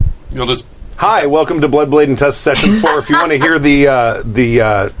You'll just... Hi, welcome to Bloodblade and Tusk Session 4. If you want to hear the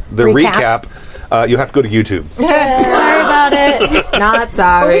recap, you have to go to YouTube. Sorry about it. Not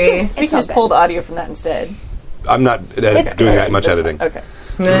sorry. We can just pull the audio from that instead. I'm not doing that much editing. Okay.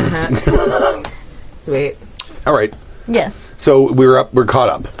 Sweet. All right. Yes. So we're caught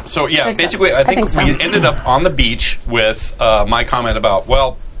up. So, yeah, Exactly. basically, I think so. we ended up on the beach with my comment about,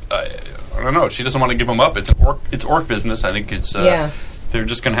 I don't know, she doesn't want to give them up. It's orc business. I think it's... They're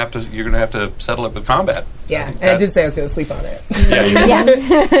just going to have to... You're going to have to settle it with combat. Yeah, and I did say I was going to sleep on it.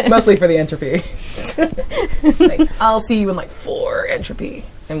 Yeah. Mostly for the entropy. I'll see you in 4 entropy,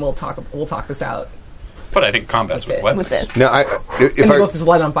 and we'll talk this out. But I think combat's with weapons. With this. Now, if And we I both just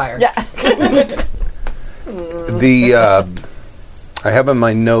light on fire. Yeah. I have in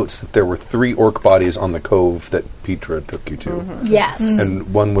my notes that there were 3 orc bodies on the cove that Petra took you to, Yes.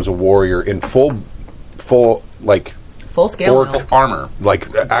 and one was a warrior in full Full scale. Orc Armor, like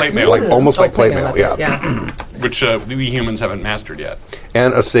almost like plate mail, yeah. which we humans haven't mastered yet.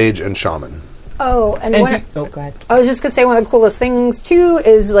 and a sage and shaman. Oh, and Go ahead. I was just going to say one of the coolest things, too,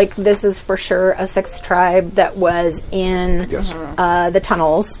 is, this is for sure a 6th tribe that was in Yes. the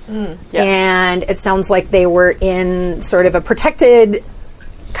tunnels. Yes. And it sounds like they were in sort of a protected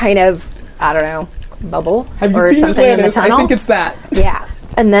kind of, I don't know, bubble Have you or seen something in the Atlantis? tunnel. I think it's that. Yeah.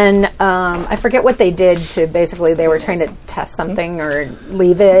 And then I forget what they did to basically, they were trying to test something or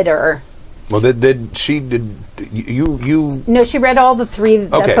leave it or... Well, you No, she read all the 3.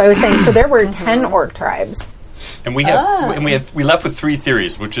 That's Okay. what I was saying. So there were 10 orc tribes. And we have we left with 3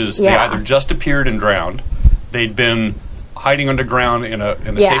 theories, which is they Yeah. either just appeared and drowned, they'd been hiding underground in a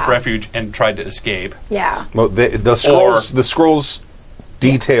Yeah. safe refuge and tried to escape. Yeah. well, the scrolls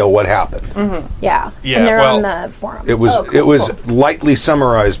detail what happened. Yeah. Yeah, And they're well, on the forum. It was lightly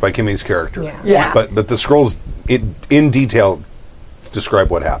summarized by Kimmy's character. Yeah. But the scrolls in detail describe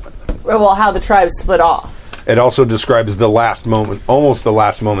what happened. Well, how the tribes split off. It also describes the last moment, almost the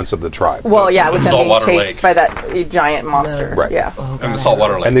last moments of the tribe. Well, yeah, with them being saltwater chased lake. by that giant monster. Right. Yeah. And the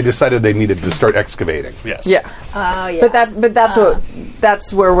saltwater lake. And they decided they needed to start excavating. yes. Yeah. Yeah. But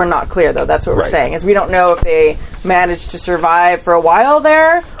that's where we're not clear though. That's what we're Right. saying is we don't know if they managed to survive for a while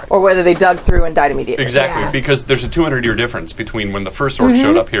there or whether they dug through and died immediately. Exactly, Yeah. because there's a 200-year difference between when the first orc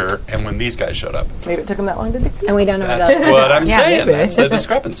showed up here and when these guys showed up. Maybe it took them that long to dig through. and we don't know That's about what I'm saying. maybe. That's the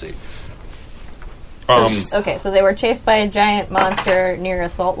discrepancy. Okay, so they were chased by a giant monster near a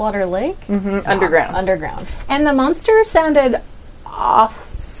saltwater lake? Underground. Underground. And the monster sounded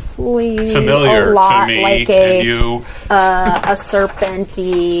awfully Familiar a lot to me like and you. a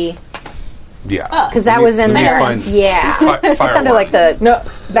serpenty Yeah. because that was in we need to there. find- Yeah, Fire it sounded like the No,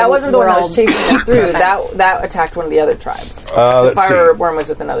 that wasn't the one that was world chasing them through. serpent. That attacked one of the other tribes. Let's see. Fireworm was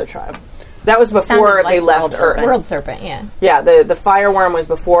with another tribe. That was before Sounded like they left World Earth. Serpent. World serpent, yeah. Yeah, the fireworm was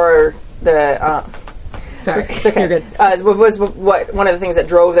before the. Sorry. It's okay. You're good. Was what one of the things that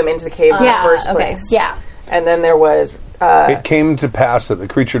drove them into the caves in the Yeah, first okay. place. Yeah. And then there was It came to pass that the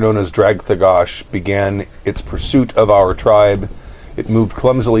creature known as Dragthagosh began its pursuit of our tribe. It moved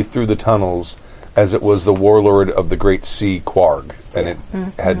clumsily through the tunnels, as it was the warlord of the great sea Quarg, and it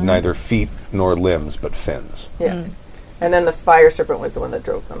had neither feet nor limbs, but fins. yeah. And then the fire serpent was the one that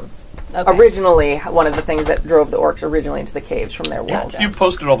drove them. Okay. Originally, one of the things that drove the orcs originally into the caves from their world. You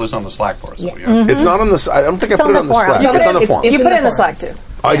posted all this on the Slack for us. though, yeah. It's not on the. I don't think I It's put on it the on the forum. Slack. You It's on the forum. You in put the it in the forum. Slack too.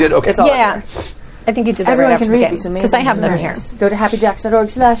 I did. Okay. It's all yeah. in there. I think you did that Everyone right can after read the these game amazing because I have them here. stories. Go to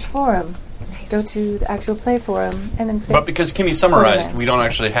happyjacks.org/forum. Go to the actual play forum and then play. But because Kimmy summarized, we don't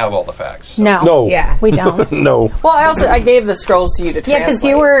actually have all the facts. So. No, No. we don't. No. Well, I gave the scrolls to you to Yeah, translate. because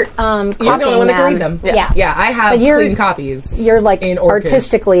you were You're the copying only one that can read them. them. Yeah. Yeah, I have But you're- clean copies. You're like in Orcish.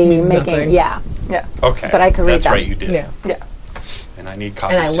 artistically Means making. nothing. Yeah. Yeah. Okay. But I could read That's them. right, you did. Yeah. Yeah. And I need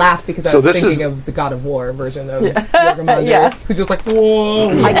copies And I too. laughed because I So was this thinking is- of the God of War version of Wargamunder, Yeah. who's just like,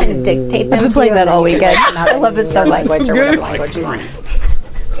 whoa. I can dictate them. I've been to playing you that and all then you weekend. can I love it so much. language or Good. whatever language you want.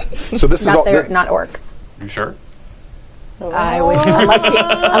 So this is all. Not orc. You sure? I would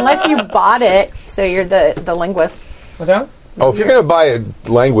unless you bought it. So you're the linguist. What's wrong? Oh, if you're going to buy a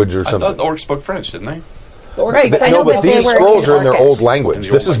language or I thought something. the orcs spoke French, didn't they? The orcs Right, speak but I No, know but that they these were scrolls in are in their Orcish. old language.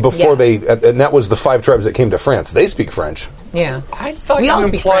 the This old is before language. and that was the 5 tribes that came to France. They speak French. Yeah. I thought We you all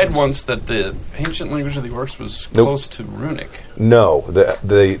speak implied French. once that the ancient language of the orcs was Nope. close to runic. No, the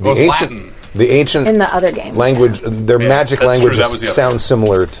was ancient Latin. the ancient In the other game. language, their Yeah, magic that's true. languages That was the other sound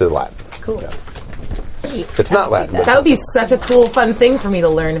similar to Latin. Cool. It's not Latin. That would be such a cool, fun thing for me to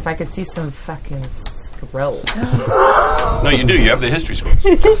learn if I could see some fucking scroll. No, you do. You have the history scrolls.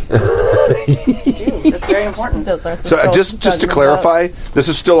 That's very important. Those are the So scrolls just to talking about- clarify, this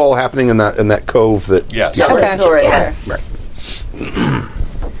is still all happening in that cove that. Yes. Yeah, Okay. the story Yeah. there. Right.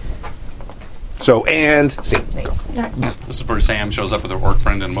 So, and scene. This is where Sam shows up with her orc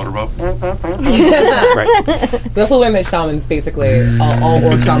friend in a motorboat. Right. We also learned that shamans basically, all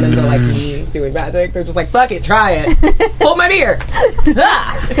orc shamans are like me doing magic. They're just like, fuck it, try it. Hold my beer.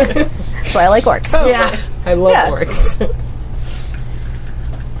 Ah! That's why I like orcs. Yeah. I love orcs.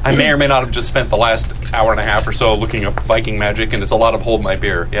 I may or may not have just spent the last hour and a half or so looking up Viking magic, and it's a lot of hold my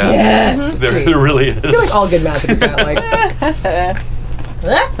beer. Yeah. Yes. There really is. I feel like all good magic is that,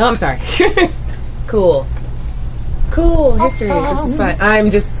 like... Oh, I'm sorry. Cool history. This is fun.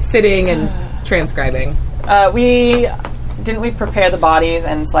 I'm just sitting and transcribing. Didn't we prepare the bodies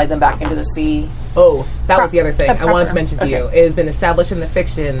and slide them back into the sea? Oh, that was the other thing I wanted to mention to you. It has been established in the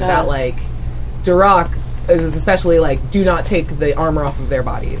fiction that, like, Duroc is especially, like, do not take the armor off of their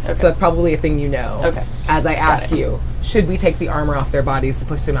bodies. So that's probably a thing you know. Okay. As I ask you, should we take the armor off their bodies to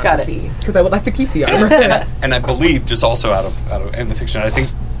push them out to sea? Because I would like to keep the armor. And I believe, just also out of in the fiction, I think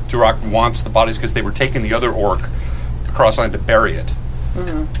Duroc wants the bodies because they were taking the other orc across land to bury it.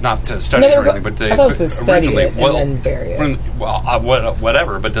 Mm-hmm. Not to study it or anything, but they I thought it was to study originally it and then bury it.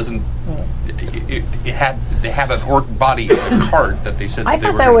 Whatever, but doesn't they have an orc body in the cart that they said I that they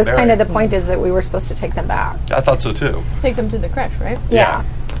thought were that gonna was bury. kind of the point, is that we were supposed to take them back. I thought so too. Take them to the crèche, right? Yeah.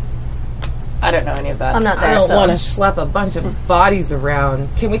 I don't know any of that. I'm not I there, don't so. want to schlep a bunch of bodies around.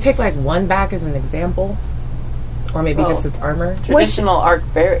 Can we take, like, one back as an example? Or maybe just its armor? Traditional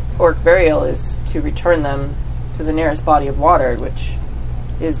orc burial is to return them to the nearest body of water, which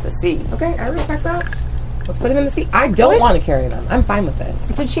is the sea. Okay, I respect that. Let's put them in the sea. I don't want to carry them. I'm fine with this.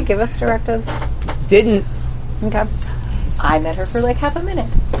 Did she give us directives? Didn't. Okay. I met her for like half a minute.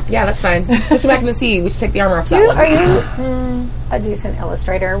 Yeah, that's fine. Push them back in the sea. We should take the armor off that one. Are you a decent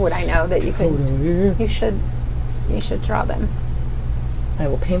illustrator? Would I know that you could? You should draw them. I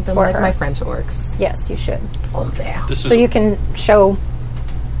will paint them For like her. my French orcs. Yes, you should. On there. This So is you can show.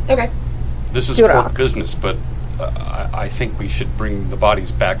 Okay. this is Duroc. orc business, but I think we should bring the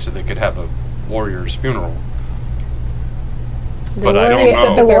bodies back so they could have a warrior's funeral. But I don't warrior- know.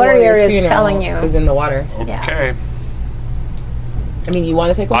 The Their warrior warrior's is funeral telling you. is in the water. Yeah. Okay. I mean, you want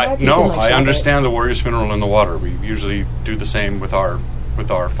to take them back? You No, can, like, I shove understand the warrior's funeral in the water. We usually do the same with our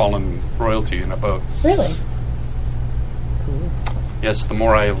fallen royalty in a boat. it. Really? Yes, the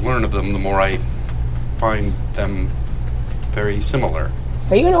more I learn of them, the more I find them very similar.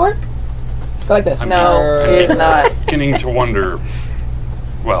 Are you an orc? Go like this. No, he is not. Beginning to wonder.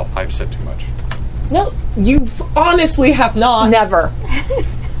 Well, I've said too much. No, you honestly have not. Never.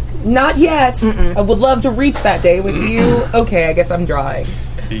 Not yet. I would love to reach that day with you. Okay, I guess I'm drawing.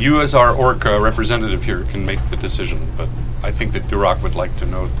 You, as our orc representative here, can make the decision, but I think that Duroc would like to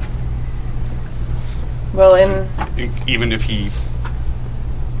know, Well, even if he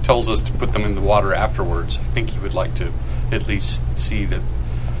tells us to put them in the water afterwards, I think he would like to at least see that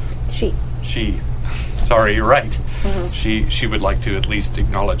she, sorry, you're right. Mm-hmm. She would like to at least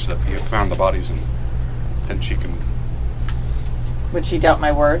acknowledge that we have found the bodies, and then she can. would she doubt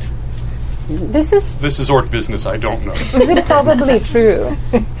my word? This is orc business. I don't know. is it probably true?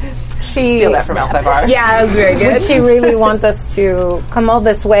 She Steal that from Alphavar. Yeah, that was very good. Would she really want us to come all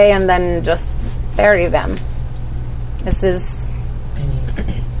this way and then just bury them? This is.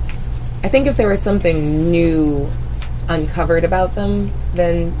 I think if there was something new uncovered about them,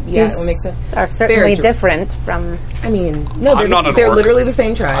 then yeah, it would make sense. Are certainly They're- different from. I mean, no, I'm not an they're orc. literally the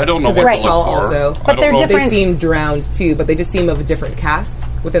same tribe. I don't know 'cause what they're to tall look for. also. I But they're don't know. different. They seem drowned too, but they just seem of a different caste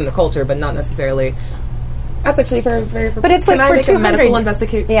within the culture, but not necessarily. That's actually very. But it's can like I for make a 200 medical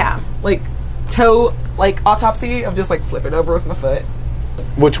investigation? Yeah. Like toe, like autopsy of just like flip it over with my foot.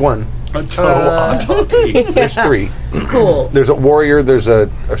 Which one? A total autopsy. There's three. Cool. There's a warrior, there's a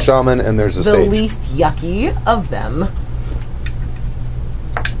shaman, and there's a The sage. least yucky of them.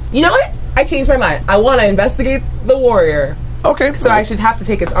 You know what? I changed my mind. I want to investigate the warrior. Okay. So I should have to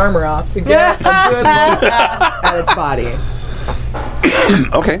take its armor off to get a good look at its body.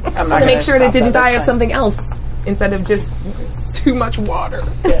 Okay. I'm not To gonna make sure that it stop didn't die of that's something else instead of just too much water.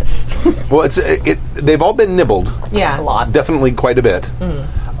 fine. Yes. Well, they've all been nibbled, Yeah. A lot. definitely quite a bit.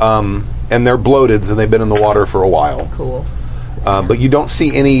 And they're bloated, and they've been in the water for a while. Cool. But you don't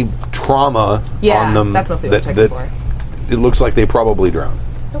see any trauma Yeah, on them. that's mostly what I'm that checking for. it looks like they probably drowned.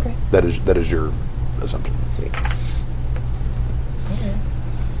 Okay. That is your assumption. Sweet.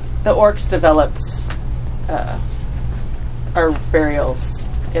 The orcs developed our burials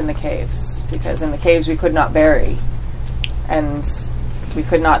in the caves because in the caves we could not bury and we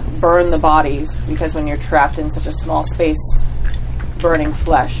could not burn the bodies because when you're trapped in such a small space, burning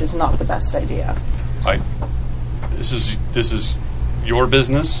flesh is not the best idea. This is your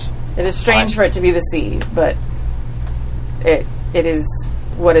business. It is strange for it to be the sea, but it is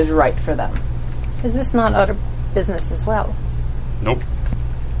what is right for them. Is this not our business as well? Nope.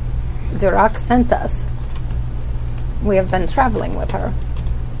 Durak sent us. We have been traveling with her.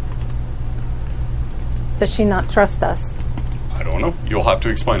 Does she not trust us? I don't know. You'll have to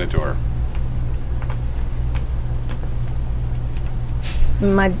explain it to her.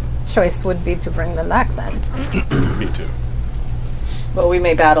 My choice would be to bring them back then. Me too. But we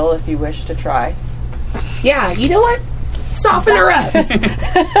may battle if you wish to try. Yeah, you know what? Soften her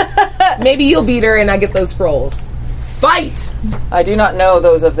up. Maybe you'll beat her and I get those scrolls. Fight! I do not know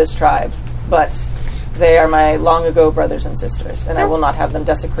those of this tribe, but they are my long ago brothers and sisters, and I will not have them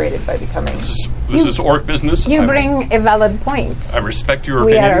desecrated by becoming... This is orc business. You bring a valid point. I respect your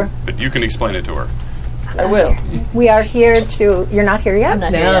We opinion, are- but you can explain it to her. I will. We are here to... You're not here yet? I'm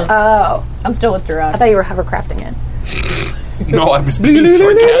not No. here yet. Oh. I'm still with I Durak. thought you were hovercrafting it. No, I was being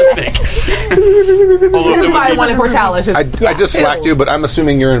sarcastic. This is why I wanted Portalis. I just slacked you, but I'm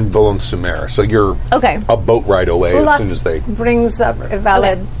assuming you're in Boulogne Sumer, so you're Okay. a boat ride away Ulaf as soon as they... brings up a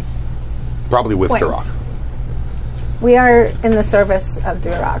valid Probably with point. Durak. We are in the service of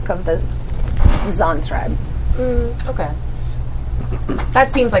Durak, of the Zon tribe. Okay.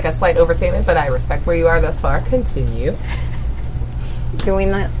 That seems like a slight overstatement, but I respect where you are thus far. Continue. Do we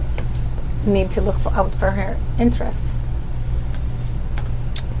not need to look out for her interests?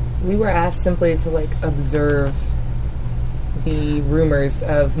 We were asked simply to, like, observe the rumors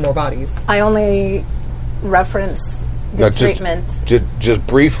of more bodies. I only reference the No, just- treatment. Just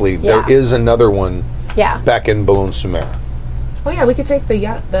briefly, Yeah. there is another one Yeah. back in Boulogne Sumer. Oh, yeah, we could take the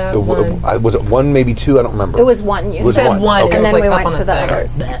one. Was it one, maybe two? I don't remember. It was one, you It was said. one. one, Okay. And then like we up went on to a the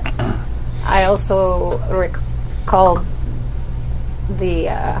thing. others. I also recalled the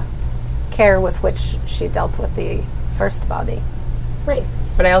care with which she dealt with the first body Right.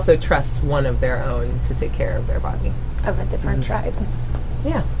 But I also trust one of their own to take care of their body. of a different tribe.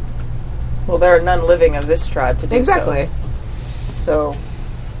 Yeah. Well, there are none living of this tribe to do Exactly. so. So,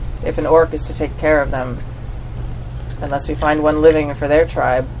 if an orc is to take care of them, unless we find one living for their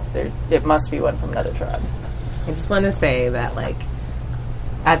tribe, it must be one from another tribe. I just want to say that, like,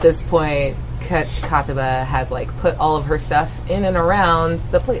 at this point, Kataba has, like, put all of her stuff in and around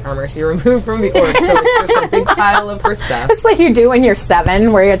the plate armor she removed from the orc, so it's just a big pile of her stuff. It's like you do when you're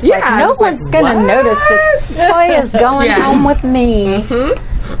 7, where it's like, Yeah, no it's like, one's going to what? notice this toy is going Yeah. home with me.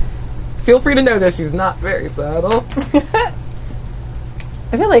 Feel free to know that she's not very subtle.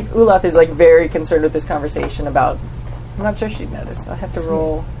 I feel like Ulath is, like, very concerned with this conversation about... I'm not sure she'd notice. I'll have to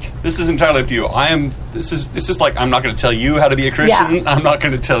roll. This is entirely up to you. This is like, I'm not going to tell you how to be a Christian. Yeah. I'm not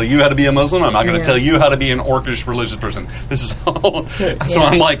going to tell you how to be a Muslim. I'm not going to Yeah. tell you how to be an orcish religious person. This is all. So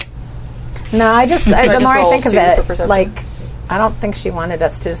I'm like, No, the just more I roll think of 2 for it, perception? like, I don't think she wanted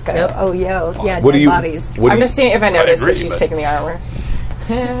us to just go, Yep. oh, yo, yeah, What do dead you? bodies. What do I'm you? just seeing if I notice agree, that she's but- taking the armor.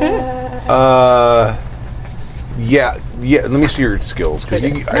 Yeah. Let me see your skills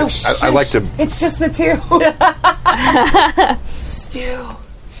because I like to. It's just the two. Stu.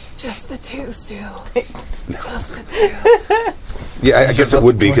 Just the two, Stu. Just the two. Yeah, I guess it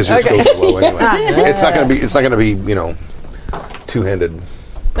would be because your skills are low anyway. It's not going to be. It's not going to be. Two-handed.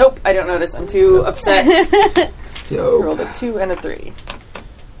 Nope, I don't notice. I'm too upset. Dope. Rolled a 2 and a 3.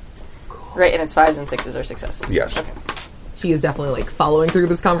 Right, and it's 5s and 6s are successes. Yes. Okay. She is definitely, like, following through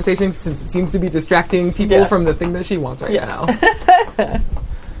this conversation since it seems to be distracting people Yeah. from the thing that she wants right Yes. now.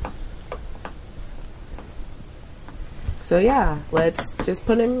 So yeah, let's just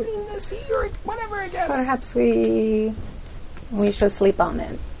put him in the sea or whatever, I guess. Perhaps we should sleep on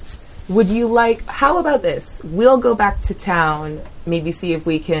it. Would you like, how about this? We'll go back to town, maybe see if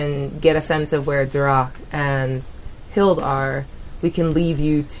we can get a sense of where Durak and Hild are. We can leave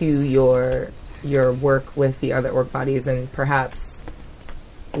you to your work with the other orc bodies, and perhaps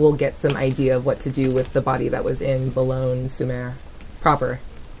we'll get some idea of what to do with the body that was in Boulogne Sumer proper.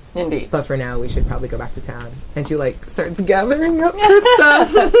 Indeed. But for now, we should probably go back to town. And she, like, starts gathering up her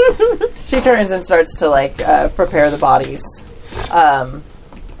stuff. She turns and starts to, like, prepare the bodies.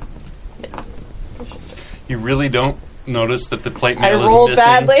 you really don't notice that the plate I mail isn't rolled missing.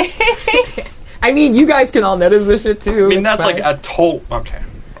 badly. I mean, you guys can all notice this shit, too. I mean, It's that's fine. like a total. Okay,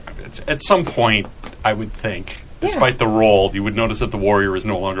 at some point, I would think, despite the roll, you would notice that the warrior is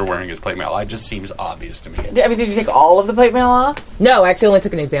no longer wearing his plate mail. It just seems obvious to me. I mean, did you take all of the plate mail off? No, I actually only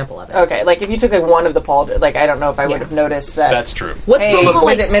took an example of it. Okay, like, if you took, like, one of the pauldrons, like, I don't know if I would have noticed that. That's true. What's Hey, the little,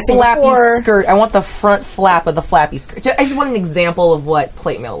 was like, it missing flappy before? skirt? I want the front flap of the flappy skirt. I just want an example of what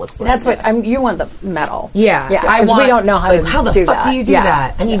plate mail looks like. That's what you want the metal. Yeah, Yeah, I 'cause we want, don't know how like, to how the do fuck that. do you do Yeah.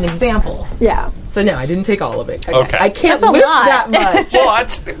 that? I need an example. Yeah. So no, I didn't take all of it. Okay. I can't That's a lift lot. that much. Well,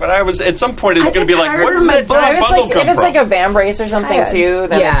 but I was at some point. It's going to be like, tired where from did that my giant If it's, bundle like, come if it's from? like a van brace or something, Yeah. too,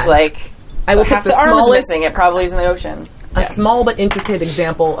 then Yeah. it's like... I will take Half the the arm is smallest, missing. It probably is in the ocean. a small but intricate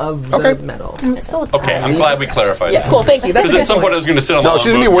example of the metal. I'm so tired. Okay, I'm glad we clarified Yeah, that. Cool, thank you. That's Because a good at some point I was going to sit on the No,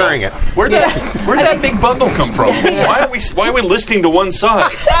 she's going to be wearing it. Where'd that big bundle come from? Why are we listening to one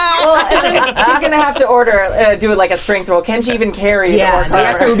side? Well, and then she's going to have to do it like a strength roll. Can she even carry the horse the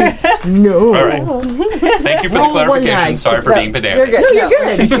answer armor? would be no. All right. Thank you for the Roll one clarification. die. Sorry for being pedantic. You're good. No,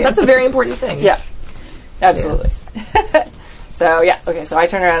 you're good. That's a very important thing. Yeah, absolutely. So, yeah. Okay, so I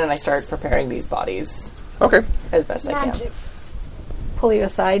turn around and I start preparing these bodies Okay. as best I can. Magic. Pull you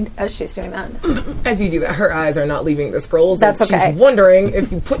aside as she's doing that. As you do that, her eyes are not leaving the scrolls. That's and okay. She's wondering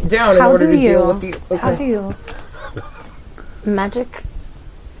if you put down in order to deal with the. Okay. How do you? Magic.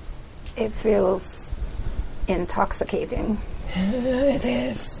 It feels intoxicating. It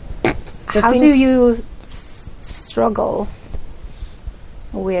is. How do you struggle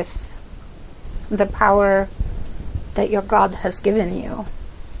with the power that your God has given you?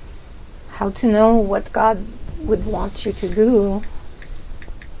 How to know what God would want you to do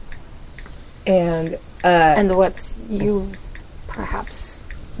And what you perhaps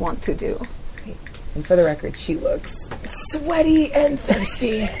want to do. sweet. And for the record, she looks sweaty and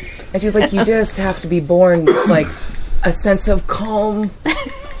thirsty. And she's like, you just have to be born with like a sense of calm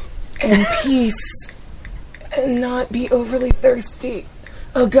and peace and not be overly thirsty.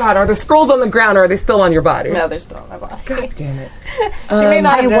 Oh God, are the scrolls on the ground or are they still on your body? No, they're still on my body. God damn it. She may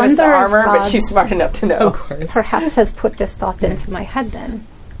not I have noticed the wonder if armor, but God- she's smart enough to know. Of course. Perhaps has put this thought into my head then.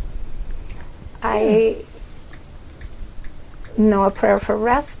 I know a prayer for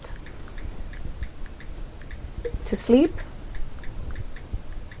rest, to sleep.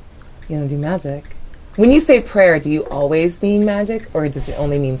 You don't do magic. When you say prayer, do you always mean magic or does it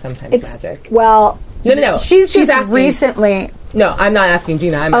only mean sometimes magic? Well, No. she's just asking. recently. No, I'm not asking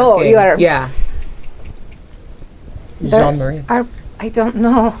Gina. I'm Oh, asking. you are- Yeah. there Jean-Marie. are- I don't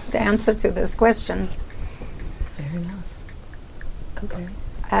know the answer to this question. Fair enough. Okay.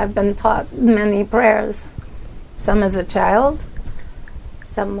 I've been taught many prayers, some as a child,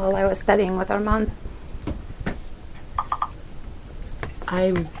 some while I was studying with Armand.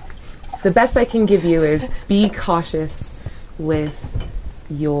 The best I can give you is be cautious with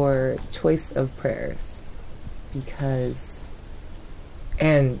your choice of prayers because,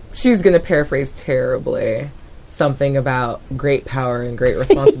 and she's going to paraphrase terribly something about great power and great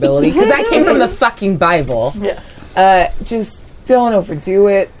responsibility because that came from the fucking Bible. Yeah. Just don't overdo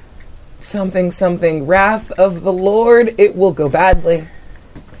it. Something, wrath of the Lord, it will go badly.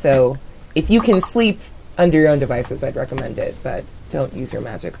 So if you can sleep under your own devices, I'd recommend it, but don't use your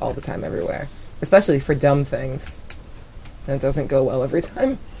magic all the time everywhere, especially for dumb things. That doesn't go well every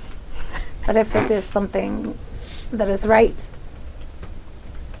time. But if it is something that is right,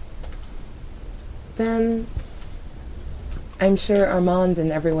 Then I'm sure Armand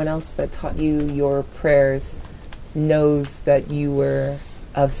and everyone else that taught you your prayers knows that you were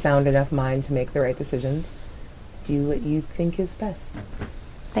of sound enough mind to make the right decisions. Do what you think is best.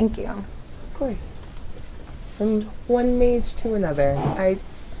 thank you. Of course. From one mage to another.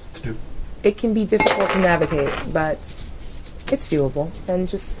 It can be difficult to navigate, but it's doable. And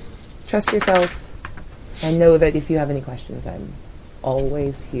just trust yourself and know that if you have any questions, I'm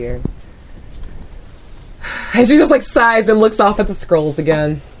always here. And she just like sighs and looks off at the scrolls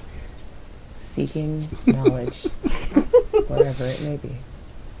again. Seeking knowledge. Whatever it may be.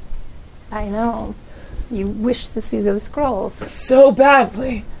 I know. You wish to see those scrolls. So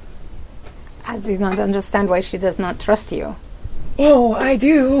badly. I do not understand why she does not trust you. Oh, I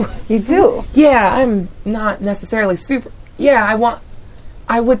do. You do. Yeah, I'm not necessarily super. Yeah,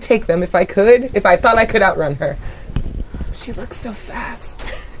 I would take them if I could, if I thought I could outrun her. She looks so fast.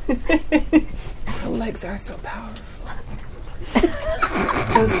 Her legs are so powerful.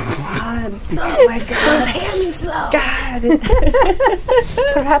 Those quads. Oh my god. Hammies, though. God.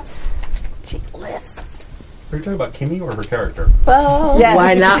 Perhaps She lifts. Are you talking about Kimmy or her character? Well, Yes.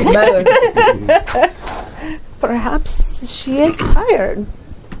 Why not both? Perhaps she is tired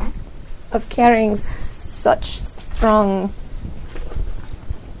of carrying such strong.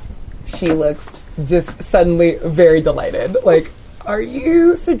 She looks just suddenly very delighted. Like, are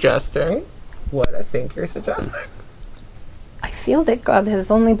you suggesting what I think you're suggesting? I feel that God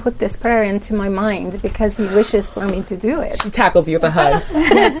has only put this prayer into my mind because He wishes for me to do it. She tackles you with a hug.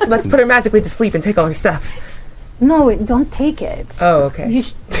 Let's put her magically to sleep and take all her stuff. No, don't take it. Oh, okay.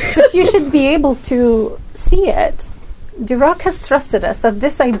 You should be able to see it. Duroc has trusted us. Of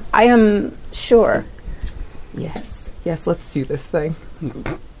this, I am sure. Yes, let's do this thing.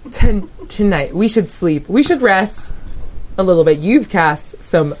 Tonight, we should sleep. We should rest a little bit. You've cast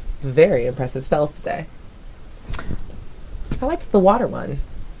some very impressive spells today. I liked the water one.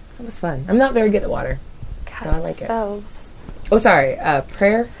 That was fun. I'm not very good at water. Cast So I like it. spells. Oh, sorry.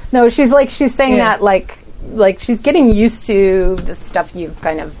 Prayer? No, she's saying Yeah. that like she's getting used to the stuff you've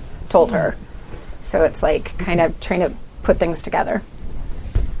kind of told her. So it's like kind of trying to put things together.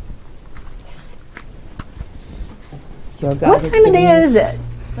 Your God What has time of given day you- is it?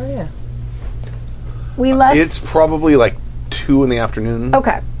 Oh, yeah. We left. It's probably like 2 in the afternoon.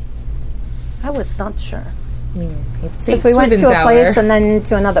 Okay. I was not sure. It's Because we went to a place and then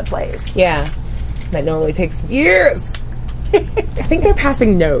to another place. Yeah. That normally takes years. I think they're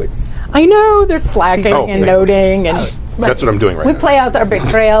passing notes. I know, they're slacking Oh, and yeah. noting and That's what I'm doing right we now. play out our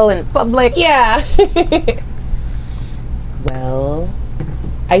betrayal in public. Yeah. Well,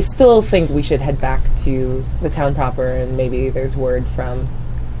 I still think we should head back to the town proper and maybe there's word from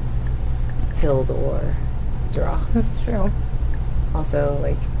Hild or Draw. That's true. Also,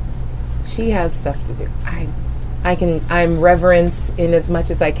 like, she has stuff to do. I'm reverent in as much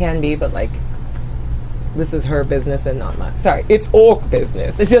as I can be, but like, this is her business and not mine. Sorry, it's orc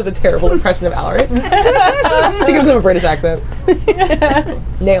business. She does a terrible impression of Alaric. She gives him a British accent.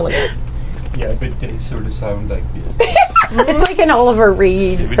 Nailing it. Yeah, but they sort of sound like this. It's like an Oliver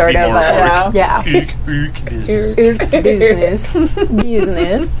Reed sort of yeah. Business. Business.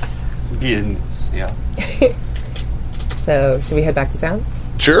 Business. Business, yeah. So, should we head back to town?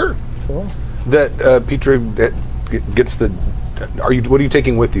 Sure. Cool. That Petra gets the. What are you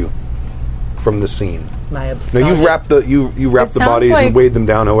taking with you from the scene? My No, absconded. you've wrapped the It the sounds bodies like- and weighed them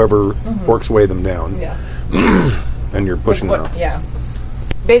down. However, orcs weigh them down, Yeah. and you're pushing them out. Yeah.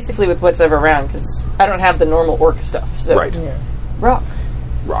 Basically with what's ever around, because I don't have the normal orc stuff. So Right, rock.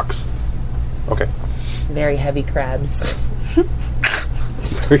 rocks. Okay. Very heavy crabs.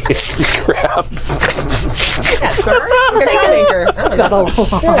 Crabs.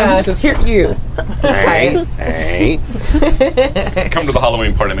 Yeah, just hear you. Hey, hey. Come to the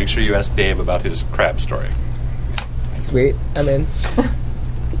Halloween party. Make sure you ask Dave about his crab story. Sweet, I'm in.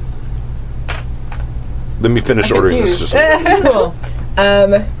 Let me finish ordering this. Just Cool.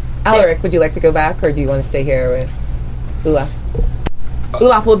 Alaric, would you like to go back, or do you want to stay here with Olaf?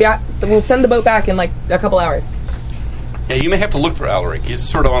 Olaf, we'll send the boat back in like a couple hours. Yeah, you may have to look for Alaric. He's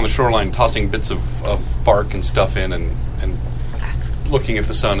sort of on the shoreline tossing bits of bark and stuff in and looking at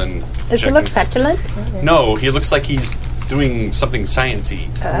the sun and Does he checking. look petulant? No, he looks like he's doing something sciencey.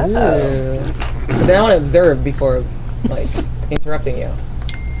 But then I want to observe before, like, interrupting you.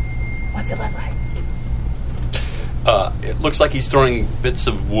 What's it look like? It looks like he's throwing bits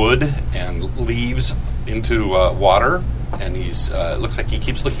of wood and leaves into water, and he's looks like he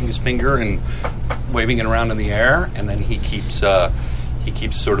keeps licking his finger and waving it around in the air, and then he keeps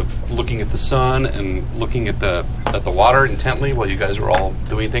sort of looking at the sun and looking at the water intently while you guys are all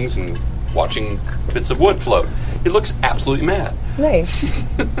doing things and watching bits of wood float. He looks absolutely mad. Nice.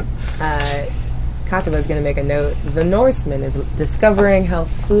 Katava is going to make a note. The Norseman is discovering how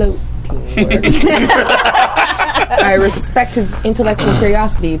floating works. I respect his intellectual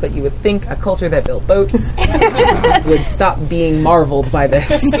curiosity, but you would think a culture that built boats would stop being marveled by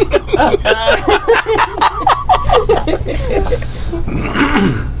this.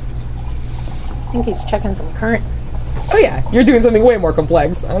 I think he's checking some current. Oh yeah, you're doing something way more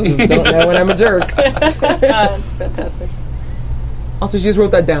complex. I just don't know when I'm a jerk. It's fantastic. Also, she just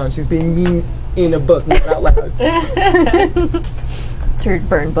wrote that down. She's being mean in a book, not out loud. It's her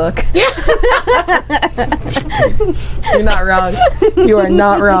burn book. You're not wrong. You are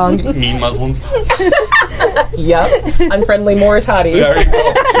not wrong. Mean Muslims. Yep. Unfriendly Moorish hotties. There you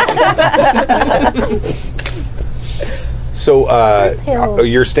go. So, Hill?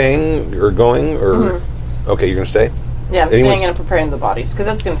 you're staying or going, or okay, you're going to stay. Yeah, I'm Anyone's- staying and preparing the bodies, because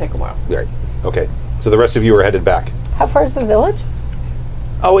that's going to take a while. Right. Okay. So the rest of you are headed back. How far is the village?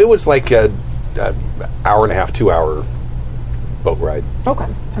 Oh, it was like a hour and a half, 2 hour boat ride. Okay.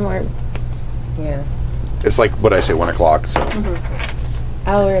 And we're Yeah. It's like what I say, 1 o'clock. So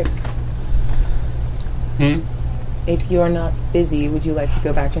Alaric. If you're not busy, would you like to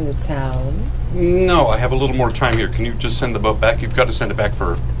go back into town? No, I have a little more time here. Can you just send the boat back? You've got to send it back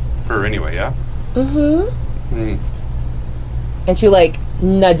for her anyway, yeah? And she like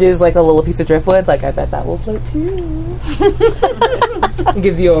nudges like a little piece of driftwood, like I bet that will float too. And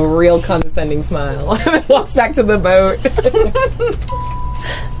gives you a real condescending smile. And then walks back to the boat.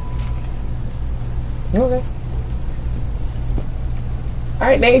 Okay.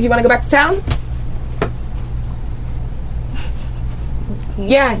 Alright, May, do you want to go back to town?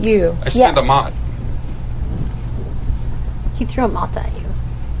 Yeah, you. I spent a mot. he threw a malt at you.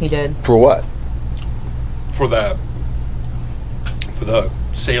 He did. for what? for the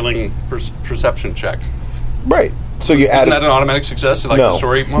sailing perception check. Right. So you Isn't add that an automatic success? Like No. the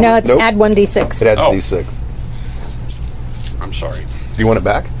story moment? No, it's Nope. add 1d6. it adds Oh. D6. I'm sorry. Do you want it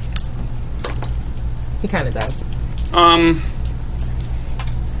back? He kind of does.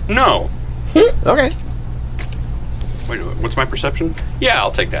 No. Okay. Wait, what's my perception? Yeah,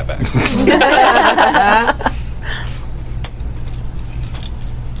 I'll take that back.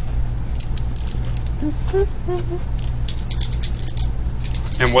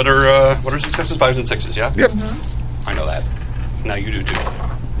 And what are successes? 5s and 6s, yeah? Yep. I know that. Now you do too.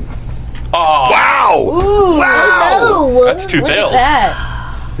 Oh, Wow. Ooh, no. That's 2 Look fails. at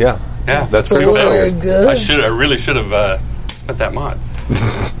that. Yeah. Yeah, That's two two fails. fails. I really should have spent that mod.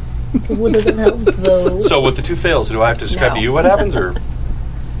 Would have helped though. So with the 2 fails, do I have to describe No. to you what happens, or?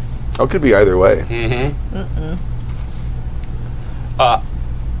 Oh, it could be either way. Well,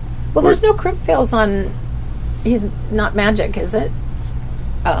 there's no crit fails on. He's not magic, is it?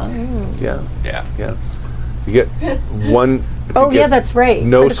 Yeah. Yeah. Yeah. You get one. if Oh, you yeah, get that's right.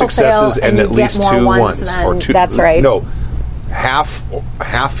 No Critical successes fail, and you at least get more 2 ones ones. than- Or 2. That's right. No.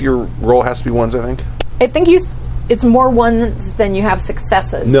 Half your roll has to be 1s, I think. I think it's more ones than you have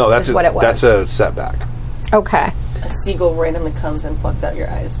successes. No, that's is what it was. That's a setback. Okay. A seagull randomly comes and plucks out your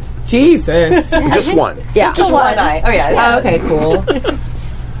eyes. Jesus. Just one. Yeah. Just one eye. Oh yeah. Oh, okay, cool.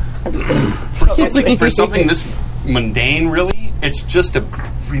 I'm just kidding. For something this mundane, really, it's just a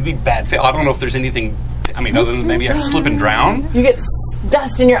really bad fail. I don't know if there's anything. I mean, other than maybe I slip and drown. You get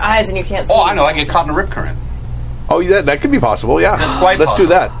dust in your eyes and you can't see. Oh, I know. I get caught in a rip current. Oh, yeah, that could be possible. Yeah, That's quite Let's do possible.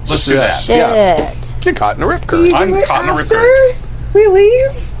 that. Let's do that. Shit. Yeah, get caught in a rip current. I'm caught in a rip current. We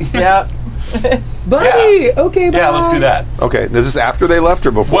leave? Yeah. Buddy, okay, bye. Yeah, let's do that. Okay, is this after they left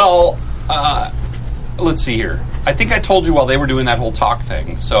or before? Well, let's see here. I think I told you while they were doing that whole talk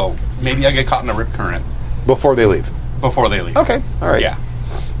thing. So maybe I get caught in a rip current before they leave. before they leave. Okay, all right. Yeah.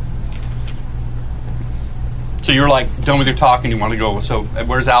 So you're like done with your talk and you want to go. So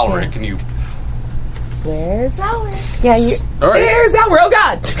where's Alaric? And you Where's Alec? Yeah, you. All right. There's Alec. Oh,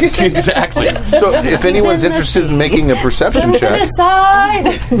 God. exactly. So if anyone's interested in making a perception To check, the side.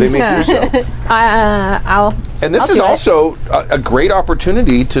 they make do so. I'll. And this I'll is do it. also a great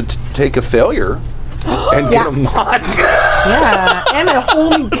opportunity to take a failure and get Yeah. a mod. Yeah, and a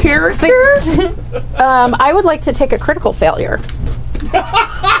whole new character. I would like to take a critical failure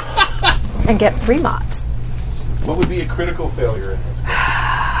and get 3 mods. What would be a critical failure in this?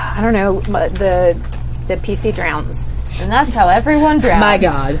 I don't know. The PC drowns. And that's how everyone drowns. My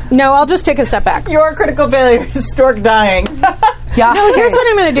God. No, I'll just take a step back. Your critical failure is Stork dying. Yeah. No, here's what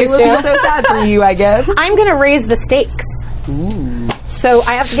I'm going to do, It would be Stu. so sad for you, I guess. I'm going to raise the stakes. So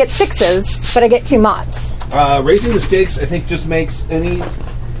I have to get 6s, but I get 2 mods. Raising the stakes, I think, just makes any.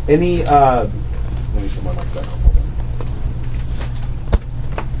 Let me put my mic back on.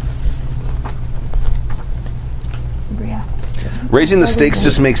 Raising the stakes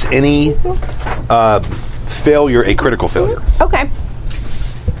just makes any failure a critical failure. Okay.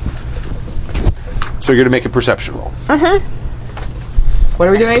 So you're going to make a perception roll. What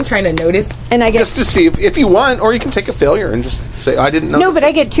are we doing? Trying to notice? And I get. Just to see if you want, or you can take a failure and just say, I didn't know. No, but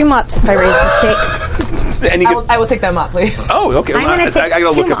I get 2 mods if I raise the stakes. And you I will take them up, please. oh, okay. I'm Well, gonna take I got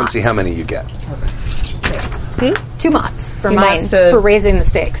to 2 look up and mods. see how many you get. 2 mods for 2 mine mods to- for raising the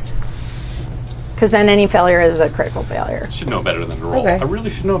stakes. Because then any failure is a critical failure. Should know better than to roll. Okay. I really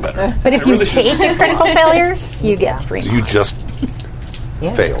should know better. But if I you really should. take a critical failure, you get 3 mods. You just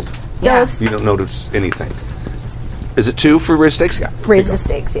failed. Yeah. You don't notice anything. Is it 2 for raise stakes? Yeah. Raise the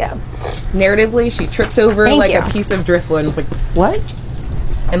stakes, yeah. Narratively, she trips over Thank like you. a piece of driftwood and is like, what?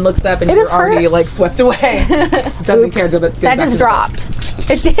 And looks up and It you're is already hurt. like swept away. Doesn't care. That just dropped.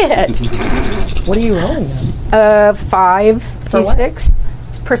 It did. What are you rolling then? 5 what? d6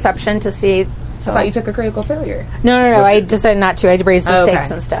 perception to see. I thought you took a critical failure. No. I decided not to. I raised the Oh, okay.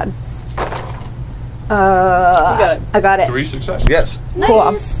 stakes instead. You got it. I got it. 3 successes. Yes.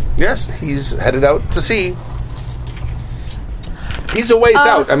 Cool. Yes. He's headed out to sea. He's a ways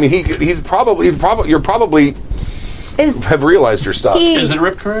out. I mean, he's probably you're probably Is have realized your stuff. he Is it a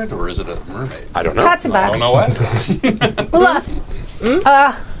rip current or is it a mermaid? I don't know. I Katsuba? don't know what.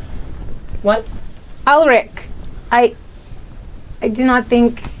 Ula. What? Ulrich. I do not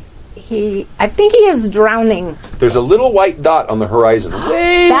think I think he is drowning. There's a little white dot on the horizon.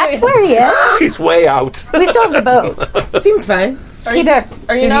 That's where he is. He's way out. We still have the boat. Seems fine. Peter.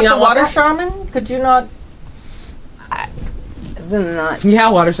 Are you Did not you the not want water that? shaman? Could you not? I'm not. Yeah,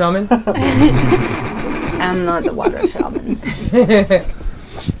 water shaman. I'm not the water shaman.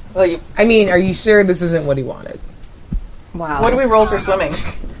 Well, you, I mean, are you sure this isn't what he wanted? Wow. what do we roll for swimming?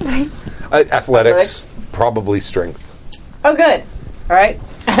 Athletics, probably strength. Oh, good. All right.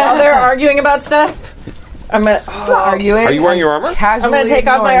 While they're arguing about stuff, I'm gonna. Arguing. Are you wearing your armor? I'm gonna take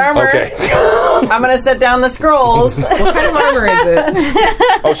off my armor. Okay. I'm gonna set down the scrolls. What kind of armor is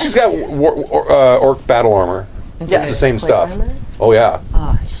it? Oh, she's got orc battle armor. Yeah. It's the same stuff. armor? Oh yeah.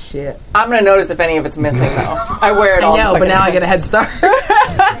 Oh shit! I'm gonna notice if any of it's missing though. I wear it all. I know, but now I get a head start.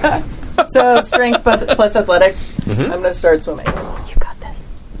 So strength plus athletics. Mm-hmm. I'm gonna start swimming. You got this.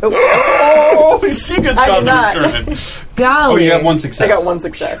 Oh, she gets I caught did not. in the current. Golly. Oh, you got one success. I got one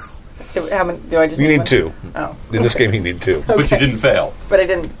success. How many do I just? You need need one? 2. Oh, In this game, you need 2. But you didn't fail. but I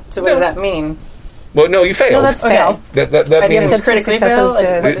didn't. So what does that mean? Well, no, you failed. No, that's Okay. fail. that I means didn't critically fail.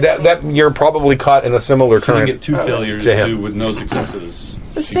 successes to- What does that mean? that you're probably caught in a similar You can current. get 2 failures To him. with no successes.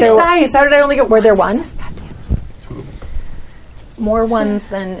 6 dice. How did I only get? Were there one? ones? More ones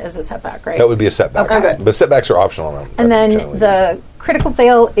than is a setback, right? That would be a setback. Okay. But setbacks are optional now. And then generally. the critical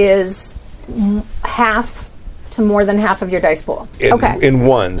fail is half to more than half of your dice pool. in, in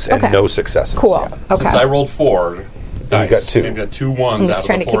ones and Okay. no successes. Cool. Yeah. Okay. Since I rolled 4 dice, got 2. Maybe got 2 ones I'm out just of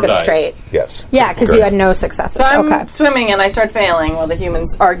trying the to 4 keep it dice. straight. Yes. Yeah, because Good. you had no successes. So I'm okay. swimming and I start failing while the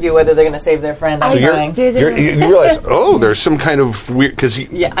humans argue whether they're going to save their friend. I'm So trying. you realize, oh, there's some kind of weird because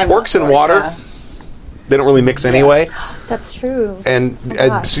Yeah, I'm orcs not and sure, water, yeah. they don't really mix anyway, That's true. and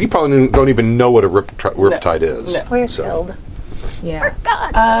God. so you probably don't even know what a riptide is. No. We're So- filled. Yeah.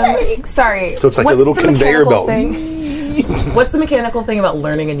 God. Sorry. So it's like a what's little the conveyor mechanical belt. thing? What's the mechanical thing about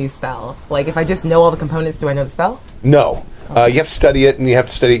learning a new spell? Like, if I just know all the components, do I know the spell? No, you have to study it, and you have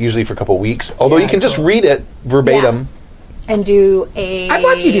to study it usually for a couple of weeks. Although you can just read it verbatim. And do a. I've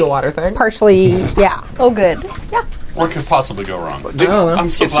watched you do a water thing. Partially, yeah. Oh, good. What could possibly go wrong? I'm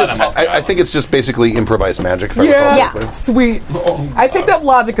so it's glad just, I'm off the I island. think it's just basically improvised magic. If I recall Yeah. correctly. Sweet. I picked up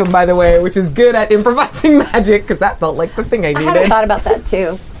Logicum, by the way, which is good at improvising magic, because that felt like the thing I I had a needed. thought about that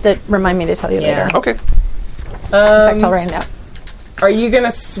too. That remind me to tell you Yeah. later. Okay. In fact, I'll write it down. Are you going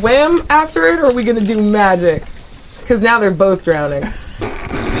to swim after it, or are we going to do magic? Because now they're both drowning.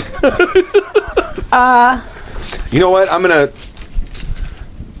 You know what? I'm gonna.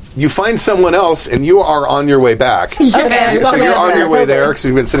 You find someone else, and you are on your way back. Okay. So you're on your way there because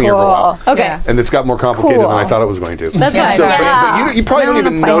you've been sitting here for a while, Cool. Okay. Yeah. and it's got more complicated Cool. than I thought it was going to. That's fine. So, Yeah. but you probably Now don't I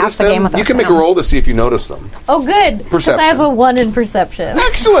even wanna play half notice the game them. without You can make a them. roll to see if you notice them. Oh, good. Because Perception. I have a 1 in perception.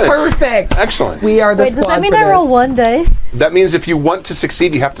 Excellent. Perfect. Excellent. We are the Wait, does squad that mean for I roll this. 1 dice? That means if you want to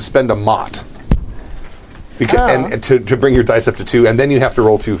succeed, you have to spend a mot. Because, Oh. and to bring your dice up to 2, and then you have to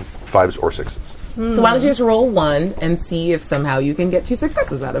roll 2 5s or 6s. So why don't you just roll 1 and see if somehow you can get 2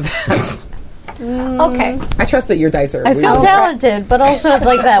 successes out of that? Okay. I trust that your dice are. I feel real. talented, but also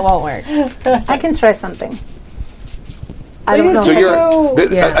like that won't work. I can try something. I don't know. So you're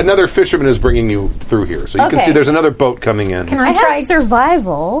Yeah. another fisherman is bringing you through here. So you can Okay. see there's another boat coming in. Can I I try? have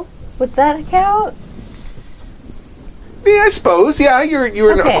survival. Would that count? Yeah, I suppose. Yeah, you're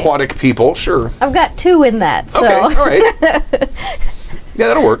an Okay. aquatic people. Sure. I've got 2 in that, so. Okay. All right. Yeah,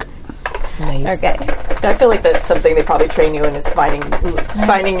 that'll work. Nice. Okay. I feel like that's something they probably train you in is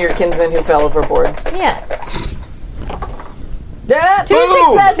finding your kinsman who fell overboard. Yeah. Yeah. 2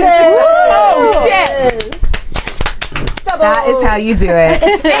 Boom! successes! Oh, shit! That is how you do it.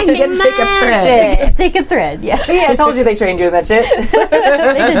 You get to take a thread. Take a thread, yes. See, I told you they trained you in that shit.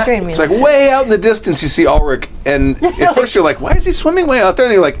 They did train me. It's like way out in the distance, you see Ulrich, and at first you're like, "Why is he swimming way out there?"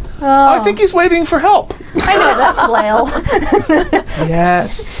 And you're like, oh, "I think he's waving for help." I know that flail.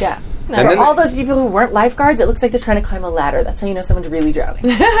 Yes. Yeah. And For then all those people who weren't lifeguards, it looks like they're trying to climb a ladder. That's how you know someone's really drowning.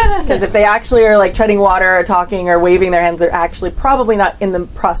 Because if they actually are like treading water or talking or waving their hands, they're actually probably not in the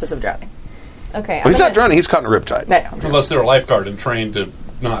process of drowning. Okay. Well, he's not drowning; he's caught in a riptide. I know. Unless they're a lifeguard and trained to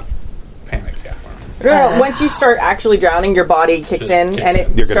not panic. Yeah. No, once you start actually drowning, your body kicks Just in kicks and in.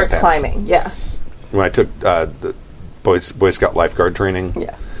 it You're gonna starts panic. climbing. Yeah. When I took the Boy Scout lifeguard training,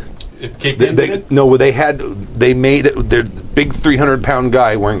 Yeah. It kicked in. did it? they made it. Their big 300-pound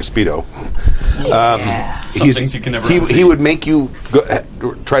guy wearing a speedo. Some things you can never He unsee. would make you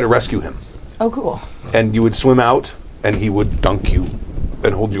try to rescue him, Oh, cool. and you would swim out, and he would dunk you,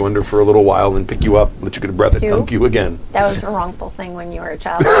 and hold you under for a little while, and pick you up, let you get a breath, and Stu? dunk you again. That was a wrongful thing when you were a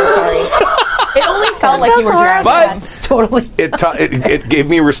child. I'm sorry. It only felt like you were drowning. But That's totally. it gave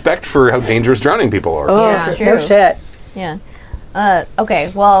me respect for how dangerous drowning people are. Yeah, No true. shit. Yeah.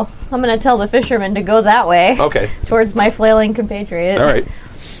 Okay, well, I'm going to tell the fisherman to go that way. Okay, Towards my flailing compatriot. all right.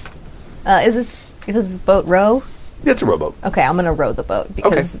 Is this boat row? It's a rowboat. Okay, I'm going to row the boat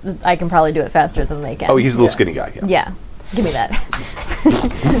because I can probably do it faster than they can. Oh, he's a little skinny guy. Yeah. Yeah. Give me that.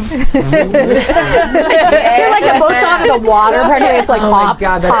 They're like the boat's out of the water. Apparently, it's like Oh pop, my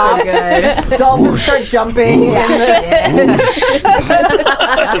god, that's pop. so good. Dolphins start jumping.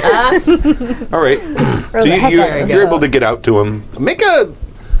 All right. So the heck out of you're the able to get out to him. Make a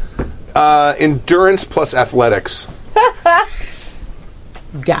Endurance plus athletics.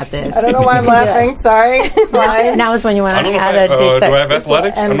 Got this. I don't know why I'm laughing. Sorry. It's fine. Now is when you want I don't to know add if a D6. do I have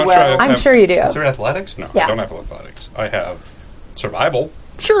athletics? And I'm not well- sure. I'm sure you do. Is there athletics? No, Yeah. I don't have athletics. I have survival.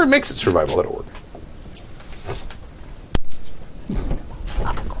 Sure, it makes it survival. That'll work.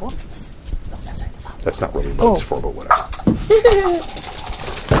 Of course. That's not really what it's for, but whatever.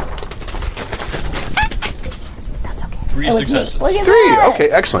 That's okay. 3 successes. Look at 3. that. Okay,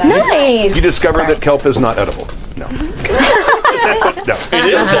 excellent. Nice. You discover that kelp is not edible. No. No. It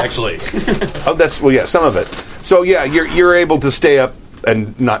is actually. Oh, yeah, some of it. So yeah, you're able to stay up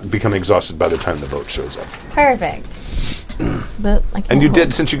and not become exhausted by the time the boat shows up. Perfect. But I can't And you hold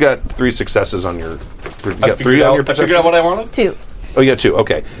did, since you got 3 successes on your, you got 3 on your I figured out perception? what I wanted. 2. Oh yeah, 2.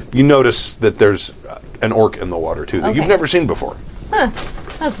 Okay, you notice that there's an orc in the water too that you've Okay. never seen before.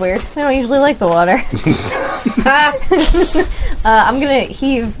 That's weird. I don't usually like the water. I'm gonna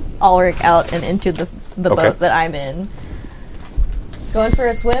heave Ulrich out and into the Okay. boat that I'm in. Going for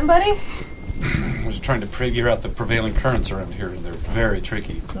a swim, buddy? I was trying to figure out the prevailing currents around here, and they're very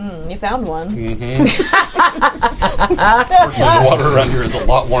tricky. You found one. Fortunately, the water around here is a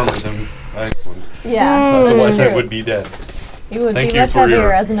lot warmer than Iceland. Yeah. Otherwise, I true. would be dead. You would Thank be you much for heavier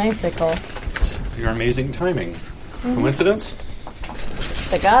your- as an icicle. Your amazing timing. Coincidence?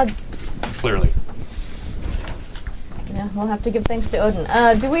 The gods. Clearly. Yeah, we'll have to give thanks to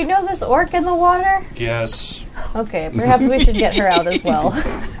Odin. Do we know this orc in the water? Yes. Okay, perhaps we should get her out as well.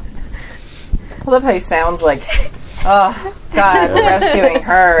 I love how he sounds like, oh, God, we're rescuing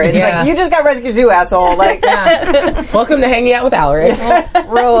her. It's Yeah. like, you just got rescued too, asshole. Like, Welcome to hanging out with Alric.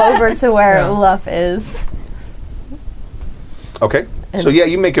 Row over to where Yeah. Olaf is. Okay, so yeah,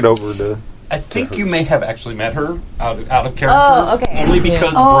 you make it over to. I think you may have actually met her out of character. Oh, okay. Only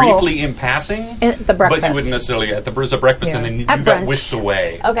because Oh. briefly in passing. At the But breakfast. you wouldn't necessarily at the breakfast, and then you At got brunch. whisked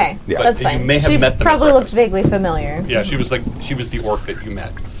away. Okay, Yeah. that's You fine. may have she met them at probably looks breakfast. vaguely familiar. Yeah, she was the orc that you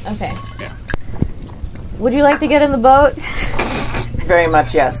met. Okay. Yeah. Would you like to get in the boat? very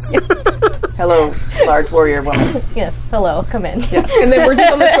much, yes. Hello, large warrior woman. Yes. Hello. Come in. Yeah. And then we're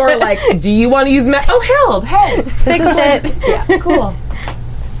just on the shore like, do you want to use Oh, Held! Hey! Fixed it. Yeah, cool.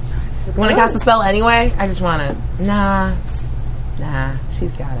 Want to cast a spell anyway? I just want to. Nah,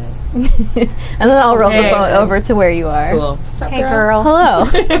 she's got it. And then I'll roll the Hey. boat over to where you are. Cool. Hey, girl. Hello.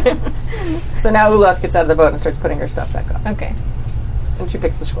 So now Ulath gets out of the boat and starts putting her stuff back up. Okay. And she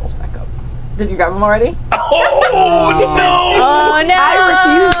picks the scrolls back up. Did you grab them already? Oh no!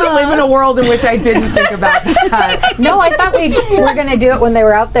 I refuse to live in a world in which I didn't think about that. No, I thought we were going to do it when they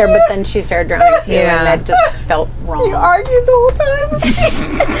were out there, but then she started drowning too, Yeah. and it just felt wrong. You argued the whole time.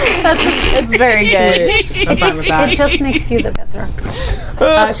 It's very good. I'm fine with It that. just makes you the better.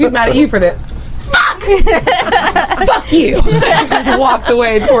 She's mad at you for that. Fuck! Fuck you! She just walks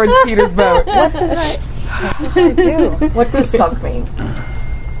away towards Peter's boat. What did I do? What does fuck mean?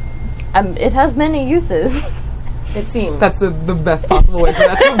 It has many uses. It seems. That's the best possible way for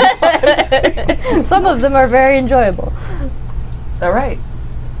that to Some of them are very enjoyable. All right.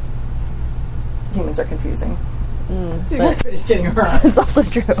 Humans are confusing. She's but- gonna finish getting her on. It's also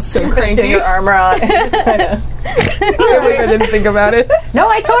true. so Finish getting her armor on. And just kinda, I didn't think about it. No,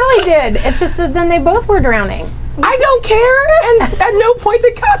 I totally did. It's just that then they both were drowning. I don't care, and at no point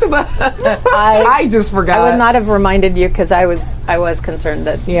did Kataba. I just forgot. I would not have reminded you because I was concerned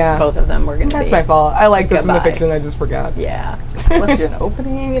that Yeah. both of them were going to be. That's my fault. I like this in the Goodbye. fiction. I just forgot. Yeah. left you an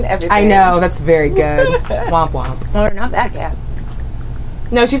opening and everything. I know. That's very good. Womp womp. Well, they're not back yet.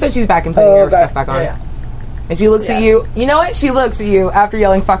 No, she said she's back and putting her okay. stuff back on. Yeah. And she looks at you. You know what? She looks at you after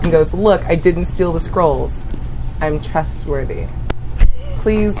yelling fuck and goes, "Look, I didn't steal the scrolls. I'm trustworthy.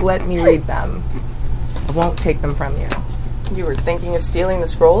 Please let me read them. I won't take them from you." You were thinking of stealing the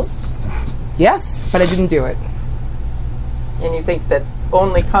scrolls? Yes, but I didn't do it. And you think that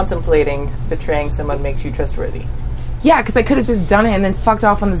only contemplating betraying someone makes you trustworthy? Yeah, because I could have just done it and then fucked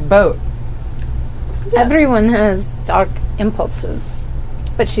off on this boat. Everyone has dark impulses,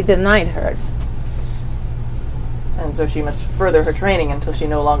 but she denied hers. And so she must further her training until she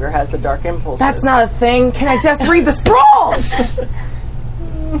no longer has the dark impulses. That's not a thing. Can I just read the scrolls?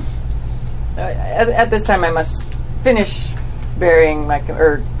 At this time, I must finish burying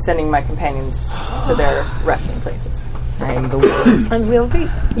or sending my companions to their resting places. I am the worst. Unwieldy?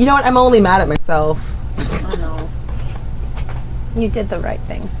 You know what? I'm only mad at myself. Oh no. You did the right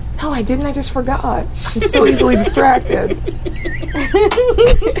thing. No, I didn't. I just forgot. I'm so easily distracted.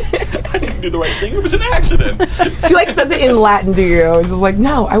 I didn't do the right thing. It was an accident. She like says it in Latin to you. It's just like,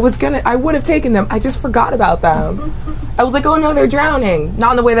 no, I would have taken them. I just forgot about them. I was like, oh no, they're drowning.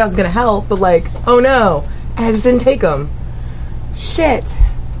 Not in the way that was gonna help, but like, oh no, and I just didn't take them. Shit.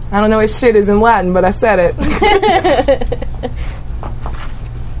 I don't know what shit is in Latin, but I said it.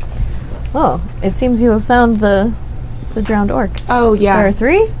 Oh, it seems you have found the drowned orcs. Oh, yeah. There are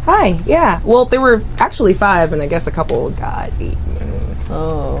 3? Hi, yeah. Well, there were actually 5, and I guess a couple got eaten.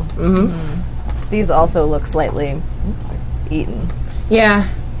 Oh. Mm-hmm. These also look slightly eaten. Yeah,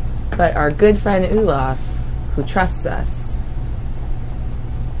 but our good friend Olaf, who trusts us,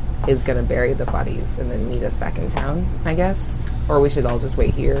 is going to bury the bodies and then meet us back in town, I guess. Or we should all just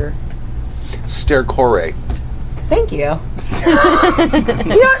wait here. Stercore. Thank you. You know what? I'm going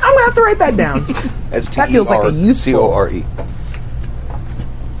to have to write that down. That feels like a useful... S-T-E-R-C-O-R-E.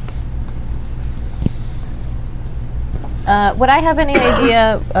 Would I have any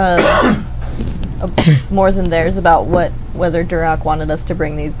idea, more than theirs, about whether Durak wanted us to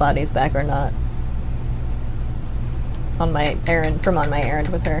bring these bodies back or not? On my errand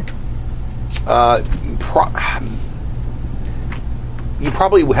with her. You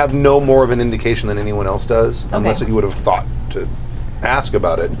probably have no more of an indication than anyone else does, unless you would have thought to ask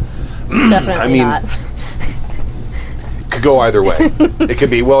about it. Definitely not. Could go either way. It could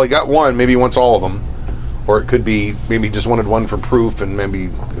be, well, he got one, maybe he wants all of them. Or it could be, maybe he just wanted one for proof, and maybe,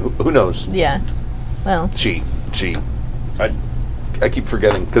 who knows? Yeah. Well. She. I keep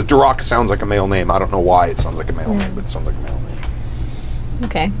forgetting, because Durak sounds like a male name. I don't know why it sounds like a male name, but it sounds like a male name.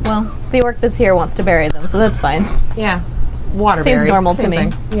 Okay, well, the orc that's here wants to bury them, so that's fine. Yeah. Water Seems berry. normal Same to me.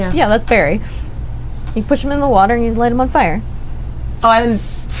 thing. Yeah, that's bury. You push them in the water and you light them on fire. Oh,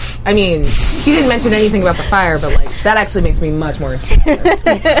 I mean, she didn't mention anything about the fire, but like that actually makes me much more jealous.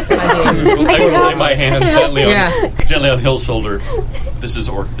 I would lay my hand gently Yeah. gently on Hill's shoulder. This is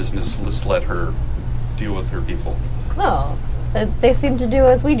orc business. Let's let her deal with her people. No, they seem to do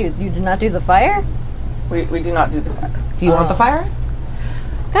as we do. You do not do the fire? We do not do the fire. Do you want the fire?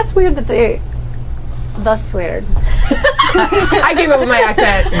 That's weird that they... Thus weird. I gave up with my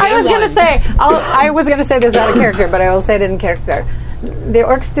accent. I was gonna say this out of character, but I will say it in character. The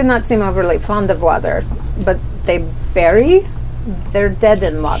orcs do not seem overly fond of water, but they bury. They're dead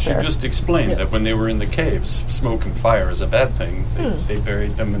in She water. just explained that when they were in the caves, smoke and fire is a bad thing. They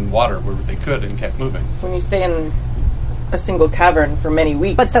buried them in water where they could and kept moving. When you stay in a single cavern for many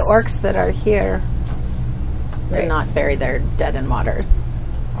weeks. But the orcs that are here do Right. not bury their dead in water.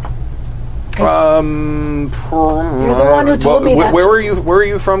 You're the one who told me that. Where are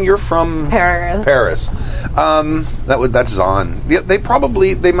you from? You're from Paris. Paris. That's Zahn. Yeah, they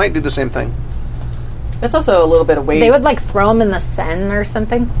might do the same thing. That's also a little bit of weight. They would like throw them in the Seine or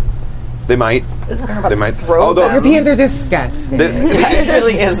something. They might. They might. Although Europeans are disgusting. It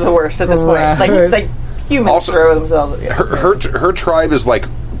really is the worst at this point. Like humans Also, throw themselves. Yeah. her tribe is like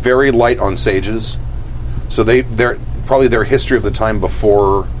very light on sages, so they're probably their history of the time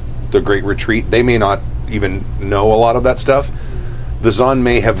before the Great Retreat. They may not even know a lot of that stuff. The Zahn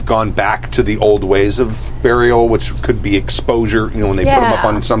may have gone back to the old ways of burial, which could be exposure. You know, when they put them up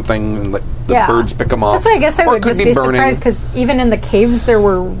on something and let the birds pick them off. That's why I guess I Or it would could just be burning. surprised because even in the caves there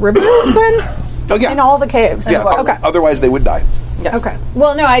were rivers then? Oh yeah, In all the caves? yeah. Okay. Otherwise, they would die. Okay.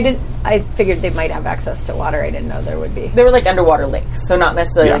 Well, no, I didn't. I figured they might have access to water. I didn't know there would be. They were like underwater lakes, so not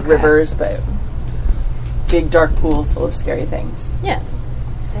necessarily Yeah. like rivers, but big dark pools full of scary things. Yeah.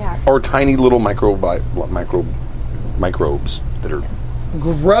 Or tiny little microbes that are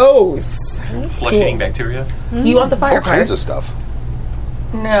Gross. Flesh-eating bacteria. Do you want the fire all kinds of stuff.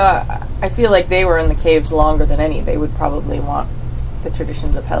 No, I feel like they were in the caves longer than any. They would probably want the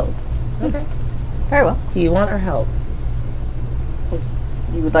traditions upheld. Okay. Very well. Do you want our help? If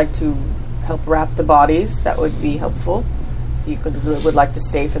you would like to help wrap the bodies, that would be helpful. If you would like to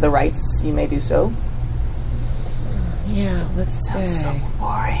stay for the rites, you may do so. Yeah, let's Sounds so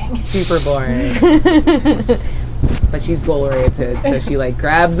boring. super boring. But she's goal oriented, so she like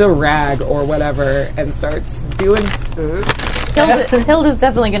grabs a rag or whatever and starts doing. Hilda's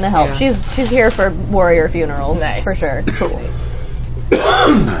definitely going to help. Yeah. She's here for warrior funerals. Nice. For sure. Cool.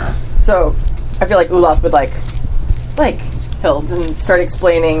 So, I feel like Olaf would like Hild and start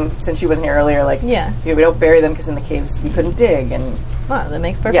explaining, since she wasn't here earlier, like, Yeah. we don't bury them because in the caves you couldn't dig, and Wow, that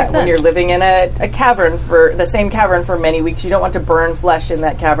makes perfect yeah, sense. when you're living in a cavern for the same cavern for many weeks, you don't want to burn flesh in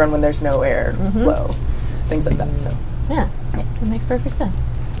that cavern when there's no air flow, things like that. So, Yeah, that makes perfect sense.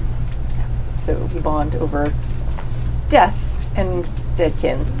 we bond over death and dead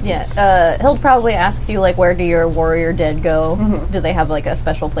kin. Yeah, Hild probably asks you, like, where do your warrior dead go? Do they have, like, a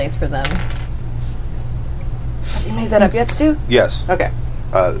special place for them? Have you made that up yet, Stu? Yes. Okay.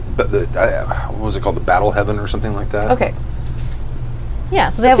 But what was it called? The Battle Heaven or something like that? Okay. Yeah,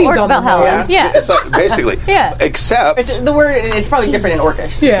 so they have seems orc on the Valhalla. nose. Yeah. It's basically. Yeah. Except It's probably different in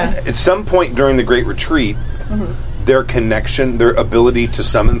Orcish. Yeah. at some point during the Great Retreat, their connection, their ability to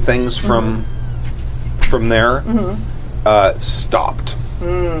summon things from there stopped.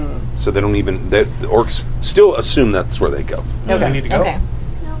 So they don't even the orcs still assume that's where they go. Do we need to go? Okay.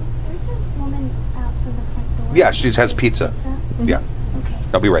 No, there's a woman out for the front door. Yeah, she has pizza. Yeah, Okay.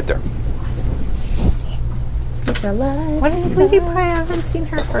 I'll be right there. What is Sweetie Pie? I haven't seen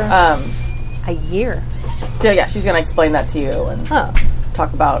her for a year. Yeah, she's going to explain that to you and Oh.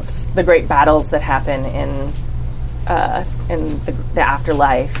 talk about the great battles that happen in the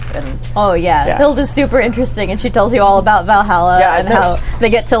afterlife. And Oh yeah. Yeah. Hilda's super interesting, and she tells you all about Valhalla Yeah, and no. how they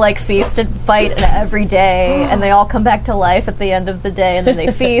get to like feast and fight every day, and they all come back to life at the end of the day, and then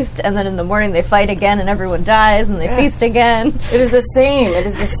they feast, and then in the morning they fight again, and everyone dies, and they Yes. feast again. it is the same. It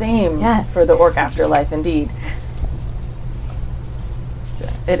is the same Yes. for the orc afterlife, indeed.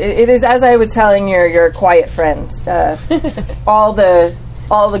 It is, as I was telling your quiet friend, all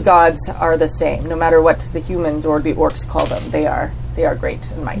the gods are the same, no matter what the humans or the orcs call them. They are great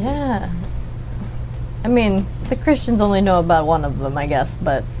and mighty. Yeah. I mean, the Christians only know about one of them, I guess,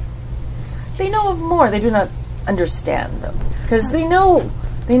 but They know of more. They do not understand them because they know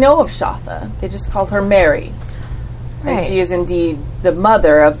of Shatha. They just call her Mary, and Right. she is indeed the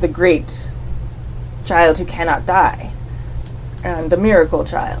mother of the great child who cannot die, and the miracle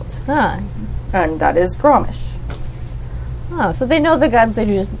child, and that is Gromish. Oh, so they know the gods, they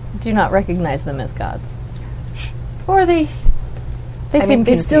just do not recognize them as gods. Or they Seem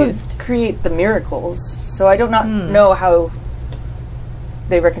they still confused. create the miracles, so I do not know how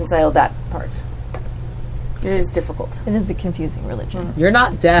they reconcile that part. It is difficult. It is a confusing religion. You're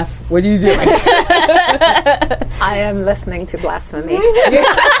not deaf. What are you doing? I am listening to blasphemy.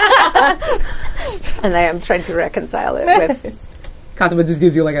 And I am trying to reconcile it with Katama just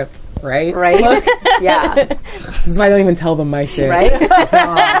gives you like a right. right. Yeah. This is why I don't even tell them my shit. Right.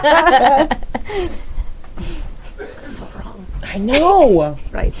 So wrong. I know,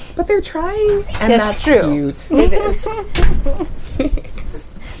 Right. but they're trying, and That's that's true. cute. It is.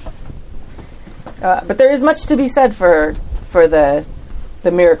 But there is much to be said for the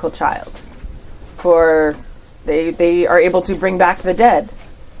miracle child. For they are able to bring back the dead,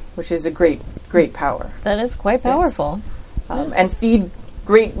 which is a great power, That is quite powerful. and feed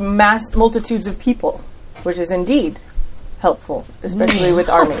great mass multitudes of people, which is indeed helpful, especially with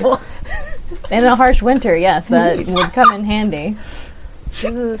armies. In a harsh winter, yes, that would come in handy.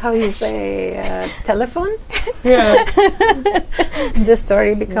 This is how you say telephone. Yeah. The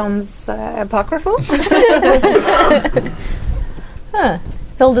story becomes apocryphal. Huh.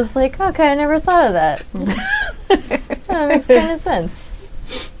 Hilda's like, okay, I never thought of that. That makes kind of sense.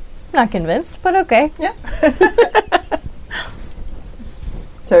 Not convinced, but okay.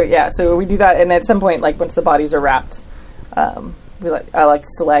 So we do that, and at some point, like once the bodies are wrapped, I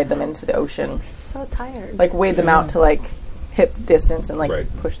slide them into the ocean, So tired. like wade them out to like hip distance, and like Right.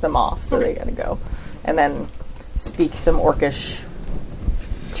 push them off, so they gotta go, and then speak some orcish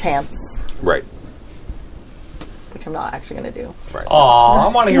chants, Right. which I'm not actually gonna do. Right. Aw,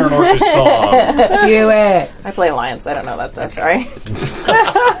 I want to hear an orcish song. Do it. I play Alliance. I don't know that stuff. Sorry.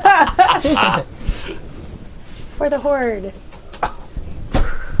 For the horde.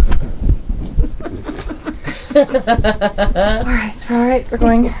 All right, we're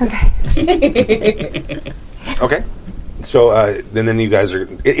going. Okay. Okay. So then you guys are.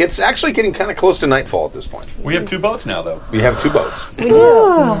 It's actually getting kind of close to nightfall at this point. We have 2 boats now, though. We have 2 boats. We do.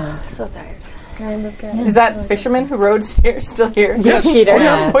 So tired. Is that fisherman who rode here still here? Yes. Peter.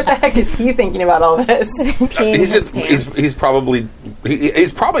 What the heck is he thinking about all this? Peeing He's his just pants. he's probably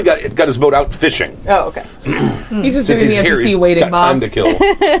got his boat out fishing. Oh, okay. He's just Since doing he's the here, NPC he's waiting, got Bob. time to kill.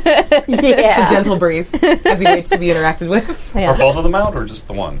 It's a gentle breeze as he waits to be interacted with. Are Yeah. both of them out, or just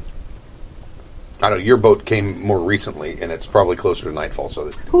the one? I don't know. Your boat came more recently, and it's probably closer to nightfall. So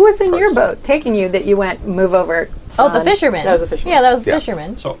that Who was in your boat taking you that you went move over? Oh, the son? fisherman. That was the fisherman. Yeah, that was the Yeah.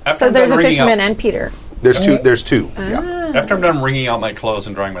 fisherman. So after So I'm there's done a wringing fisherman out, and Peter. there's two. There's 2. Yeah. after I'm done wringing out my clothes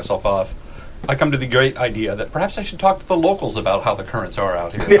and drying myself off, I come to the great idea that perhaps I should talk to the locals about how the currents are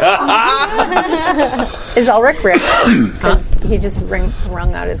out here. Is Ulrich ripped? Because he just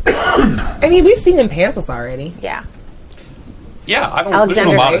wrung out his clothes. I mean, we've seen him pantsless already. Yeah. Yeah, I don't. There's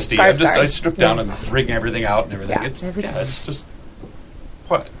Alexander no modesty. I Skarsgård. stripped down and rigged everything out and everything. Yeah, It's just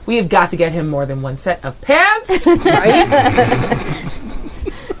what. We have got to get him more than one set of pants. Right?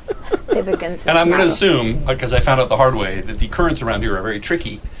 They begin to And I'm going to smell. assume, because I found out the hard way, that the currents around here are very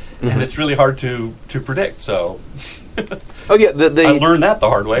tricky, and it's really hard to predict. So Oh yeah. I learned that the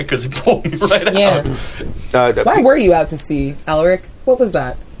hard way because it pulled me right Yeah. out. Why were you out to sea, Alaric? What was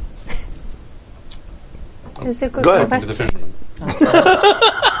that? It's a good Go ahead. To the question. fisherman.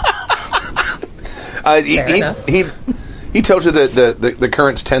 Fair enough. He tells you that the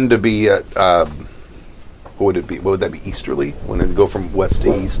currents tend to be what would it be? What would that be? Easterly when they go from west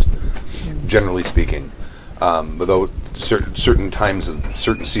to east, generally speaking. Though certain times of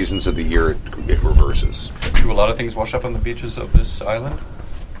certain seasons of the year it reverses. Do a lot of things wash up on the beaches of this island?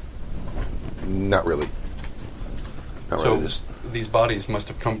 Not really. So Really. This these bodies must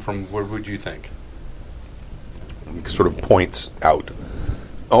have come from where would you think? sort of points out,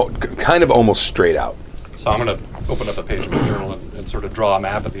 kind of almost straight out. So I'm going to open up a page of my journal and sort of draw a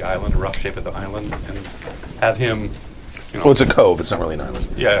map of the island, a rough shape of the island, and have him, Well, it's a cove. It's not really an island.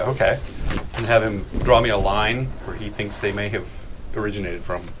 yeah, okay, and have him draw me a line where he thinks they may have originated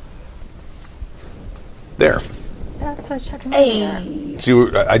from. There. That's what I was checking. Hey. See,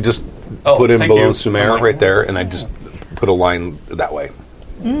 I just Oh, put in thank below you. Sumer I'm like, right there, and I just put a line that way.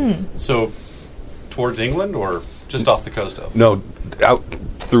 So, towards England or just off the coast of? No, out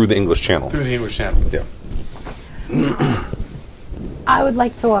through the English Channel. Through the English Channel. Yeah. I would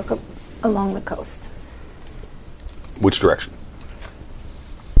like to walk along the coast. Which direction?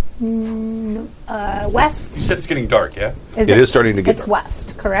 West. You said it's getting dark, yeah? It is starting to get It's dark.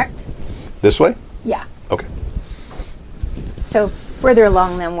 west, correct? This way? Yeah. Okay. So further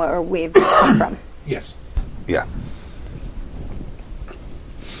along than where we've come from. Yes. Yeah.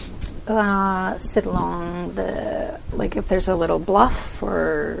 Sit along the, like, if there's a little bluff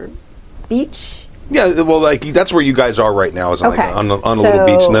or beach. Yeah, well, like that's where you guys are right now, is on, Okay. like, on a little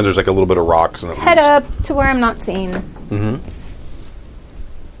beach, So- and then there's like a little bit of rocks. And Head up to where I'm not seen. Mm-hmm.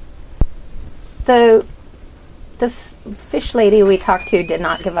 The fish lady we talked to did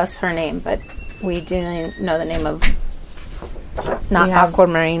not give us her name, but we do know the name of not We have-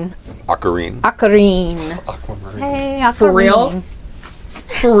 aquamarine. Ocarine. Aquarine. Aquamarine. Hey, aquamarine. For real?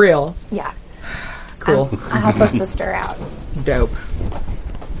 For real. Yeah. Cool. I'll help a sister out. Dope.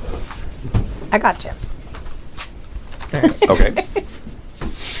 I got you. Okay.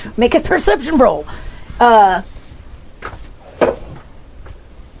 Make a perception roll. The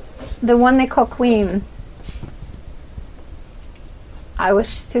one they call Queen. I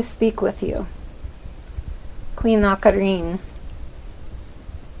wish to speak with you. Queen Ocarine.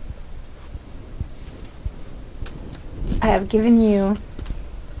 I have given you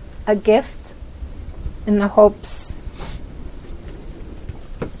a gift in the hopes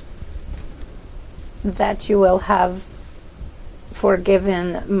that you will have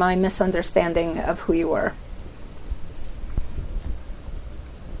forgiven my misunderstanding of who you were.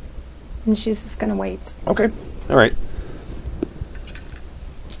 And she's just going to wait. Okay. All right.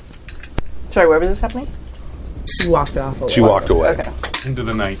 Sorry, where was this happening? She walked off. She walked away. Okay. Into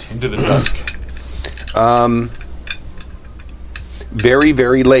the night, into the dusk. Very,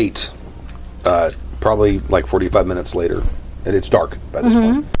 very late. Probably like 45 minutes later, and it's dark by this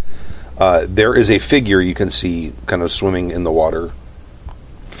point. There is a figure you can see kind of swimming in the water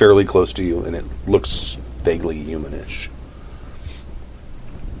fairly close to you, and it looks vaguely humanish.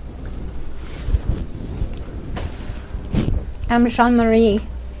 I'm Jean-Marie,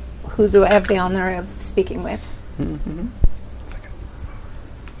 who do I have the honor of speaking with. And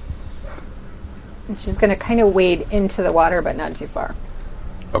she's going to kind of wade into the water, but not too far.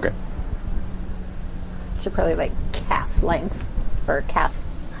 Okay. She's probably like calf length or calf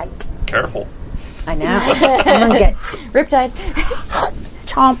height. Careful. I know. I'm going to get Riptide.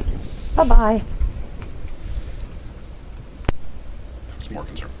 chomp. Bye-bye. I was more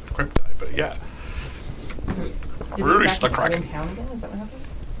concerned with Cryptide, but yeah. Release the Kraken.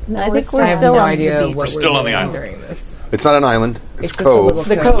 I think we're we're I have still no on the idea beach. what We're still on the doing island. during this. It's not an island. It's just a cove. little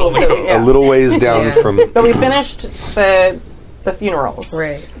The cove. cove. A little ways down Yeah. from, But we finished the funerals.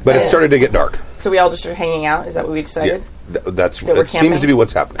 Right. but it started to get dark. So we all just are hanging out? Is that what we Yeah, decided? that's we're that seems camping? to be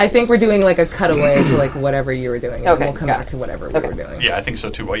what's happening. I think we're doing like a cutaway to like whatever you were doing. Okay, We'll come got back it. to whatever we Okay. were doing. Yeah, I think so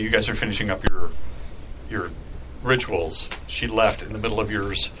too. While you guys are finishing up your rituals, she left in the middle of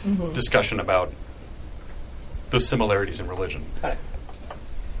yours discussion about the similarities in religion. Got it.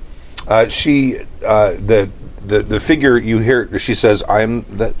 The figure you hear, she says, I'm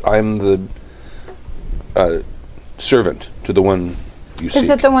the servant to the one you seek. Is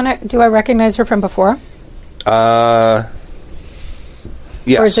it the one? Do I recognize her from before?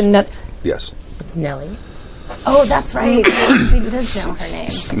 Yes. Or is it not? Yes. It's Nellie. Oh, that's right. We did know her name.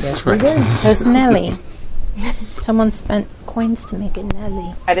 Yes, we did. It was Nellie. Someone spent coins to make it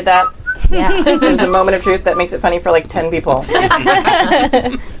Nellie. I did that. Yeah. There's a moment of truth that makes it funny for like 10 people.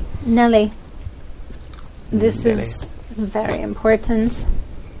 Nellie. This is very important.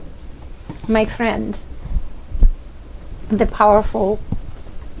 My friend, the powerful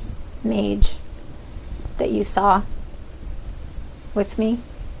mage that you saw with me,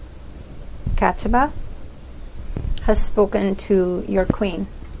 Katiba, has spoken to your queen.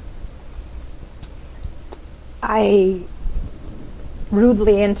 I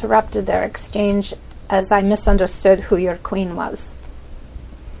rudely interrupted their exchange as I misunderstood who your queen was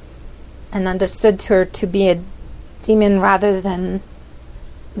and understood her to be a demon rather than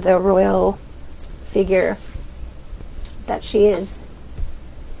the royal figure that she is.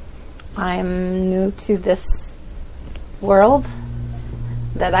 I'm new to this world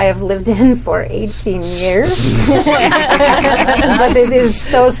that I have lived in for 18 years. But it is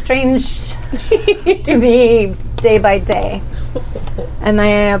so strange to me day by day. And I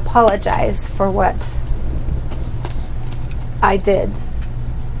apologize for what I did.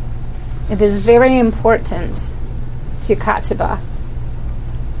 It is very important to Katiba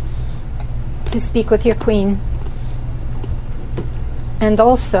to speak with your queen. And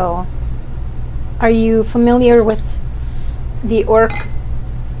also, are you familiar with the orc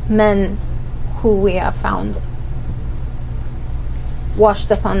men who we have found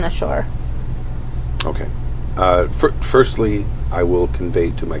washed upon the shore? Okay. Firstly, I will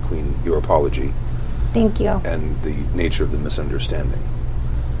convey to my queen your apology. Thank you. And the nature of the misunderstanding.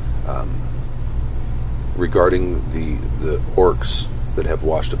 Regarding the orcs that have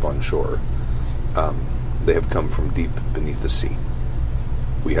washed up on shore, they have come from deep beneath the sea.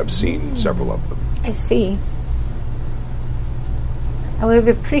 We have seen several of them. I see. I would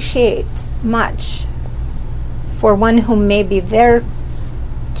appreciate much for one who may be their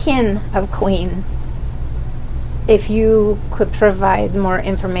kin of queen if you could provide more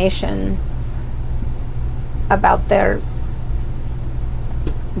information about their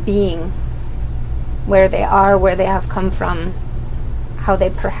being, where they are, where they have come from, how they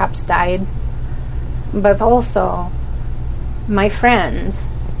perhaps died. But also, my friend,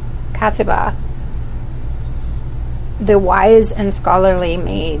 Katiba, the wise and scholarly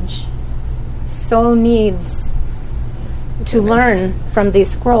mage, so needs to learn from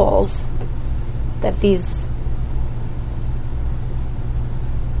these scrolls that these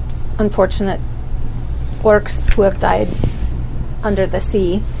unfortunate orcs who have died under the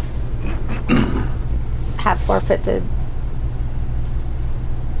sea have forfeited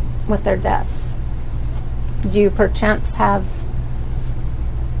with their deaths. Do you perchance have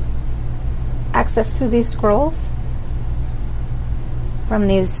access to these scrolls from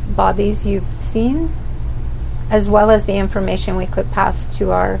these bodies you've seen, as well as the information we could pass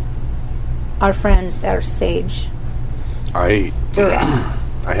to our friend, their sage? I Dura.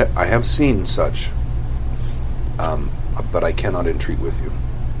 I have seen such, but I cannot entreat with you.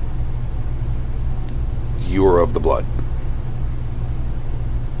 You are of the blood.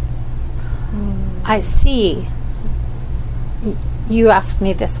 I see. You asked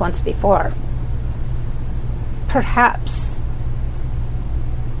me this once before. Perhaps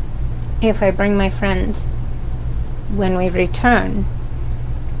if I bring my friend when we return,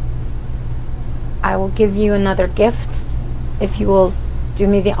 I will give you another gift if you will do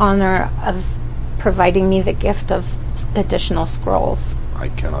me the honor of providing me the gift of additional scrolls. I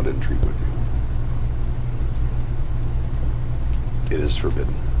cannot entreat with you. It is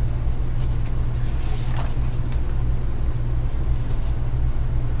forbidden.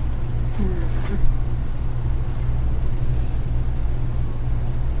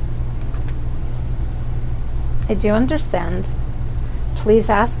 I do understand. Please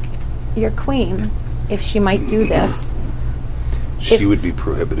ask your queen if she might do this. She would be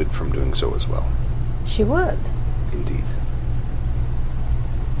prohibited from doing so as well. She would. Indeed.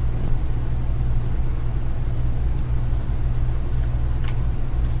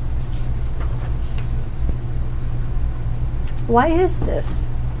 Why is this?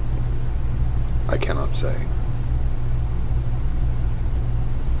 I cannot say.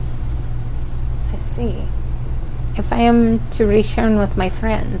 I see. If I am to return with my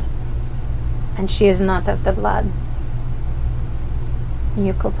friend, and she is not of the blood,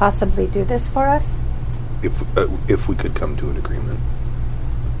 you could possibly do this for us? If we could come to an agreement.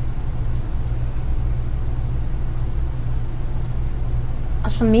 I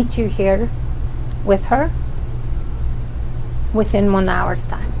shall meet you here with her within 1 hour's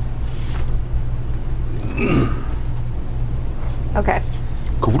time. Okay.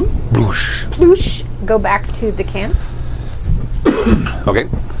 Bloosh. Ploosh, go back to the camp Okay.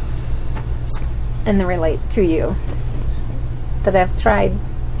 and then relate to you that I've tried.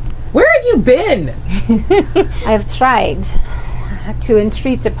 Where have you been? I have tried to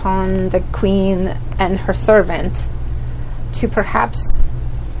entreat upon the queen and her servant to perhaps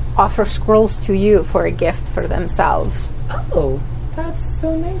offer scrolls to you for a gift for themselves. Oh, that's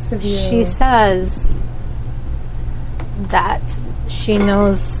so nice of you. She says that she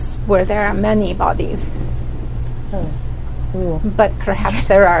knows where there are many bodies But perhaps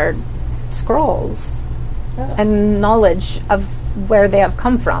there are scrolls and knowledge of where they have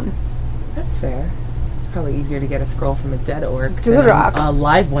come from. That's fair. It's probably easier to get a scroll from a dead orc Duroc. than a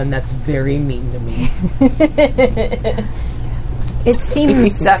live one that's very mean to me. It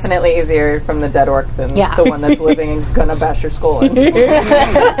seems Definitely easier from the dead orc than Yeah. the one that's living and gonna bash your skull in.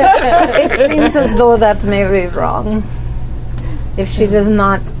 it seems as though that may be wrong. If she does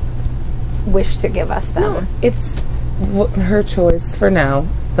not wish to give us them. It's her choice for now,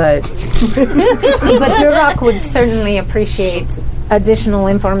 but But Duroc would certainly appreciate additional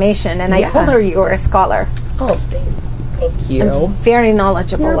information, and I Yeah. told her you were a scholar. thank you. Very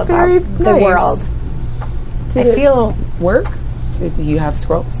knowledgeable You're about very the nice. world. Did I it feel work? Do you have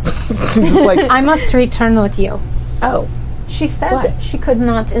scrolls? Just like, I must return with you. oh, She said Why? she could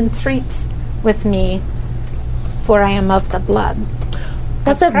not entreat with me, for I am of the blood.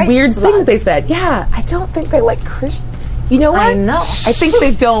 that's that Christ's weird thing blood. that they said. Yeah, I don't think they like Christians. You know what? I know. I think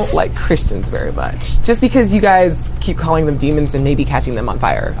they don't like Christians very much. Just because you guys keep calling them demons and maybe catching them on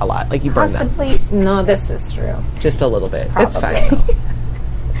fire a lot. Like you burn them. Possibly. No, this is true. Just a little bit. It's Probably. fine.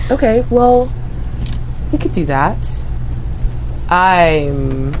 Okay, well, we could do that.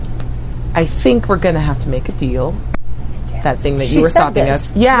 I think we're gonna have to make a deal. That thing that She you were said stopping this.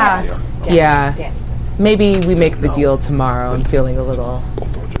 us. Yeah. Yes. Yeah. Maybe we make the deal tomorrow. I'm feeling a little.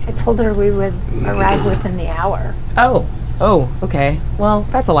 I told her we would arrive within the hour. Oh, okay. Well,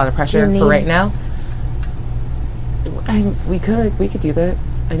 that's a lot of pressure You for need- right now. We could do that.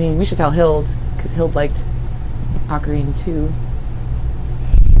 I mean, we should tell Hild because Hild liked Ocarina too.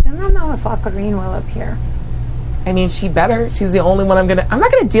 I don't know if Ocarine will appear. I mean, she better. She's the only one I'm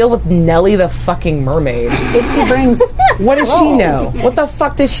not gonna deal with Nellie the fucking mermaid. If she brings, What does she know? What the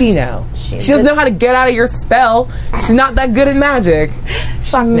fuck does she know? She doesn't know how to get out of your spell. She's not that good at magic.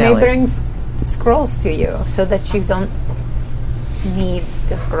 Fuck may Nellie. bring scrolls to you so that you don't need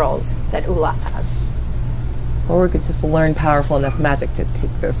the scrolls that Olaf has. Or we could just learn powerful enough magic to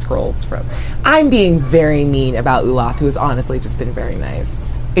take the scrolls from. I'm being very mean about Olaf, who has honestly just been very nice.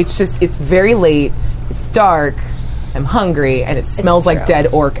 It's very late, it's dark, I'm hungry, and it smells like true. dead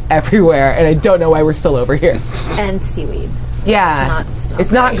orc everywhere, and I don't know why we're still over here. And seaweed. Yeah.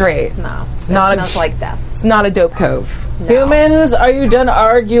 It's not great. No. It's not It smells like death. It's not a dope cove. Humans, are you done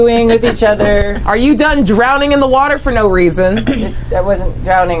arguing with each other? Are you done drowning in the water for no reason? That wasn't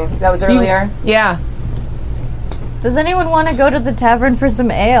drowning. That was earlier. Yeah. Does anyone want to go to the tavern for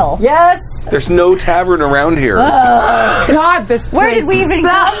some ale? Yes. There's no tavern around here. God, this place Where did we even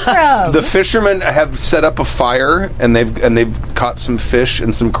come from? The fishermen have set up a fire, and they've caught some fish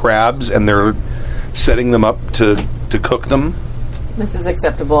and some crabs, and they're setting them up to cook them. This is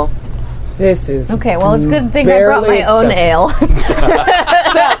acceptable. This is Okay, well, it's a good thing I brought my barely own ale.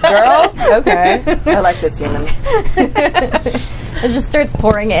 girl. Okay. I like this human. It just starts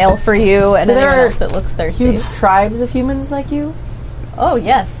pouring ale for you and So there anyone are else that looks thirsty. Huge tribes of humans like you? Oh,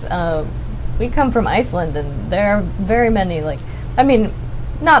 yes. We come from Iceland, and there are very many, I mean,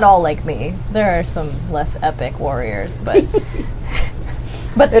 not all like me. There are some less epic warriors, but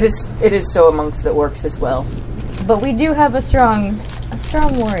It is so amongst the orcs as well. but we do have a strong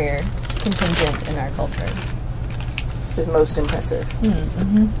warrior contingent in our culture. This is most impressive.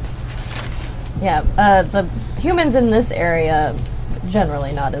 Yeah, the humans in this area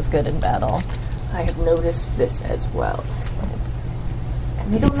generally not as good in battle. I have noticed this as well.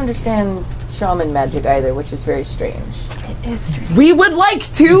 And they don't understand shaman magic either, which is very strange. It is strange. We would like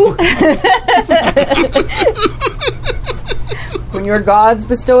to. When your gods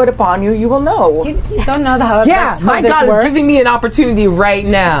bestow it upon you, you will know. You don't know how. Yeah, that's my how this God works. is giving me an opportunity right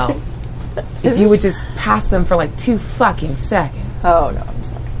now. If you would just pass them for 2 fucking seconds. Oh, no, I'm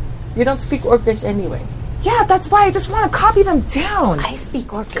sorry. You don't speak Orcish anyway. Yeah, that's why I just want to copy them down. I speak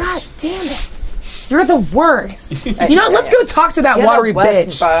Orcish. God damn it. You're the worst. You know what? Let's go talk to that You're the watery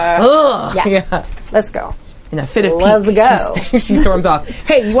worst, bitch. Ugh. Yeah. Let's go. In a fit of Let's pique, go. she storms off.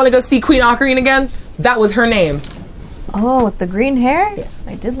 Hey, you want to go see Queen Ocarina again? That was her name. Oh, with the green hair?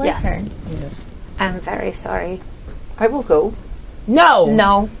 I did like Yes. her. I'm very sorry. I will go. No.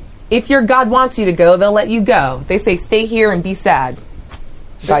 No. If your god wants you to go, they'll let you go. They say stay here and be sad.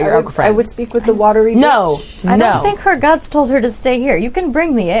 About your uncle friends. I would speak with the watery No. bitch. I No. don't think her gods told her to stay here. You can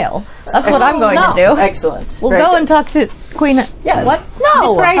bring the ale. That's what I'm going to do. Excellent. We'll Very go good. and talk to Queen. Yes. What?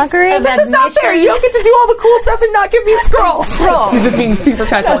 No. The price Ocarina? of This is not fair. You don't get to do all the cool stuff and not give me scrolls. She's just being super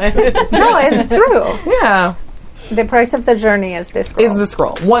petulant. No, it's true. Yeah. The price of the journey is this. Is the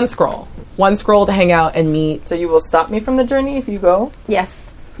scroll. One scroll. One scroll to hang out and meet. So you will stop me from the journey if you go? Yes.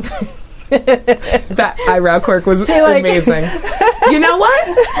 That eyebrow quirk was amazing. You know what?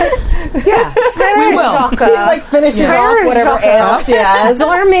 Yeah, we will. She like finishes off whatever ale she has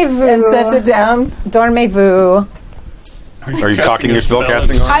Dormez-vous. and sets it down. Dormez-vous. Are you cocking your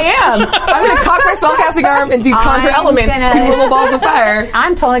spellcasting arm? I am. I'm going to cock my spellcasting arm and do conjure I'm elements, gonna- 2 little balls of fire.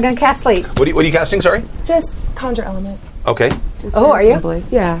 I'm totally gonna cast sleep. What are you casting? Sorry. Just conjure element. Okay. Just Oh, very are you? simply.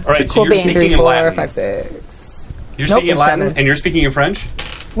 Yeah. All right, so you're being speaking 3, in 4, Latin. 5, 6. You're Nope, speaking in it's Latin, 7. and you're speaking in French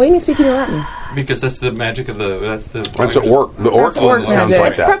What do you mean speaking in Latin? because that's the magic of the. That's the. That's the orc. The orc That's orc sounds magic. like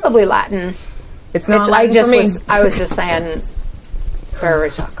It's that. probably Latin. It's not I Latin just for me. I was just saying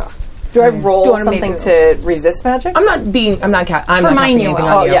Farishaka. Do I roll Dormez-vous. something to resist magic? I'm not being. I'm not. I'm For not mine casting you anything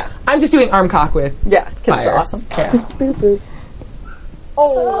will. on Oh, you. yeah. I'm just doing arm cock with. Yeah, because it's Fire. awesome. Yeah.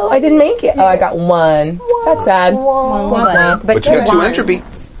 Oh, I didn't make it. Oh, I got 1. That's sad. But But you got 2 entropy.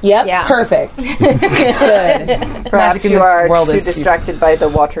 Yep. Yeah. Perfect. Good. Perhaps Magic in you this are world too is distracted by the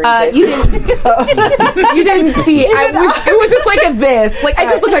watery bit. You didn't. You didn't see. It was just like a this. Like I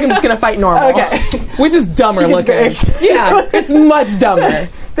just look like I'm just gonna fight normal. Okay. Which is dumber She gets very looking. excited. Yeah, it's much dumber.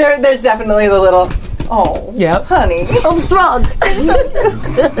 There's definitely the little, oh, Yep. honey. you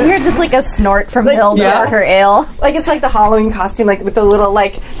hear just like a snort from Hilda yeah. or her ale. Like it's like the Halloween costume, like with the little,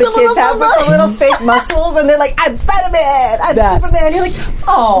 like the kids have with the little fake muscles, and they're like, "I'm Spider-Man, I'm That. Superman." You're like,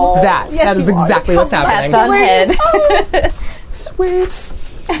 "Oh, That yes, is you are. exactly what's Pats happening. on head. Sweet.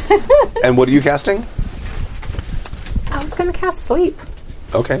 And what are you casting? I was gonna cast sleep.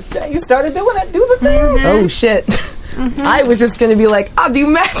 Okay. Yeah, you started doing it. Do the thing. Oh shit. I was just gonna be like, I'll do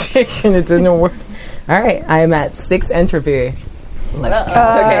magic, and it didn't work. All right, I am at 6 entropy. It's okay.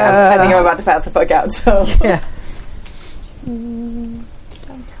 I think I'm about to pass the fuck out. So, Yeah.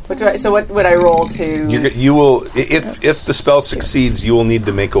 what would I roll to? You will if the spell succeeds, you will need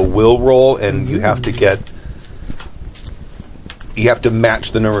to make a will roll, and you have to get. You have to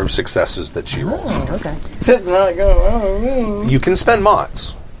match the number of successes that she rolls. Okay. It's not going. You can spend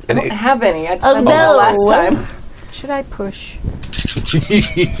mods. I And don't have any. I spent them no. last time. Should I push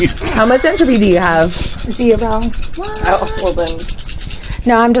How much entropy do you have? 0? Oh, well then.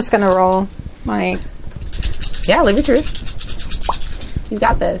 No, I'm just gonna roll my. Yeah, live your truth. You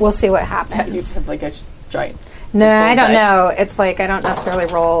got this. We'll see what You happens. have like a giant. No, I don't dice. know. It's like I don't necessarily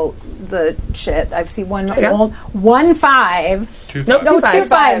roll the shit. I've seen one Okay. roll 1 5. Two Nope, fives. No, 2 2 5s.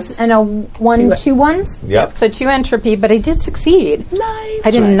 fives and a 1 2 ones. Yep. So 2 entropy, but I did succeed. Nice.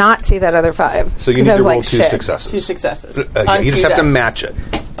 I did not see that other 5. So you 'cause need I to was roll like, 2 shit. successes. 2 successes. Yeah, on you just 2 have to dice. match it.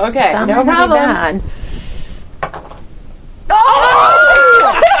 Okay, Not no gonna be problem. bad.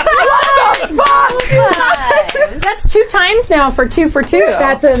 That's 2 times now for 2 for 2.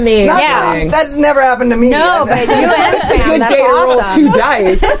 That's amazing. Yeah. That's never happened to me. No, but you and That's a Sam, good that's day to roll awesome. 2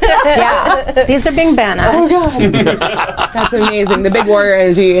 dice. Yeah, these are being banished. That's amazing. The big warrior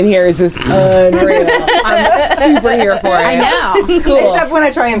energy in here is just unreal. I'm super here for it. I know. Cool. Except when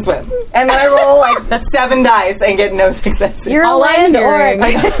I try and swim, and then I roll like 7 dice and get no successes. You're a All I'm land hearing-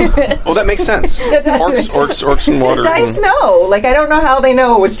 orc. Oh, that makes sense. Orcs and water. Dice know. Like I don't know how they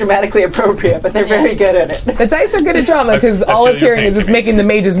know what's dramatically appropriate, but they're very good at it. The dice are good at drama because all show it's you hearing paint is it's to me. making the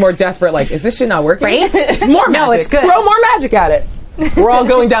mages more desperate. Like, is this shit not working? Right? More magic. No, it's good. Throw more magic at it. We're all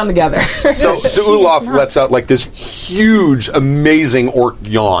going down together. So Olaf lets out like this huge, amazing orc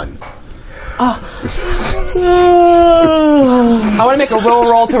yawn. I want to make a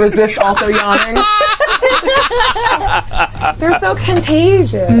roll to resist also yawning. They're so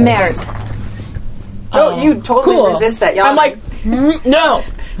contagious. Merde. Oh, you totally Cool. resist that yawn. I'm like, no.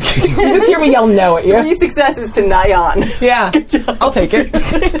 You just hear me yell no at you. 3 successes to not yawn. Yeah, I'll take it.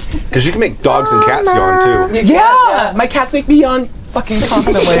 Because you can make dogs and cats yawn too. Yeah, my cats make me yawn fucking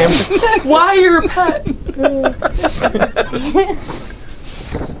constantly. I'm just, why you're a pet?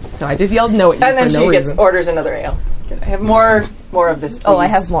 So I just yelled no at you And then for she no gets reason. orders another ale. Can I have more of this, please? Oh, I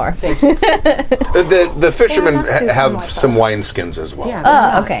have more. Thank you. The fishermen not too have much some wineskins as well.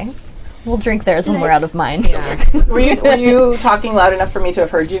 Yeah, Okay. We'll drink theirs when we're out of mine. Were you talking loud enough for me to have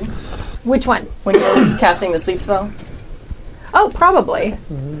heard you Which one? when you were casting the sleep spell? Oh, probably.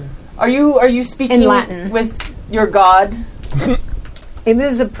 Are you speaking In Latin. with your god? It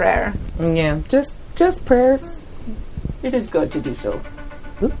is a prayer. yeah, just prayers. It is good to do so.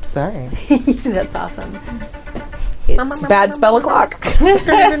 Oops, sorry. That's awesome. It's bad spell o'clock.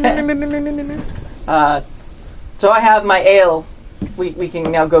 So I have my ale. We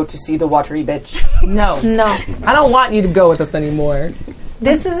can now go to see the watery bitch. No, No. I don't want you to go with us anymore.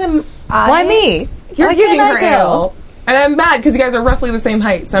 This is a. Why me? You're Why giving can't her I go? ale. And I'm mad because you guys are roughly the same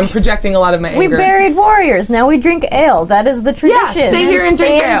height, so I'm projecting a lot of my We anger. buried warriors. Now we drink ale. That is the tradition. stay here and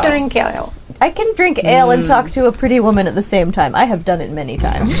drink ale. Drink ale. I can drink ale and talk to a pretty woman at the same time. I have done it many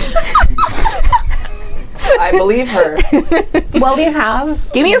times. I believe her. Well, you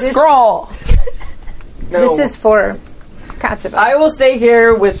have. Give me a this- scroll. No. This is for Katsura. I will stay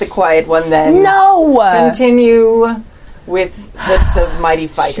here with the quiet one then. No. Continue with the mighty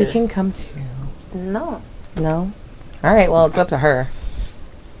fighter. She can come too. No. No. All right. Well, it's up to her.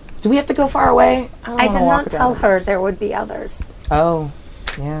 Do we have to go far away? don't I wanna did walk not tell down. her there would be others. Oh.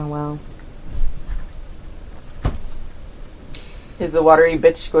 Yeah. Well. Is the watery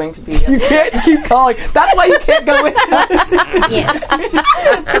bitch going to be... You can't keep calling. That's why you can't go with us. Yes.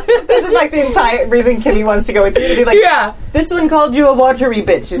 This is like the entire reason Kimmy wants to go with you. To be like, Yeah. this one called you a watery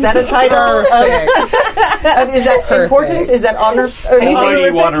bitch. Is that a title? Is that Perfect. important? Is that honor? Mighty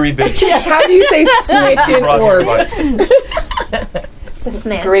watery bitch. How do you say snitch in Brought here orc? by- It's a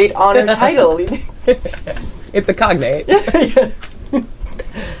snitch. Great honor title. It's a cognate.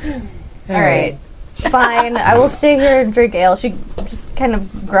 All right. Fine. I will stay here and drink ale. She just kind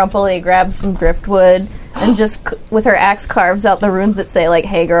of grumpily grabs some driftwood and just, with her axe, carves out the runes that say, like,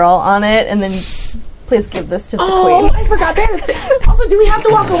 hey girl on it, and then please give this to the Oh, queen. I forgot that. Also, do we have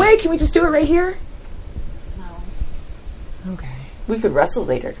to walk away? Can we just do it right here? No. Okay. We could wrestle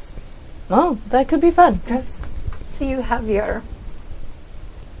later. Oh, that could be fun. Yes. So you have your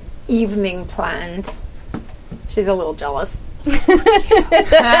evening planned. She's a little jealous.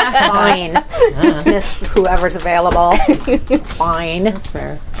 Fine. Miss whoever's available. Fine. That's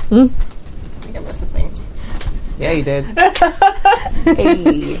fair. I think I missed a thing. Yeah, you did.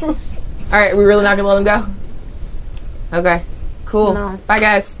 Hey. All right, we really not gonna let him go? Okay. Cool. No. Bye,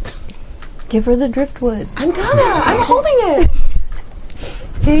 guys. Give her the driftwood. I'm holding it.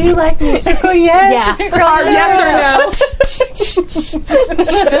 Do you like me? Circle yes. Yes or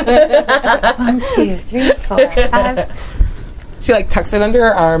no? 1, 2, 3, 4, 5. She like tucks it under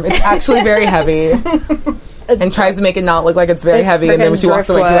her arm. It's actually very heavy. And tries to make it not look like it's very It's heavy, and then when she walks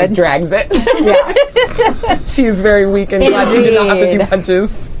away, she like driftwood. drags it. Yeah. She is very weak and glad she did not have to do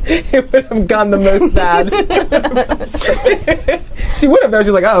punches. It would have gone the most bad. She would have though.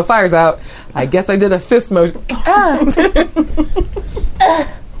 She's like, oh, fire's out. I guess I did a fist motion.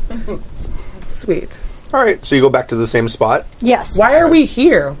 Sweet. All right, so you go back to the same spot. Yes. Why are we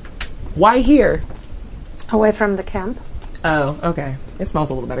here? Why here? Away from the camp. Oh, okay. It smells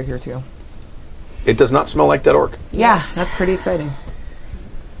a little better here too. It does not smell like dead orc. Yeah, that's pretty exciting.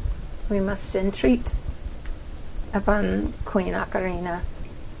 We must entreat upon Queen Ocarina.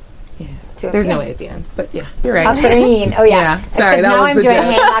 Yeah. to There's no appear. way at the end, but yeah, you're right. Ocarina. Oh, yeah. Yeah, sorry, Because that now was I'm the doing joke.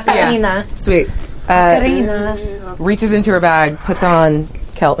 hey, Ocarina. Sweet. Ocarina. Reaches into her bag, puts on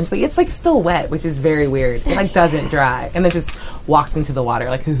kelp, and she's like, it's like still wet, which is very weird. It like doesn't dry, and then just walks into the water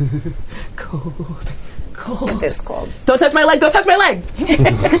like, cold. It is cold. Don't touch my leg! Don't touch my leg!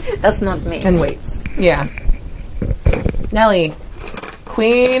 That's not me. And waits. Yeah. Nelly,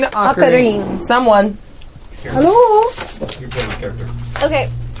 Queen Ocarina. Ocarina. Someone. Hello. You're playing a character. Okay.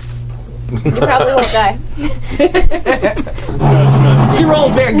 You probably won't die. She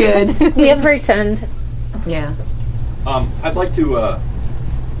rolls very good. We have returned. Yeah. I'd like to.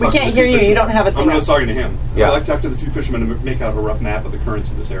 We can't hear you. You don't have a thing. I was talking to him. Yeah. I'd like to talk to the two fishermen and make out a rough map of the currents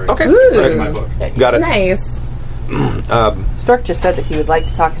of this area. Okay. Right in my book. Got it. Nice. Stork just said that he would like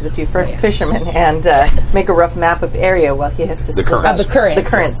to talk to the two fishermen and make a rough map of the area while he has to slip currents. out. Of the currents. The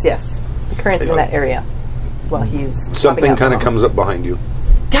currents, yes. The currents in that area while he's Something kind of comes up behind you.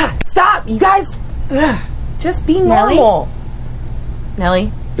 God, stop, you guys. Ugh. Just be Nelly? normal.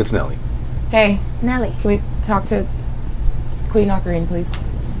 Nelly, It's Nelly. hey, Nelly. can we talk to Queen Ocarina, please?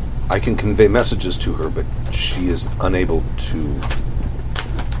 I can convey messages to her, but she is unable to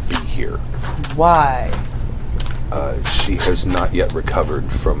be here. Why? She has not yet recovered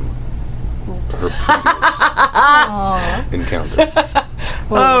from her previous encounter.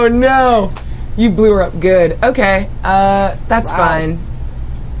 Oh no, you blew her up good. Okay, that's fine.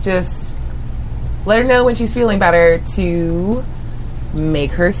 Just let her know when she's feeling better to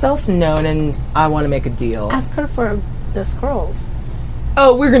make herself known, and I want to make a deal. Ask her for the scrolls.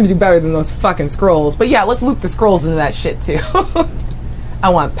 Oh, we're gonna do better than those fucking scrolls. But yeah, let's loop the scrolls into that shit too. I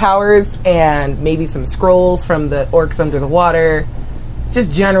want powers and maybe some scrolls from the orcs under the water.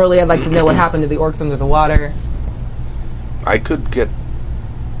 Just generally, I'd like to know what happened to the orcs under the water. I could get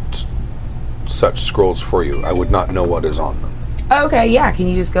such scrolls for you. I would not know what is on them. Okay, yeah. Can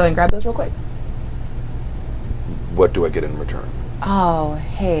you just go and grab those real quick? What do I get in return? Oh,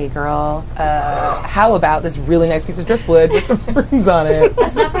 hey, girl. How about this really nice piece of driftwood with some runes on it?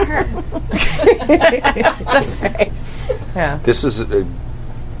 That's not for her. That's right. Yeah.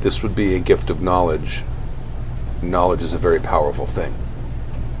 This would be a gift of knowledge. Knowledge is a very powerful thing.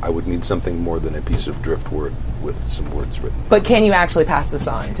 I would need something more than a piece of driftwood with some words written. But can you actually pass this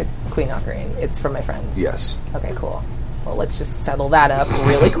on to Queen Ocarine? It's from my friends. Yes. Okay, cool. Well, let's just settle that up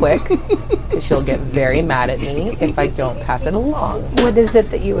really quick, because she'll get very mad at me if I don't pass it along. What is it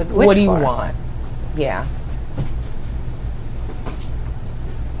that you would wish What do you for? want? Yeah.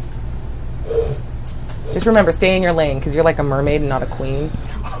 Just remember, stay in your lane, because you're like a mermaid and not a queen.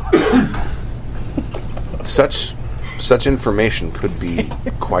 Such information could be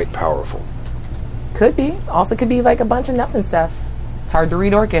quite powerful. Could be. Also could be like a bunch of nothing stuff. It's hard to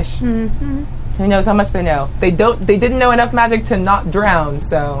read Orcish. Mm-hmm. Who knows how much they know? They didn't know enough magic to not drown,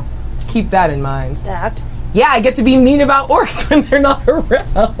 so keep that in mind. That. Yeah, I get to be mean about orcs when they're not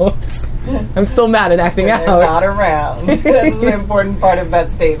around. I'm still mad at acting out. They're not around. That's the important part of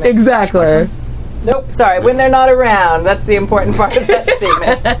that statement. Exactly. Nope, sorry. When they're not around, that's the important part of that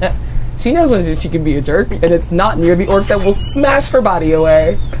statement. She knows when she can be a jerk, and it's not near the orc that will smash her body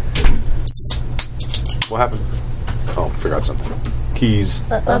away. What happened? Oh, forgot something. Keys.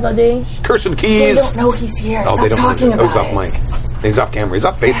 Buddy. Cursed They keys. don't know he's here. Oh, Stop they don't. talking about He's off mic. He's off camera. He's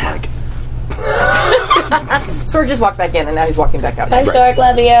off face mic. Stork just walked back in, and now he's walking back out. Bye, Stork.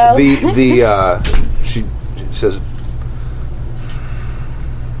 Love you. She says,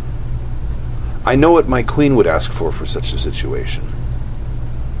 I know what my queen would ask for such a situation,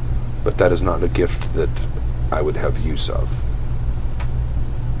 but that is not a gift that I would have use of.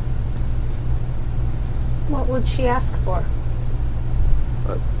 What would she ask for?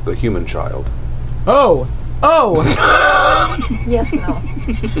 The human child. Oh! Yes, no.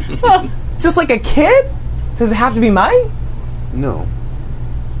 Just like a kid? Does it have to be mine? No.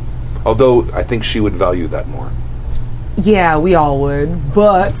 Although I think she would value that more. Yeah, we all would,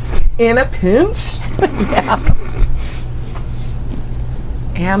 but in a pinch? Yeah.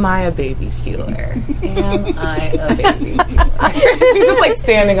 Am I a baby stealer? Am I a baby stealer? She's just like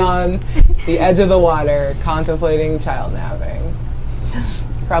standing on the edge of the water, contemplating child napping.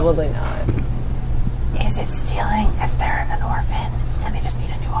 Probably not. Is it stealing if they're an orphan and they just need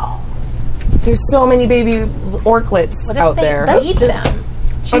a new home? There's so many baby orclets What out if they there. eat them?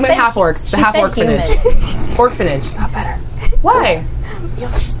 I meant half orcs. The half orphanage. Orphanage. Not better. Why?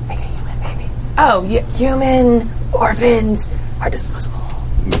 Humans make a human baby. Oh, yeah. Human orphans are disposable.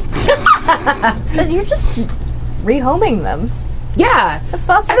 But you're just rehoming them. Yeah. That's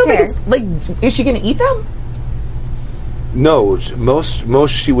foster I don't care. think it's like. Is she gonna eat them? No,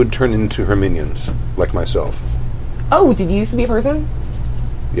 most she would turn into her minions, like myself. Oh, did you used to be a person?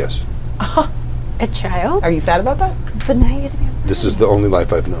 Yes. A child? Are you sad about that? But now you get to be This is the only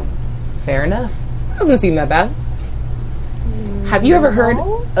life I've known. Fair enough. This doesn't seem that bad. Have you ever heard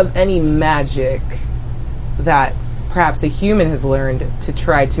of any magic that perhaps a human has learned to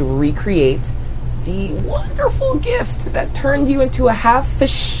try to recreate the wonderful gift that turned you into a half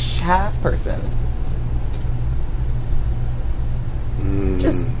fish, half person?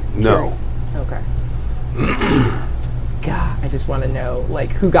 Just No. okay. God, I just want to know, like,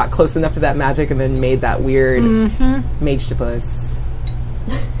 who got close enough to that magic and then made that weird Magetopus.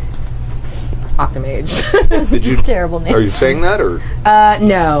 Octomage. Did you? terrible name. Are you saying that or?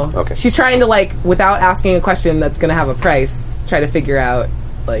 No. Okay. She's trying to, like, without asking a question that's going to have a price, try to figure out,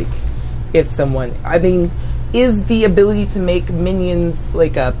 like, if someone... I mean, is the ability to make minions,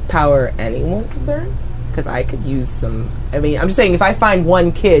 like, a power anyone could learn? Because I could use some... I mean, I'm just saying, if I find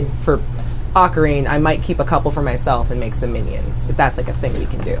one kid for Ocarine, I might keep a couple for myself and make some minions, if that's, like, a thing we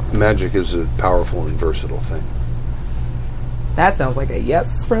can do. Magic is a powerful and versatile thing. That sounds like a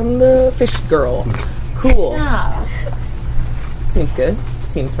yes from the fish girl. Cool. Seems good.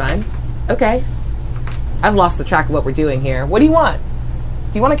 Seems fine. Okay. I've lost the track of what we're doing here. What do you want?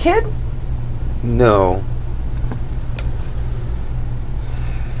 Do you want a kid? No.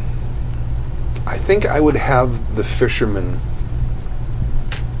 I think I would have the fishermen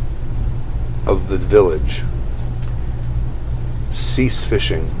of the village cease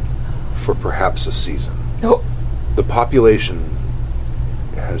fishing for perhaps a season. Oh. The population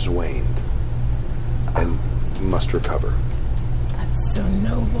has waned and must recover. That's so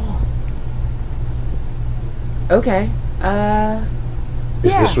noble. Okay.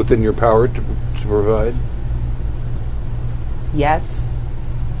 Is this within your power to provide? Yes.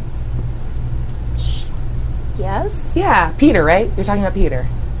 Yes? Yeah, Peter, right? You're talking about Peter.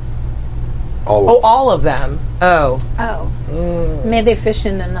 All Oh, of all of them. Oh. Oh. May they fish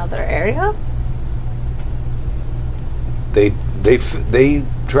in another area? They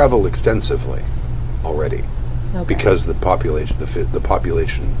travel extensively already Okay. because the population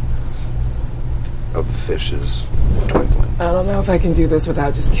of the fish is dwindling. I don't know if I can do this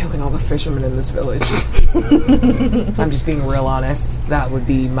without just killing all the fishermen in this village. I'm just being real honest. That would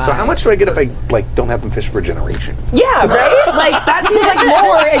be my... So how much do I get if I don't have them fish for a generation? Yeah, right? Like, that seems like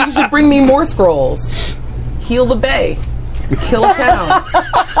more, and you should bring me more scrolls. Heal the bay. Kill a town.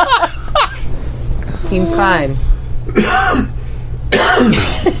 Seems fine.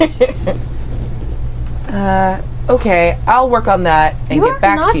 Okay, I'll work on that and You get are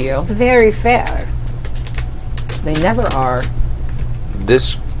back not to you. very fair. They never are.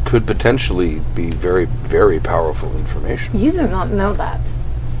 This could potentially be very, very powerful information. You do not know that.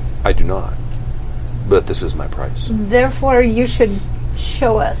 I do not. But this is my price. Therefore, you should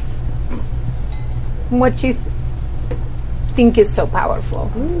show us what you think is so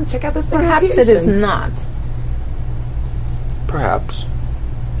powerful. Check out this Perhaps it is negotiation. not. Perhaps.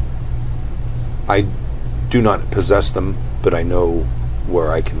 I do not possess them, but I know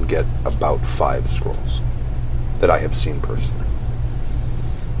where I can get about 5 scrolls that I have seen personally.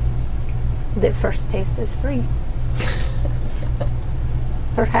 The first taste is free.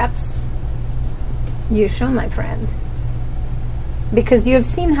 Perhaps you show, my friend. Because you have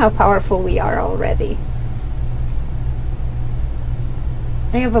seen how powerful we are already.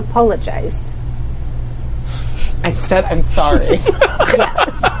 I have apologized. I said I'm sorry.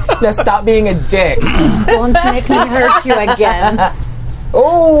 Yes. Now stop being a dick. Don't make me hurt you again.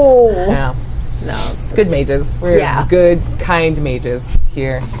 Oh! Yeah. No. Good mages. We're Yeah. good, kind mages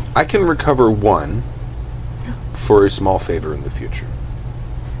here. I can recover 1 for a small favor in the future.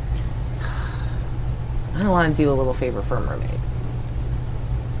 I don't want to do a little favor for a mermaid.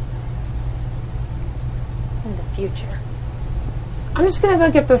 In the future. I'm just gonna go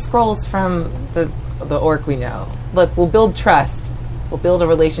get the scrolls from the orc we know. Look, we'll build trust. We'll build a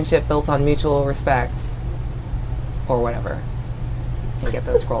relationship built on mutual respect. Or whatever. And get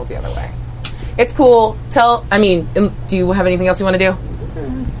those scrolls the other way. It's cool. Do you have anything else you want to do?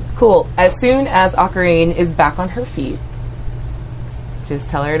 Cool. As soon as Ocarine is back on her feet, just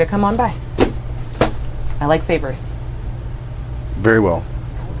tell her to come on by. I like favors. Very well.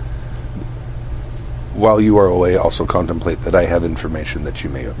 While you are away, also contemplate that I have information that you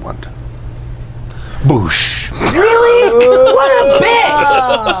may want. Boosh! Really? What a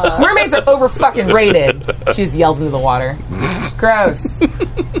bitch! Mermaids are over fucking rated. She just yells into the water. Gross.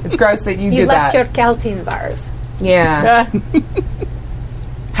 It's gross that you You did left that. your Caltine bars. Yeah.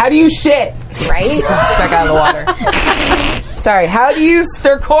 How do you shit? Right? Back out of the water. Sorry, how do you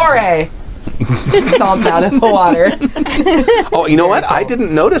stercore? Stomps out of the water. Oh, you know what? I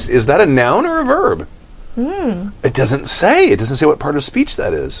didn't notice. Is that a noun or a verb? It doesn't say. It doesn't say what part of speech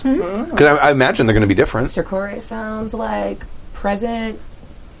that is. Because I imagine they're going to be different. Stercore sounds like present,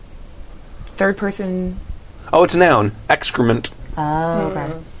 third person. Oh, it's a noun. Excrement. Oh,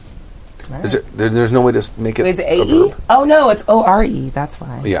 okay. Is it? There's no way to make it Is it a A-E? verb. Oh, no, it's O-R-E. That's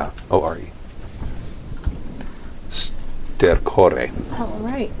why. Yeah. O-R-E. Stercore. All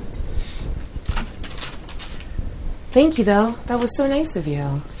right. Thank you, though. That was so nice of you.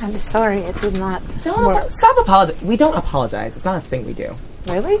 I'm sorry it did not Don't work. stop apologizing. We don't apologize. It's not a thing we do.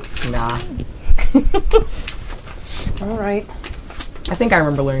 Really? Nah. All right. I think I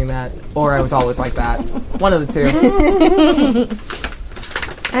remember learning that, or I was always like that. One of the two.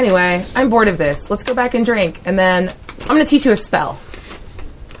 Anyway, I'm bored of this. Let's go back and drink, and then I'm going to teach you a spell.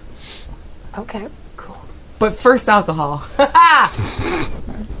 Okay. But first, alcohol.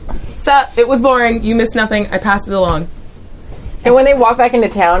 So, it was boring. You missed nothing. I passed it along. And when they walk back into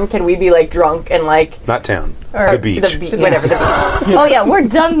town, can we be like drunk and like Not town. or The beach. whatever the beach? Oh yeah, we're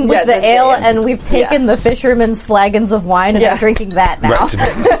done with Yeah, the the ale, ale. and we've taken the fisherman's flagons of wine, and Yeah. I'm drinking that now. Right.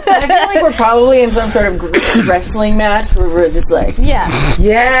 I feel like we're probably in some sort of wrestling match where we're just like, Yeah,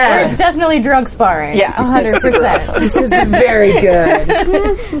 Yeah. we're definitely drunk sparring. Yeah. 100%. This is very good.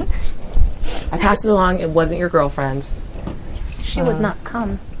 I passed it along. It wasn't your girlfriend. She would not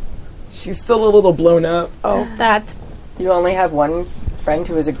come. She's still a little blown up. Oh, that. you only have one friend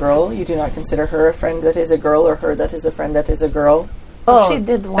who is a girl. You do not consider her a friend that is a girl, or her that is a friend that is a girl. Oh, She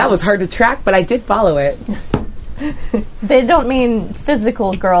did once. That was hard to track, but I did follow it. they don't mean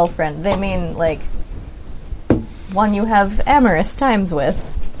physical girlfriend. They mean like one you have amorous times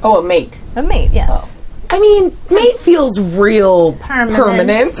with. Oh, a mate. A mate, yes. I mean, mate feels real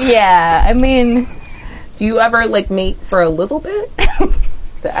permanent. Yeah, I mean, Do you ever, mate for a little bit?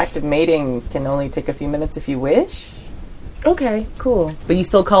 The act of mating can only take a few minutes if you wish. Okay, cool. But you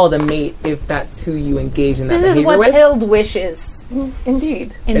still call it a mate if that's who you engage in that This is behavior what with? Hild wishes.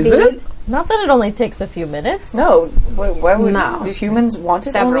 Indeed. Indeed. Is it? not that it only takes a few minutes. No, why would No. do humans want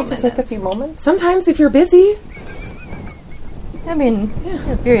it Several only to take a minutes. few moments? Sometimes if you're busy, I mean,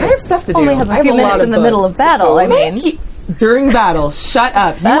 if you're I have stuff to do. only have I a few a lot minutes of in the middle of books. battle. I mean, During battle. Shut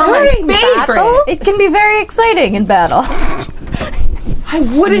up. You are my During favorite. battle? It can be very exciting in battle. I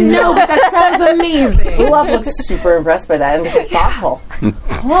wouldn't know, but that sounds amazing. Olaf looks super impressed by that and just like, thoughtful.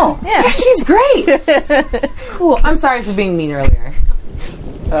 Oh, Yeah. She's great. Cool. I'm sorry for being mean earlier.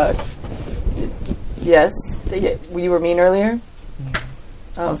 yes. You were mean earlier?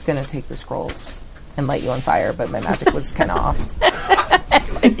 I was going to take your scrolls and light you on fire, but my magic was kind of off.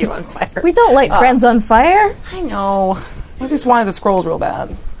 Light you on fire. We don't light friends on fire. I know. I just wanted the scrolls real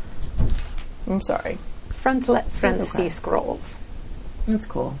bad. I'm sorry. Friends let friends see scrolls. That's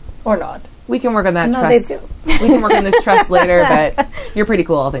cool. Or not. We can work on that No, they trust. do. We can work on this trust later, but you're pretty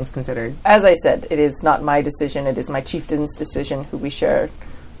cool, all things considered. As I said, it is not my decision. It is my chieftain's decision who we share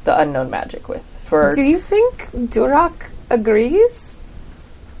the unknown magic with. For Do you think Durak agrees?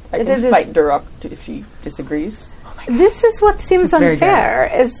 I it can is- fight Durok if she disagrees. This is what seems It's very unfair.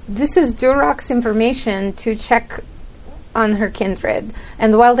 Is this is Durak's information to check on her kindred,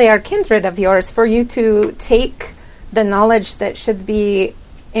 and while they are kindred of yours, for you to take the knowledge that should be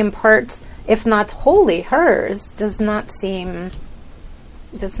in part, if not wholly hers, does not seem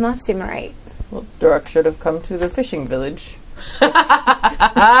right. Well, Durok should have come to the fishing village.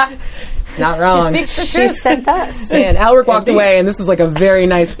 Not wrong. Speaks the She truth. sent us. And Alric walked away, and this is like a very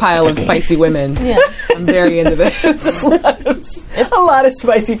nice pile of spicy women. Yeah. I'm very into this. A lot of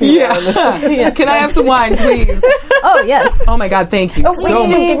spicy people in this. Can I have some wine, please? Oh, yes. Oh my god, thank you Oh, so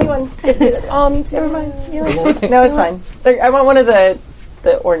wait, much. give me one. Never mind. No, it's fine. I want one of the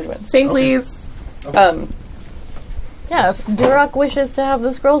orange ones. Same, please. Yeah, if Durak wishes to have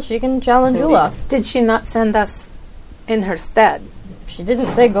the scroll, she can challenge Olaf. Did she not send us in her stead? She didn't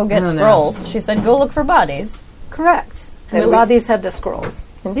say go get I don't know. scrolls. She said go look for bodies. Correct. And And we- Lotties had the scrolls.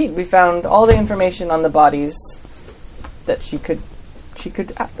 Indeed, we found all the information on the bodies that she could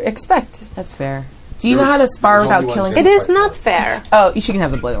expect. That's fair. Do you know how to spar There's only without one killing? thing. It is not fair. Oh, she can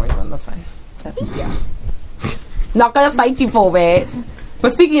have the blood orange one. That's fine. Yeah. Not gonna fight you for it.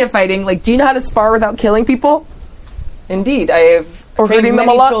 But speaking of fighting, like, do you know how to spar without killing people? Indeed, I have Or trained hurting them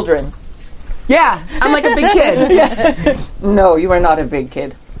many a lot? children. Yeah, I'm like a big kid. No, you are not a big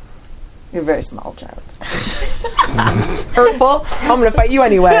kid. You're a very small child. Hurtful. I'm gonna fight you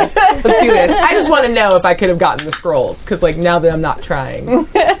anyway. Let's do this. I just want to know if I could have gotten the scrolls, because like now that I'm not trying, I'm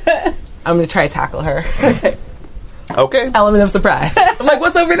gonna try to tackle her. Okay. Element of surprise. I'm like,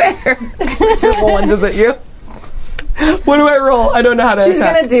 what's over there? Simple one, does it you? What do I roll? I don't know how to. She's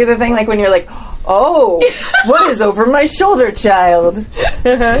attack. gonna do the thing like when you're like, oh, what is over my shoulder, child? What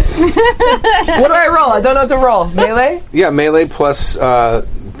do I roll? I don't know what to roll. Melee? Yeah, melee plus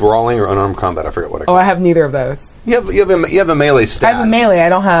brawling or unarmed combat. I forget what I Oh, call I have neither of those. it. You have a melee stat. I have a melee. I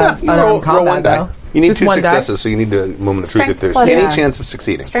don't have You unarmed roll combat one die. though. You need Just 2 one die? successes, so you need to moment of truth Strength if there's plus- any Yeah. chance of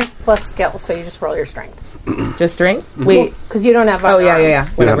succeeding. Strength plus skill, so you just roll your strength. Just strength? Wait. Because you don't have Oh yeah. You don't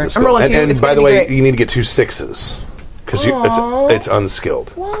have Whatever. the I'm skill. rolling two. And It's by gonna the be way, great. you need to get 2 6s because it's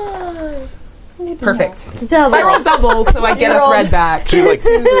unskilled. Perfect. Double. I roll doubles, so I get a thread back. So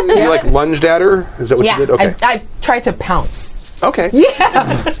you like lunged at her? Is that what Yeah, you did? Okay. I tried to pounce. Okay.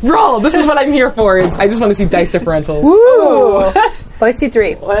 Yeah, roll. This is what I'm here for. Is I just want to see dice differentials. Oh, I see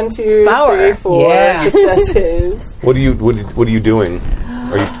 3. 1, 2, Power. 3, 4 Yeah. successes. What are you doing?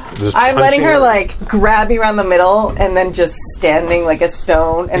 Are you just I'm letting punching her like grab me around the middle and then just standing like a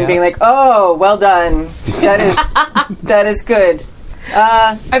stone and Yeah. being like, "Oh, well done. That is good."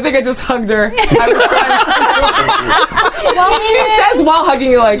 I think I just hugged her. I was trying. She says while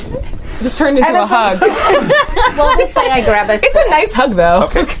hugging you, like, this turned into a hug. Well, we'll play I grab us. It's a nice hug, though.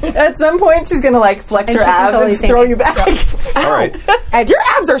 At some point, she's gonna like flex And her she can abs totally and just take throw it. you back. All right. Your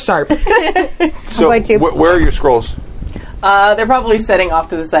abs are sharp. So going to- where are your scrolls? They're probably setting off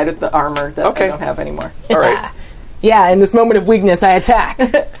to the side with the armor that Okay. I don't have anymore. All right. Yeah, in this moment of weakness, I attack.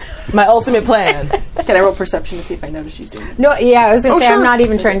 My ultimate plan. Can I roll perception to see if I notice she's doing it? No, yeah, I was going to say, sure. I'm not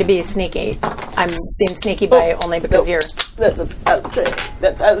even trying to be sneaky. I'm being sneaky by only because you're... That's out of trade.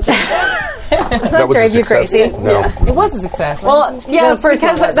 That's out of trade. That was a drive you success. crazy. No. It was a success. Well, yeah, The first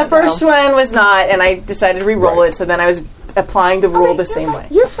because one the wasn't, first one was not, and I decided to re-roll Right. it, so then I was applying the rule the same way.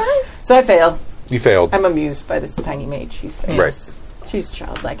 You're fine. So I failed. You failed. I'm amused by this tiny mage. She's famous. Right. She's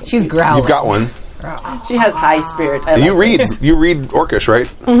childlike. and She's cute. growling. You've got one. She has high spirit. I You like read. this. You read Orcish, right?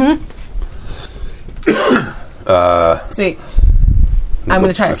 Sweet. I'm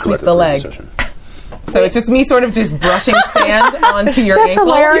going to try to sweep the leg. So it's just me sort of just brushing sand onto your ankle.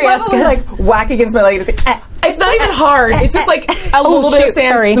 You hilarious. probably like whack against my leg and it's like, ah. It's not even hard. It's just like a little bit of shoot,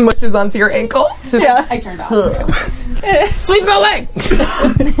 sand sorry. smushes onto your ankle. Just Yeah. I turned off. sweep the leg.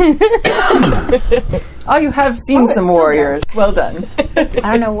 Oh, you have seen some warriors. Well done. I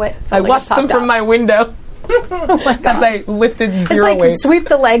don't know what... I watched them from my window. Because I lifted It's zero like weight. sweep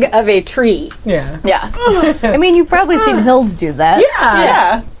the leg of a tree. Yeah. Yeah. I mean, you've probably seen Hild do that.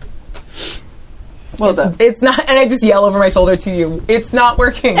 Yeah. Well done. It's not, and I just yell over my shoulder to you. It's not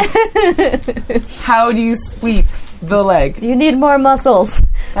working. How do you sweep the leg? You need more muscles.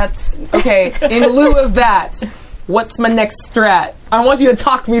 That's okay. In lieu of that, what's my next strat? I want you to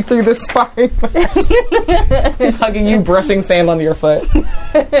talk me through this sparring match. Just hugging you, brushing sand onto your foot.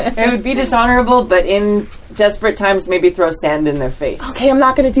 It would be dishonorable, but in desperate times, maybe throw sand in their face. Okay, I'm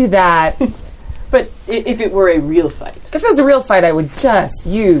not going to do that. But if it were a real fight. If it was a real fight, I would just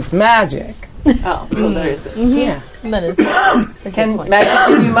use magic. Oh, well, there is this. Yeah. That is a good Can point. magic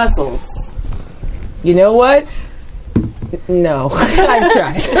give you muscles? You know what? No. I've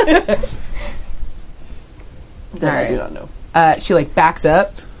tried. Then I Alright. do not know. She like backs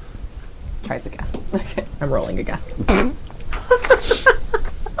up. Tries again. Okay. I'm rolling again.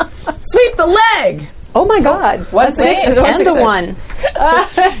 Sweep the leg! Oh my god. One six And the one.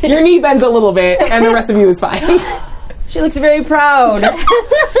 Your knee bends a little bit, and the rest of you is fine. She looks very proud.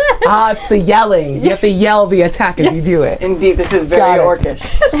 It's the yelling. You have to yell the attack as you do it. Indeed, this is very Got it.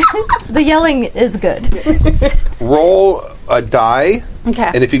 orcish. The yelling is good. Roll a die,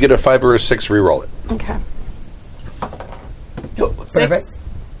 Okay. and if you get a 5 or a 6, re-roll it. Okay. Six.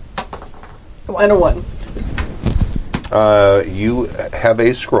 And a 1. You have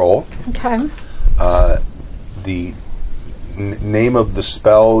a scroll. Okay. The name of the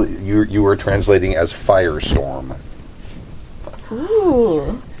spell you were translating as Firestorm.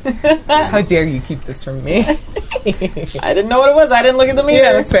 Ooh. How dare you keep this from me? I didn't know what it was. I didn't look at them either.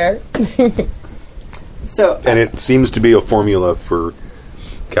 Yeah, that's fair. So, And it seems to be a formula for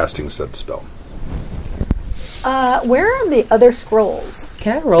casting said spell. Where are the other scrolls?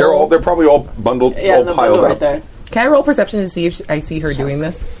 Can I roll? They're probably all bundled, yeah, all the piled puzzle up. right there. Can I roll perception to see if I see her doing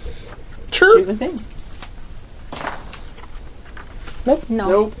this? Do Sure. the thing. No.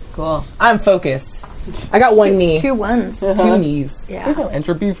 Nope. Cool. I'm focused. I got one knee. 2 1s. Two knees. Yeah. There's no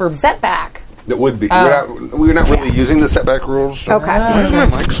entropy for... Setback. It would be. We're not really using the setback rules. So Okay. Why is my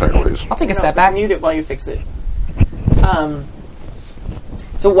mic sideways? I'll take a No, step back. Mute it while you fix it.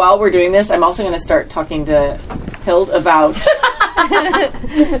 So while we're doing this, I'm also going to start talking to Hild about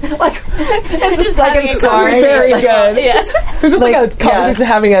it's just like I'm sorry. Very good. Yeah. There's just like a conversation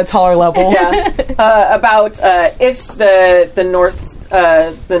happening at a taller level. Yeah. About if the North,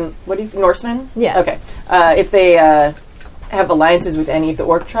 the what do you Norsemen? Yeah. Okay. If they have alliances with any of the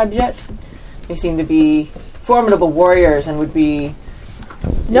orc tribes yet, they seem to be formidable warriors and would be.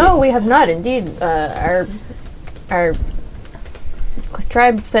 No, we have not. Indeed, our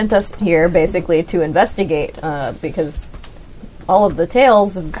tribe sent us here basically to investigate because all of the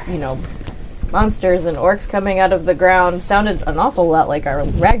tales of monsters and orcs coming out of the ground sounded an awful lot like our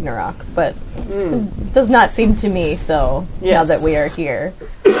Ragnarok, but it does not seem to me so now Yes. that we are here.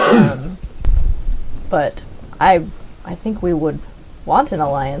 But I think we would want an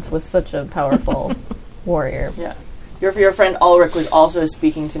alliance with such a powerful warrior. Yeah. Your friend Ulrich was also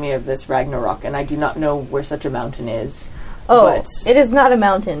speaking to me of this Ragnarok, and I do not know where such a mountain is. Oh, But it is not a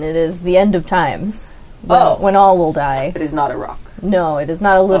mountain. It is the end of times. Oh. When all will die. It is not a rock. No, it is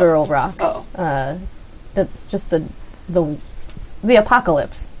not a literal rock. Oh. That's just the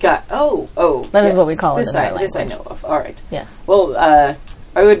apocalypse. That That is what we call it this in our This I language. know of. All right. Yes. Well,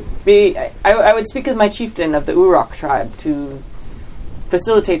 I would speak with my chieftain of the Urok tribe to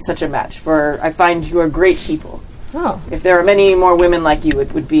facilitate such a match. For I find you are great people. Oh, If there are many more women like you,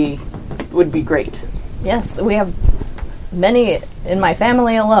 it would be great. yes. We have many in my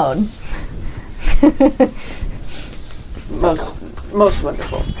family alone. Most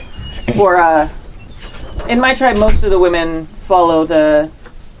wonderful. For in my tribe, most of the women follow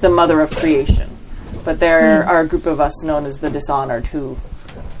the mother of creation, but there are a group of us known as the Dishonored who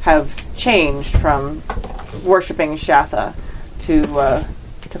have changed from worshiping Shatha to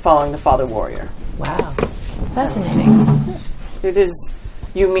following the Father Warrior. Wow. Fascinating. It is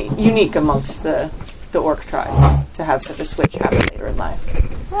unique amongst the orc tribes to have such a switch happen later in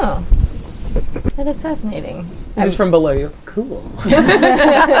life. Oh, that is fascinating. Just from below you. Cool.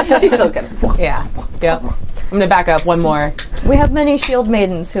 She's still kind of Yeah. Yep. I'm going to back up one more. We have many shield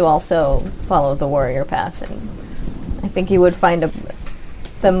maidens who also follow the warrior path, and I think you would find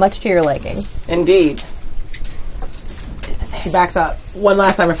them much to your liking. indeed. She backs up. One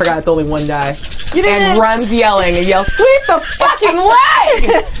last time, I forgot it's only one die. And runs yelling and yells, "Sweep the fucking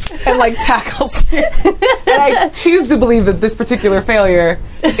leg!" and like tackles you. And I choose to believe that this particular failure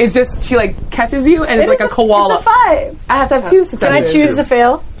is just, she like catches you and is like a koala. It's a 5. I have to have 2 successes. Can I choose to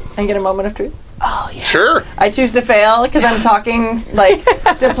fail and get a moment of truth? Sure. I choose to fail because I'm talking like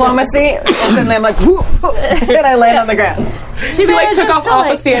diplomacy, and suddenly I'm like, whoop, whoop, and I land on the ground. She like took off all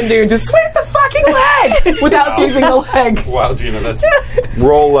the standard and just sweep the fucking leg without sweeping the leg. Wow, Gina, that's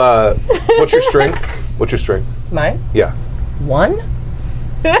Roll. What's your strength? What's your strength? Mine? Yeah. 1?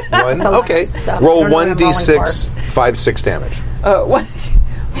 1. Okay. So, Roll I don't know what I'm 1d6, 5-6 damage.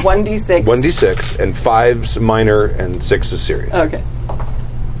 1d6. 1d6 and 5's minor and 6 is serious. Okay.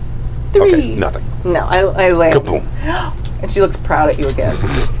 3. Okay, nothing. No, I land. Kaboom. And she looks proud at you again.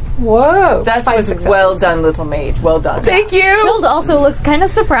 Whoa. That Five was successes. well done, little mage. Well done. Thank you. Hild also looks kind of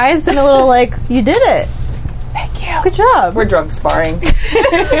surprised and a little like, you did it. Thank you. Good job. We're drunk sparring.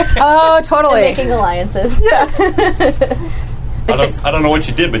 Oh, totally. making alliances. I don't know what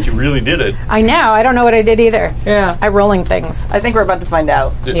you did, but you really did it. I know. I don't know what I did either. Yeah. I'm rolling things. I think we're about to find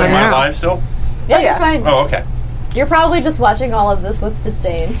out. Am Yeah. I alive still? Yeah, yeah. you're fine. Oh, okay. You're probably just watching all of this with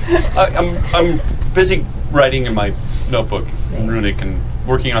disdain. I'm busy writing in my notebook in Runic and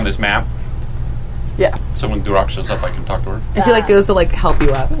working on this map. Yeah. So when Durak shows up, I can talk to her. And she like goes to like help you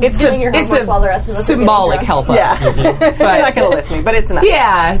up. It's Doing your it's homework while the rest of us are getting symbolic drunk. help up. Yeah. You're not But going to lift me, but it's nice.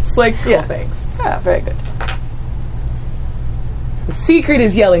 yeah, it's like cool Yeah. things. Yeah, very good. The secret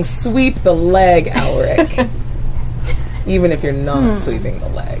is yelling, "Sweep the leg, Alric." Even if you're not sweeping the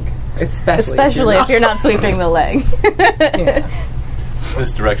leg, Especially if you're not sweeping the leg.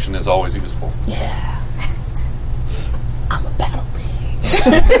 This direction is always useful. I'm a battle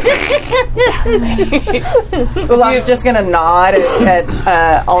Ulaf's just going to nod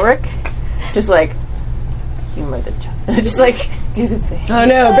at Ulrich. Just like, humor the child. Just like, do the thing. Oh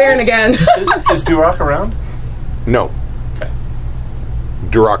no, Baron again. Is Durak around? No. Okay.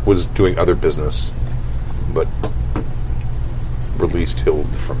 Durak was doing other business, but released Hild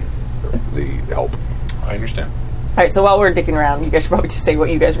from the help. I understand. All right, so while we're dicking around, you guys should probably just say what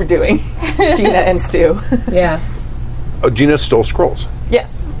you guys were doing. Gina and Stu. Yeah. Oh, Gina stole scrolls.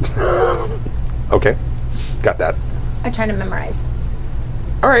 Yes. Okay. Got that. I'm trying to memorize.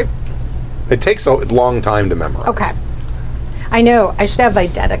 All right. It takes a long time to memorize. Okay. I know. I should have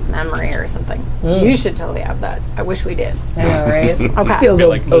eidetic memory or something. You should totally have that. I wish we did. I know, right? Okay. Feels Feel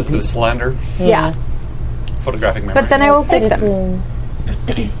like Elizabeth Slender, Yeah. photographic memory. But then I will take them.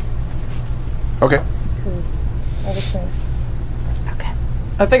 Okay. Okay.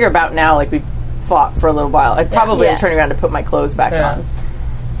 I figure about now, like, we fought for a little while. I'd probably Yeah. turn around to put my clothes back on.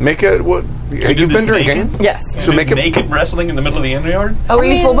 Make it what? You've do this been drinking. naked? Yes. So make it. naked wrestling in the middle of the inn yard? Oh, were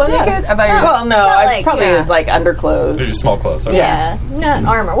you mean, full bone yeah. naked? I thought you were Well, no, Not I'd like, probably yeah. like underclothes. They're just small clothes. Okay. Yeah, not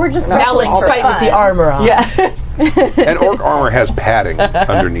armor. We're just Now now wrestling let's for fight fun. with the armor on. Yeah. And orc armor has padding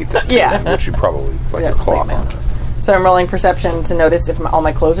underneath it. Too, Yeah. Which you probably like Yeah, a cloth like on that. it. So I'm rolling perception to notice if all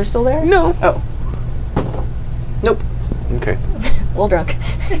my clothes are still there? No. Oh. Nope. Okay. A little drunk.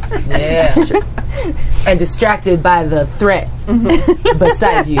 Yeah. And distracted by the threat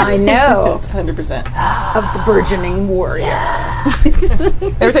beside you. I know. It's 100%. Of the burgeoning warrior.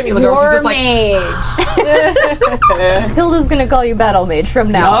 Every time you look over, she's just like, mage. Hilda's gonna call you Battle Mage from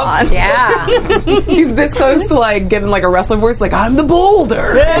now on. Yeah. she's this close to like getting like a wrestler voice, like, I'm the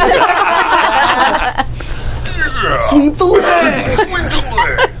boulder. Sweep the leg.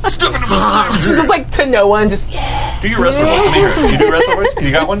 Step into my She's just like to no one, just, Do your wrestling voice. Let me hear it. You do wrestling voice?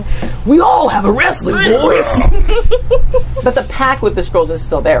 You got one? we all have a wrestling voice. But the pack with the scrolls is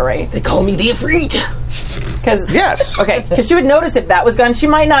still there, right? They call me the Ifrit. Because Yes. Okay, because she would notice if that was gone. She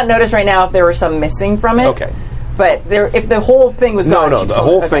might not notice right now if there were some missing from it. Okay. But if the whole thing was No, gone, no. she'd The still-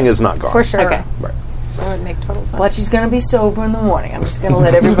 whole okay. thing is not gone. For sure. Okay. Right. That would make total sense. But she's going to be sober in the morning. I'm just going to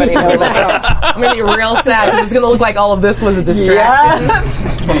let everybody know that. I'm gonna be real sad because it's gonna look like all of this was a distraction.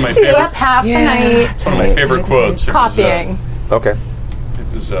 It's one of my Stay favorite. up half the night It's one of my favorite quotes. It was, copying. Okay. It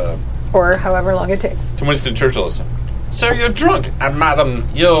was Or however long it takes. to Winston Churchill. Sir, you're drunk, and madam,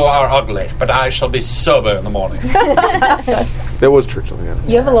 you are ugly, but I shall be sober in the morning. That was Churchill. Yeah.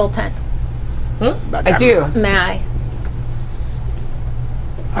 You have a little tent. I do. May I?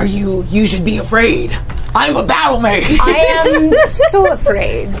 Are you should be afraid. I'm a battle mage. I am so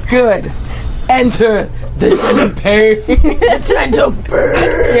afraid. Good. Enter the tent of pain. The tent of pain.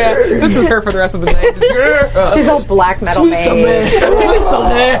 Yeah, this is her for the rest of the night. Just, She's all black metal sweep the leg. mage. Sweep the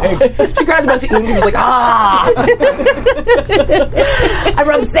leg. She grabbed a bunch of ink and was like, I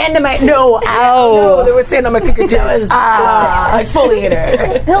rubbed sand in my no, ow. there was sand on my fingertips.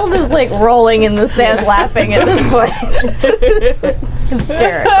 Exfoliator. Hilda's like rolling in the sand laughing at this point.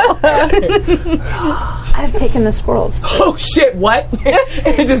 Hysterical. I've taken the scrolls. Oh shit! What?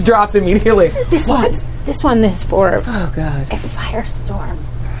 It just drops immediately. This one is for Oh god. a firestorm.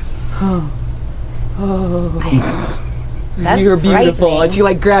 That's You're beautiful. frightening. And she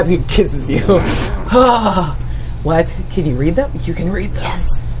like grabs you and kisses you. What? Can you read them? You can read them. Yes.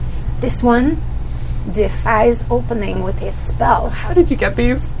 This one defies opening with a spell. How did you get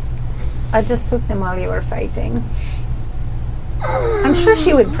these? I just took them while you were fighting. I'm sure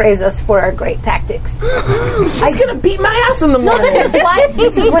she would praise us for our great tactics. She's gonna beat my ass in the No, morning.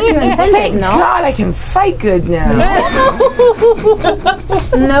 this is what you intended, Thank no? God I can fight good now.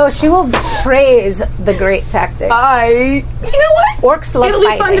 No, she will praise the great tactics. You know what? Orcs love It'll be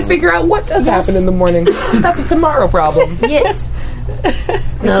fighting. fun to figure out what does happen in the morning. That's a tomorrow problem. Yes.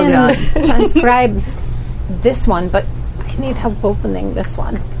 Oh, I God. can transcribe this one, but I need help opening this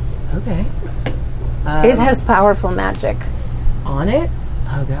one. Okay. It has powerful magic. On it?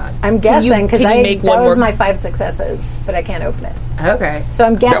 Oh, God. I'm guessing because can you make that one was more? my 5 successes, but I can't open it. Okay. So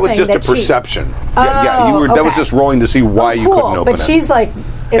I'm guessing That was just a she- perception. Yeah, you were. That was okay. just rolling to see why you Cool, couldn't open but it. she's like,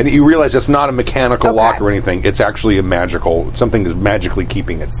 and it's you realize it's not a mechanical Okay. lock or anything. It's actually a magical. Something is magically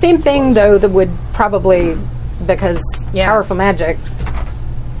keeping it. same thing though that would probably because Yeah. powerful magic,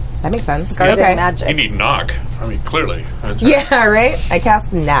 That makes sense. guardian Okay. You magic. need knock. I mean, clearly. That's Yeah, right? I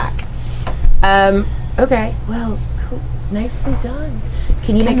cast Knack. Okay. Well, cool. Nicely done.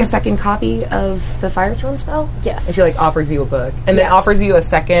 Can you make a second copy of the Firestorm spell? Yes. And she, like, offers you a book. And then Yes. offers you a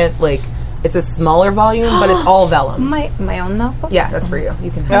second, like, it's a smaller volume, but it's all vellum. My own notebook. Yeah, that's for you. You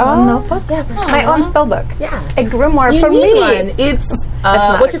can My have own notebook. Yeah, for My sure. own spell book. Yeah. A grimoire You for need me. one. It's,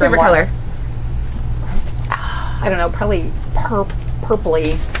 not what's a your favorite grimoire. color? I don't know, probably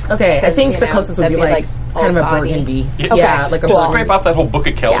purpley. Okay, I 'Cause, think you the know, closest would that'd be be, like like, kind of a old burgundy. Yeah. Yeah, like a Just Cool. scrape off that whole Book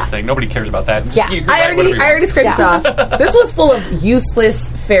of Kells Yeah. thing. Nobody cares about that. Just, Yeah. you can I write whatever you already want. scraped it off. This was full of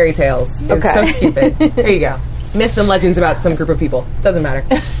useless fairy tales. It was Okay. so stupid. There you go. Myths and legends about some group of people. Doesn't matter.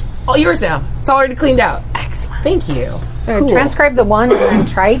 All yours now. It's already cleaned out. Excellent. Thank you. So Cool. transcribe the one and then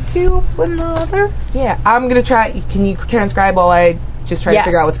try to win the other. Yeah, I'm gonna try. Can you transcribe while I just try to Yes.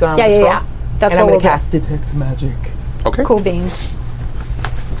 figure out what's going on Yeah, with the yeah, scroll? yeah. That's and I'm what gonna we'll cast Detect Magic. Okay. Cool beans.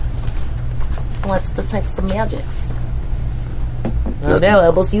 Let's detect some magics. Oh no, I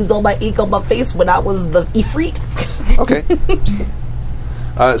almost used all my ink on my face when I was the Ifrit. Okay.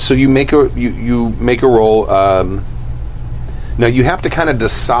 So you make you make a roll. Now you have to kind of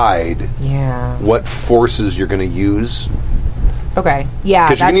decide Yeah. what forces you're going to use, Okay. Yeah.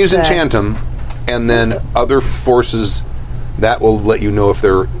 because you can use that's the- Enchantum, and then other forces that will let you know if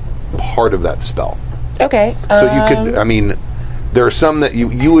they're part of that spell. Okay. So you could. I mean, there are some that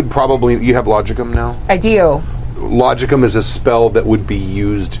you would probably. You have Logicum now. I do. Logicum is a spell that would be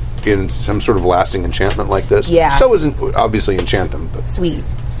used in some sort of lasting enchantment like this. Yeah. So isn't obviously Enchantum, but Sweet.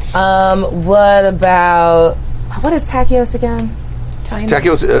 What about what is Tachios again?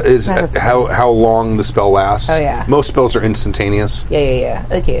 Tachios is That's how long the spell lasts. Oh, yeah. Most spells are instantaneous. Yeah.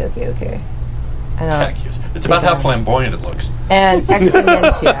 Okay. I know. Techie. It's about how flamboyant it looks. And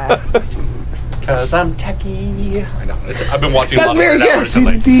Exponentia. Because I'm techie. I know. I've been watching a That's lot of very Weird Hours and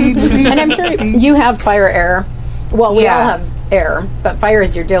like, And I'm sure you have fire air. Well, we Yeah. all have air, but fire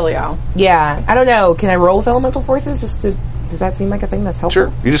is your dealio. Yeah. I don't know. Can I roll with elemental forces? Does that seem like a thing that's helpful?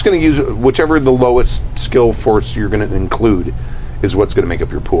 Sure. You're just going to use whichever the lowest skill force you're going to include is what's going to make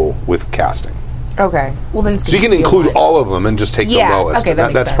up your pool with casting. Okay. Well, then it's So you can include all of them and just take Yeah, the lowest. okay, that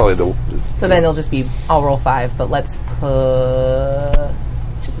makes that's sense. probably the. So then it'll just be I'll roll 5, but let's put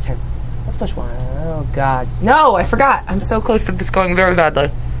it's just a turn. Let's push 1. Oh God. No, I forgot. I'm so close to this going very badly.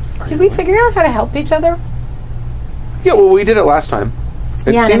 Did we figure out how to help each other? Yeah, well, we did it last time.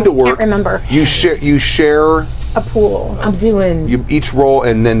 It Yeah, seemed I to work. can't remember. You share. A pool. I'm doing You each roll,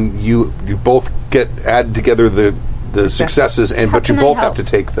 and then you both add together the successes, and but you can I both have help? to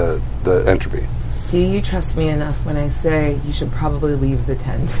take the entropy. Do you trust me enough when I say you should probably leave the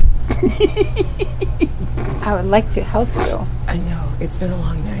tent? I would like to help you. I know. It's been a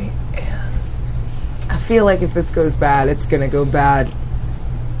long night, and I feel like if this goes bad, it's gonna go bad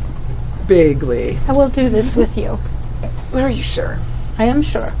bigly. I will do this with you. Are you sure? I am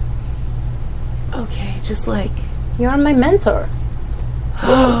Okay, just like You're my mentor.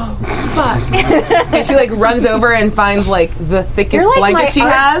 fuck. And she like runs over and finds like the thickest blanket she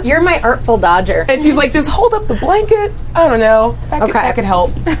has. You're my artful dodger. And she's like, just hold up the blanket. I don't know. That could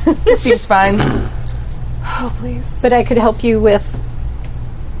help. It seems fine. Oh, please. But I could help you with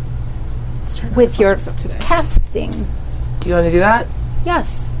your casting. Do you want to do that?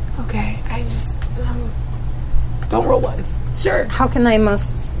 Yes. Okay. I just don't roll ones. Sure. How can I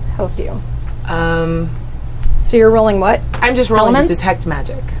most help you? So you're rolling what? I'm just rolling Elements? to detect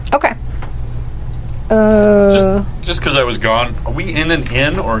magic. Okay. Just because I was gone, are we in an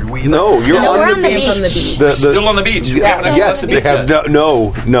inn or are we? No, you're No, on we're the on the beach. beach. On the beach. The- still on the beach. You haven't actually yes, left the they beach have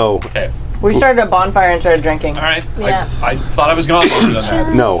yet. no. Okay. We started a bonfire and started drinking. All right. Yeah. I thought I was gone longer than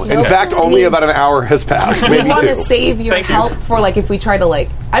that. No. In fact, only about an hour has passed. Do Maybe you want to 2. save your Thank you. help for like if we try to like?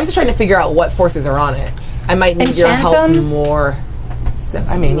 I'm just trying to figure out what forces are on it. I might need your Enchant help 'em? more. So,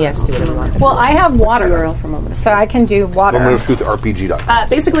 I mean, yes, do whatever you want. Well, I have water, For a moment. so I can do water. Moment of Truth RPG.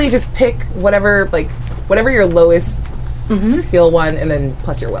 Basically, just pick whatever your lowest skill one, and then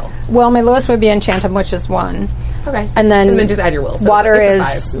plus your will. Well, my lowest would be Enchantum, which is 1. Okay. And then just add your will. So water it's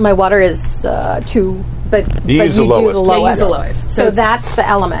a is my water is 2, but You use the you lowest. do the Yeah, lowest. you use the lowest. So that's the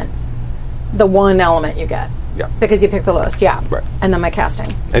element, the one element you get. Yeah. Because you pick the lowest. Yeah. Right. And then my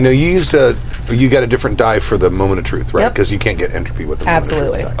casting. I know you used you got a different die for the Moment of Truth, right? Yep. Because you can't get entropy with the Moment of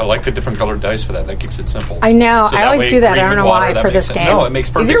Absolutely. Truth die. I like the different colored dice for that. That keeps it simple. I know. So I that always way do that. I green don't with know water, why that for makes this sense. game. No, it makes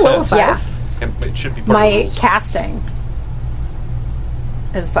perfect your will sense. 5? Yeah. It should be part of the My rules. casting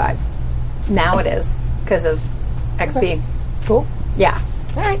is 5. Now it is because of XP. Cool. Yeah.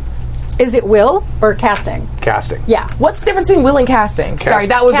 All right. Is it will or casting? Casting. Yeah. What's the difference between will and casting? Sorry,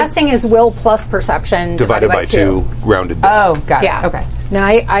 that was Casting is will plus perception Divided by 2, rounded down. Oh, got Yeah. it. Okay. No,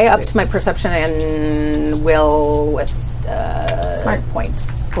 I upped my perception and will with Smart. points.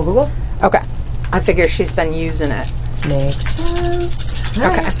 Cool, Google. Okay. I figure she's been using it. Makes sense.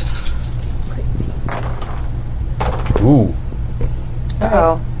 Okay. Ooh.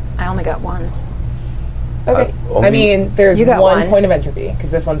 Uh-oh. I only got 1. Okay. only- I mean, there's You got 1 one. point of entropy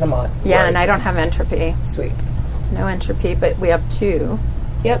because this one's a mod. Yeah, and I don't have entropy. Sweet. No entropy, but we have 2.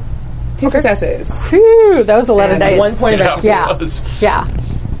 Yep. 2 successes. Whew, that was a lot of And dice. 1 point of entropy. Yeah. It was. Yeah.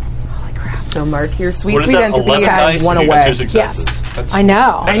 So mark your sweet, What is sweet that? entropy 11 and dice? 1 and you got away. 2 successes. Yes. That's, I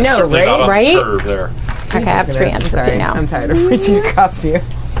know. that is I know, certainly not on right? curve there. Okay, I have 3 entropy Sorry, now. I'm tired of reaching across you.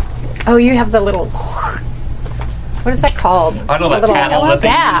 Oh, you have the little... What is that called? I know The that little- panel that they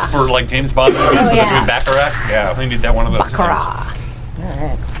yeah. use for like James Bond movies when yeah. they're doing Baccarat. Yeah, we need that one of those. Baccarat. All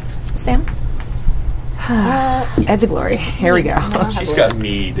right. Sam? Edge of glory. Here we go. She's got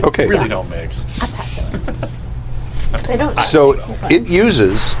mead. Okay. Really don't mix. They don't. So it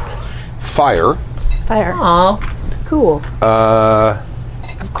uses fire, Fire. Aw. Cool.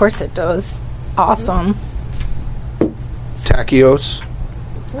 Of course it does. Awesome. Tachyios,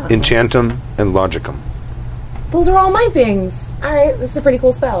 Enchantum, and Logicum. Those are all my things. All right, this is a pretty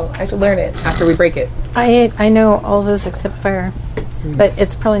cool spell. I should learn it after we break it. I know all those except fire. But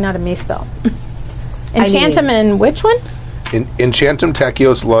it's probably not a me spell. Enchantum and which one? Enchantum,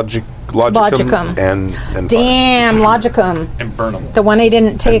 Tachyios, Logicum, Logicum. and fire. Damn, Logicum. And burn them. The one I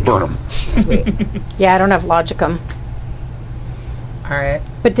didn't take. Burn 'em. Sweet. Yeah, I don't have Logicum. All right.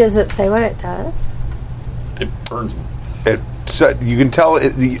 But does it say what it does? It burns them. You can tell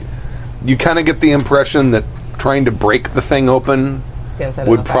you kind of get the impression that trying to break the thing open It's gonna set it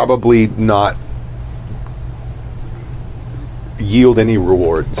would on fire. probably not yield any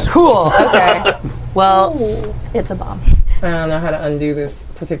rewards. Cool. Okay. Well, It's a bomb. I don't know how to undo this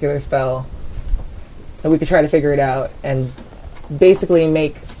particular spell. But we could try to figure it out and basically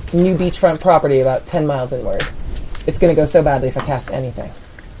make new beachfront property about 10 miles inward. It's going to go so badly if I cast anything.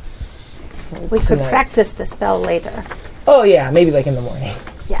 We could Tonight. practice the spell later. Oh yeah, maybe like in the morning.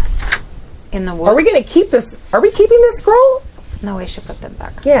 Yes. In the woods. Are we going to keep this? Are we keeping this scroll? No, we should put them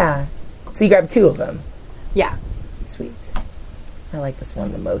back. Yeah. So you grab 2 of them. Yeah. Sweet. I like this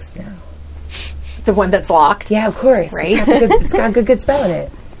one the most now. The one that's locked. Yeah, of course. Right? It's got a good spell in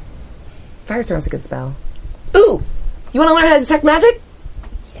it. Firestorm's a good spell. Ooh! You want to learn how to detect magic?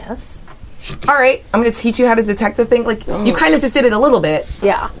 Yes. All right, I'm going to teach you how to detect the thing. Like, you kind of just did it a little bit,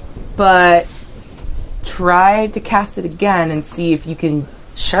 Yeah. but try to cast it again and see if you can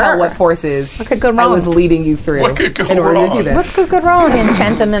tell what forces What could go I wrong? was leading you through What could go in order to do wrong? this. What could go wrong in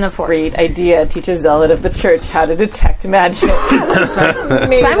Enchantum and a Force? Great idea. Teach a zealot of the church how to detect magic. Maybe So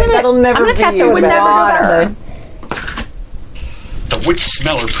I'm gonna, that'll never I'm gonna be cast it used with by water. The witch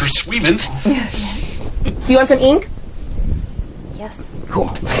smeller pursuivant. Do you want some ink? Yes. Cool.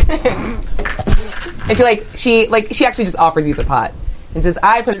 And she actually just offers you the pot and says,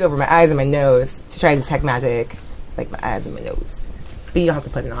 I put it over my eyes and my nose to try to detect magic. Like my eyes and my nose. But you don't have to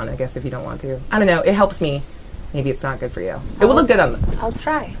put it on, I guess, if you don't want to. I don't know. It helps me. Maybe it's not good for you. It will look good on them. I'll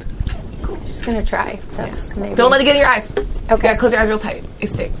try. Cool. Just gonna try. That's maybe. Don't let it get in your eyes. Okay. Yeah, close your eyes real tight. It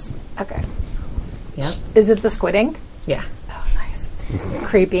stings. Okay. Yeah. Is it the squid ink? Yeah. Oh, nice.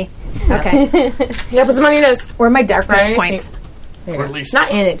 Creepy. Okay. Yeah, put some on your nose. Where are my darkness Right. points? Or at least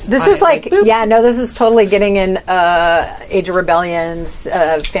Not in it. This is like, yeah, no, this is totally getting in Age of Rebellions,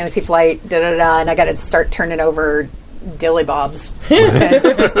 Fantasy Flight, da-da-da, and I got to start turning over dilly bobs.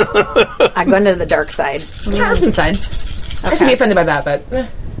 I go into the dark side. Charles inside. I should be offended by that, but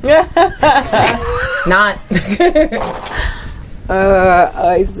not.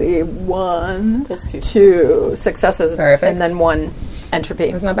 I see 1, Just 2 successes, Perfect. and then 1 entropy.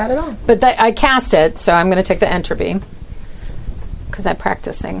 It's not bad at all. But I cast it, so I'm going to take the entropy because I'm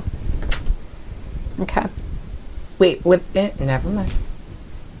practicing. Okay, Wait, with it? Never mind.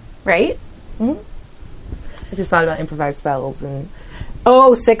 right? I just thought about improvised spells and...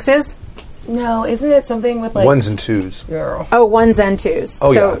 Oh, 6s? No, isn't it something with like... 1s and 2s. Girl. Oh, 1s and 2s.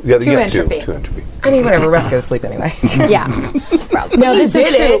 Oh, so yeah. 2 You get entropy. 2 entropy. I mean, whatever, we're about to go to sleep anyway. Yeah. No, this did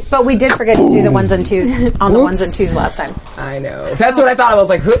is true. it. But we did forget to do the 1s and 2s on the 1s and 2s last time. I know. That's what I thought. I was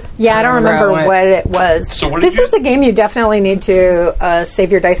like, whoop. Yeah, I don't remember what it was. So what did This you- is a game you definitely need to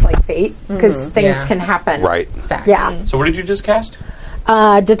save your dice like fate because things Yeah. can happen. Right. Fact. Yeah. So what did you just cast?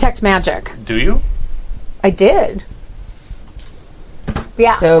 Detect magic. Do you? I did.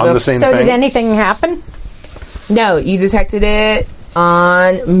 Yeah. So On the same So thing? did anything happen? No, you detected it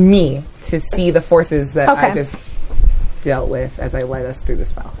on me to see the forces that I Okay. just dealt with as I led us through the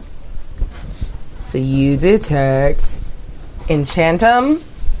spell. So you detect Enchantum.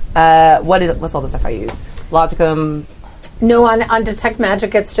 What's all the stuff I use? Logicum. No, on detect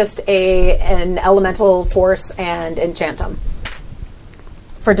magic, it's just an elemental force and enchantum.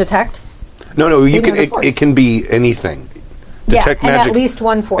 For detect? No, you can. know the force. It can be anything. Yeah, Detect and magic. at least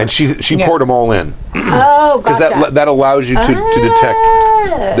one force. And she Yeah. poured them all in Oh, because gotcha. that allows you to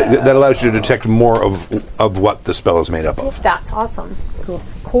detect. That allows you to detect more of what the spell is made up of. That's awesome.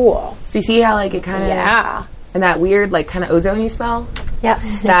 Cool. So you see how like it kind of Yeah. and that weird like kind of ozone-y smell?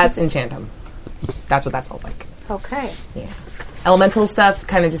 Yes. That's Enchantum. That's what that smells like. Okay. Yeah. Elemental stuff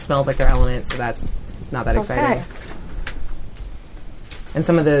kind of just smells like their element, so that's not that exciting. Okay. And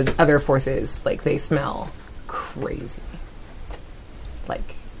some of the other forces, like they smell crazy.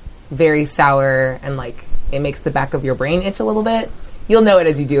 Like very sour and like it makes the back of your brain itch a little bit. You'll know it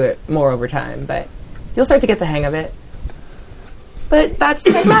as you do it more over time, but you'll start to get the hang of it. But that's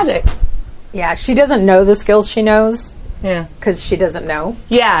like magic. Yeah, she doesn't know the skills she knows Yeah. because she doesn't know.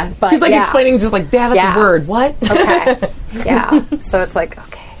 Yeah. But she's like yeah. explaining just like, yeah, that's Yeah. a word. What? Okay. Yeah. So it's like,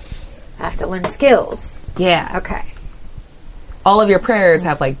 okay, I have to learn skills. Yeah. Okay. All of your prayers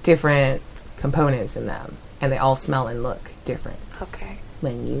have like different components in them, and they all smell and look different Okay.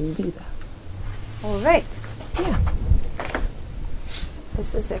 when you do them. All right. Yeah.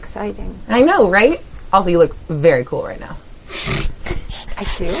 This is exciting. I know, right? Also, you look very cool right now. I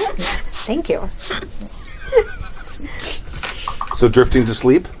do. Thank you. So drifting to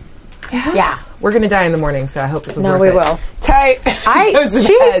sleep. Yeah. We're gonna die in the morning, so I hope this was No, worth we it. will. Tight. She goes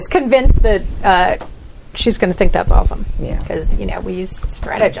to bed. She's convinced that she's going to think that's awesome. Yeah. Because, we use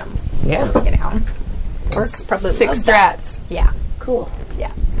stratagem. Yeah. Orcs probably 6 love that. strats. Yeah. Cool.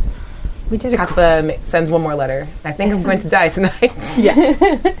 Yeah. We did a Kaspa sends one more letter. I think I'm going to die tonight.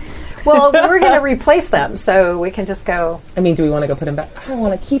 Well, we're going to replace them, so we can just go. I mean, do we want to go put him back? I don't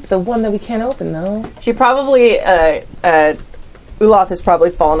want to keep the one that we can't open, though. She probably, Uloth is probably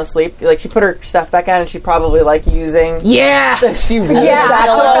fallen asleep. Like, she put her stuff back on and she probably, like, using Yeah. She really the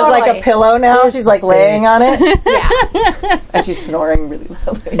satchel as, like, totally. a pillow now. She's, like, laying on it. Yeah. And she's snoring really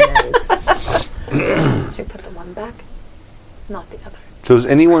loudly. Should we put the one back? Not the other. So is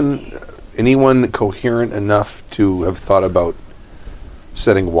anyone coherent enough to have thought about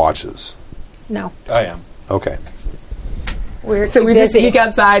setting watches? No. I am. Okay. We're So too we just busy. sneak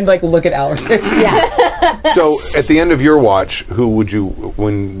outside, like, look at Alric. Yeah. So at the end of your watch, who would you,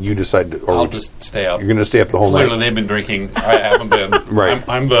 when you decide, I'll just stay up. you're going to stay up the whole Clearly, night? they've been drinking. I haven't been. Right.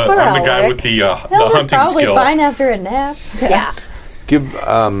 I'm the guy with the He'll hunting probably skill. fine after a nap. Yeah. Give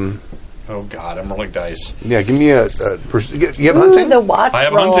Oh God, I'm rolling dice. give me a you have Ooh, hunting? the watch I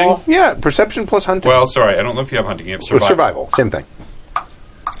have roll. hunting. Yeah, perception plus hunting. Well, sorry, I don't know if you have hunting. You have Or survival. survival, same thing.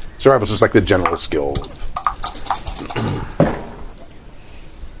 Survival's just like the general skill.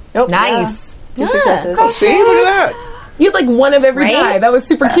 Nope. Nice. Yeah. 2 successes. See, look at that. You had, like, one of every Right? die. That was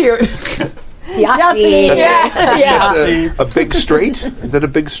super cute. Yahtzee. That's a big straight. Is that a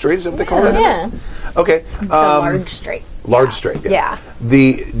big straight? Is that what they call it? Yeah. Okay. The large straight. Large straight. Yeah.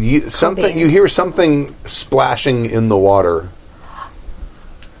 Something beans. you hear something splashing in the water.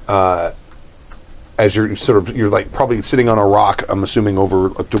 As you're like probably sitting on a rock. I'm assuming over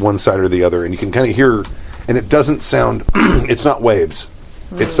to one side or the other, and you can kind of hear, and it doesn't sound. It's not waves.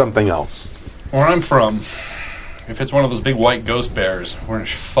 It's something else. Where I'm from, if it's one of those big white ghost bears, we're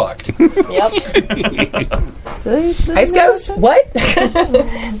fucked. Ice Ghost? What?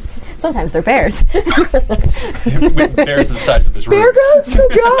 Sometimes they're bears. Bears the size of this room.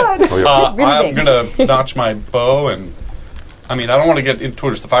 Oh, God. I'm gonna notch my bow, and I mean I don't want to get in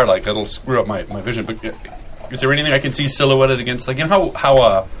towards the firelight. That'll screw up my vision. But is there anything I can see silhouetted against? Like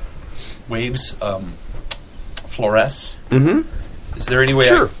how waves fluoresce? Mm-hmm. Is there any way?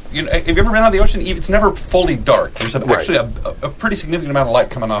 Sure. Have you ever been on the ocean? It's never fully dark. There's actually a pretty significant amount of light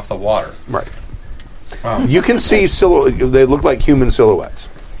coming off the water. Right. You can see they look like human silhouettes.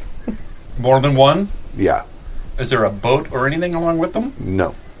 More than one? Yeah. Is there a boat or anything along with them?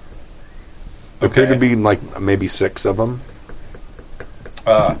 No. There could be like maybe 6 of them.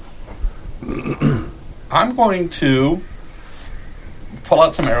 I'm going to pull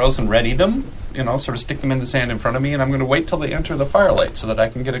out some arrows and ready them. Sort of stick them in the sand in front of me, and I'm going to wait till they enter the firelight so that I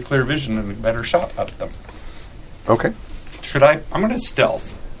can get a clear vision and a better shot at them. Okay. Should I? I'm going to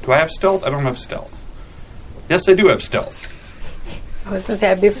stealth. Do I have stealth? I don't have stealth. Yes, I do have stealth. I was going to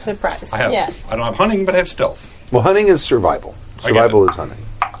say, I'd be surprised. I don't have hunting, but I have stealth. Well, hunting is survival. Survival is hunting.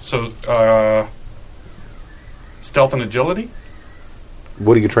 So, stealth and agility?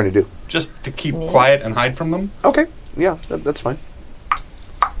 What are you trying to do? Just to keep quiet and hide from them? Okay. Yeah, that's fine.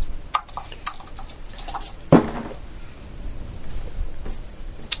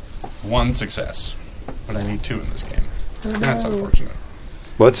 One success. But I need 2 in this game. That's unfortunate.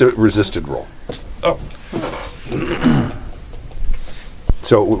 Well, it's a resisted roll. Oh.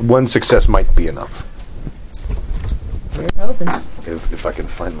 So 1 success might be enough. Here's hoping. If I can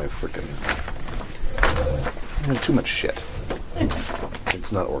find my frickin'... too much shit.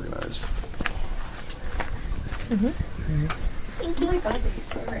 It's not organized.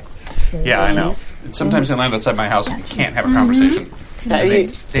 Yeah, I know. Sometimes they land outside my house and you can't have a conversation. They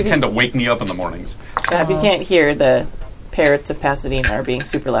tend to wake me up in the mornings. Fab, you can't hear the parrots of Pasadena are being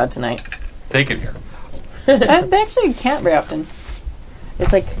super loud tonight. They can hear. They actually can't very often.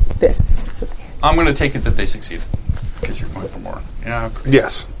 It's like this. That's what they hear. I'm going to take it that they succeeded. Because you're going for more. Yeah, great.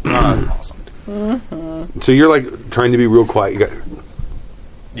 Yes. That's awesome. So you're like trying to be real quiet. You got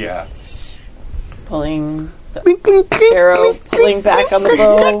Yeah. Pulling the arrow, pulling back on the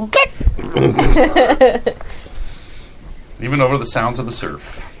bow. Even over the sounds of the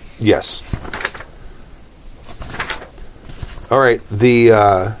surf. Yes. All right.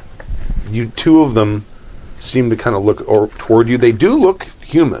 The you 2 of them seem to kind of look toward you. They do look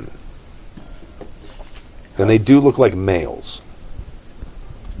human, and they do look like males.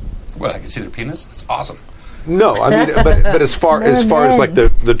 Well, I can see their penis. That's awesome. No, I mean, but as far as like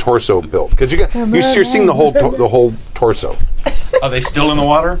the torso built, because you're seeing the whole torso. Are they still in the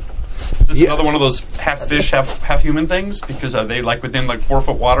water? Is this another one of those half fish, half human things? Because are they like within like 4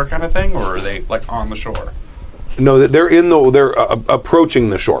 foot water kind of thing, or are they like on the shore? No, they're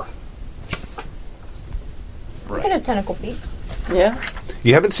approaching the shore. Right. Kind of tentacle feet. Yeah.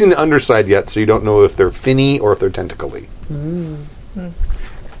 You haven't seen the underside yet, so you don't know if they're finny or if they're tentacly. They're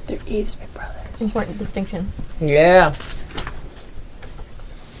Eve's big brother. Important distinction. Yeah.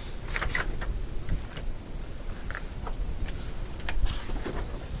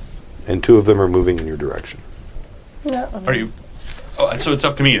 And 2 of them are moving in your direction. Yeah. Are you? Oh, so it's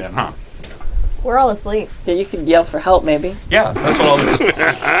up to me then, huh? We're all asleep. Yeah, you could yell for help, maybe. Yeah, that's what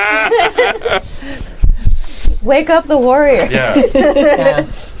I'll do. Wake up the warrior. Yeah.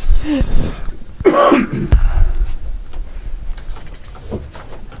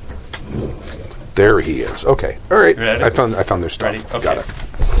 There he is. Okay. All right. Ready? I found their stuff. Ready? Okay. Got it.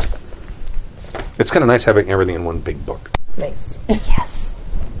 It's kind of nice having everything in one big book. Nice. Yes.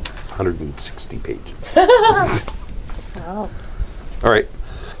 160 pages. Oh. All right.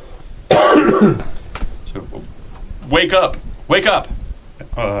 So, wake up! Wake up!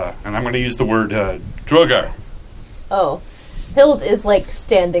 And I'm going to use the word Drogar. Oh. Hild is like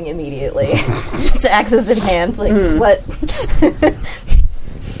standing immediately. Just axes in hand. Like, what?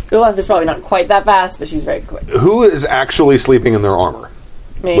 Uleth is probably not quite that fast, but she's very quick. Who is actually sleeping in their armor?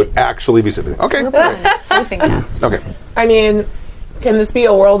 Me. Would actually be sleeping. Okay. Sleeping now. Okay. I mean, can this be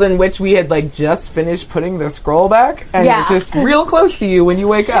a world in which we had like just finished putting the scroll back and Yeah. it's just real close to you when you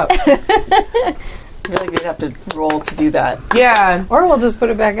wake up? I feel like we'd have to roll to do that. Yeah, Or we'll just put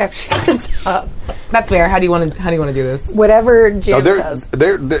it back after she gets up. that's fair. How do you want to do this? Whatever Jim No, says.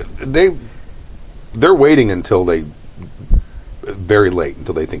 they're waiting until very late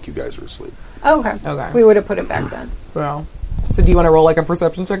until they think you guys are asleep. Okay. Okay. We would have put it back then. Well, so do you want to roll like a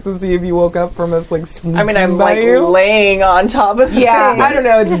perception check to see if you woke up from us like sneaking I mean, I'm by like you? laying on top of the Yeah, thing. I don't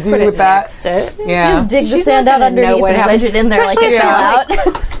know what to Just do put it with that. next to it. Yeah. Just dig the She's sand not out gonna know underneath what and wedge it in there like Especially it if fell it's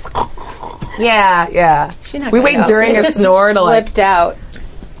out. Yeah. She's not We gonna wait know. during a It's just snore to like. slipped out.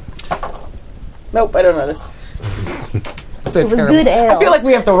 Nope, I don't notice. So It was terrible. good ale. I feel like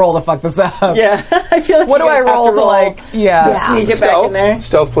we have to roll to fuck this up. Yeah, I feel like What do you I guys have roll to like? Yeah. sneak it back in there?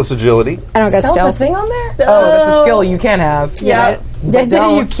 Stealth plus agility. I don't got stealth. thing on there? Oh, that's a skill you can have. Yeah. That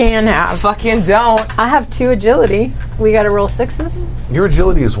Don't. you can have. Fucking don't. I have 2 agility. We got to roll 6s. Your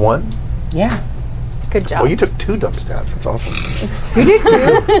agility is 1. Yeah. Good job. Well, you took 2 dump stabs. That's awesome. You did too.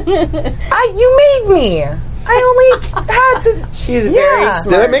 You made me. I only had to. She's very Did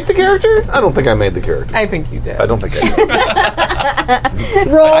smart. I make the character? I don't think I made the character. I think you did. I don't think I did.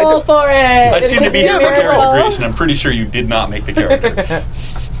 Roll for it. I seem to be here for character creation. I'm pretty sure you did not make the character.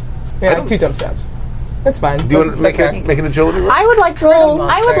 Yeah, 2 dump stabs. That's fine. Do you want to make an agility roll? I would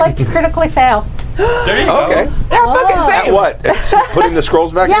like to critically fail. There you go. Okay. They're fucking At same. what? At putting the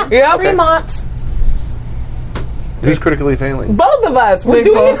scrolls back in? Yeah. 3 mots. Who's critically failing? Both of us. We're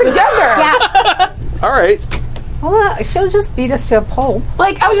doing it together. Yeah. All right. Well, she'll just beat us to a pulp.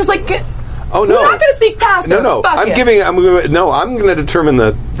 Like, I was just like, Oh no. we're not going to sneak past her. No. Fuck I'm it. going to determine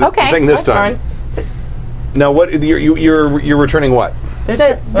the thing this That's time. Now, what you're returning what?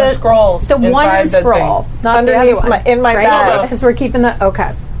 The scrolls. The one inside the scroll. thing. Not the other one. in my bag. Because we're keeping the...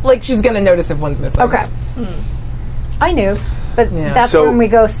 Okay. Like, she's going to notice if one's missing. Okay. I knew. But Yeah. that's So- when we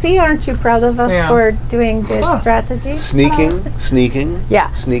go, see, aren't you proud of us Yeah. for doing this strategy? Sneaking.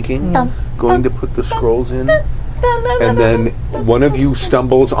 Yeah. Sneaking. Going to put the scrolls in. And then one of you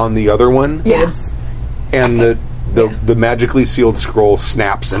stumbles on the other one. Yes. And the magically sealed scroll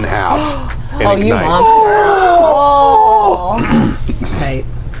snaps in half and Oh, you ignites. monster. Tight.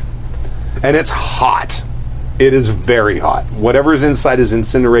 And it's hot. It is very hot. Whatever's inside is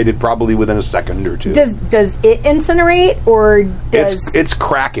incinerated probably within a second or 2. Does it incinerate or does... It's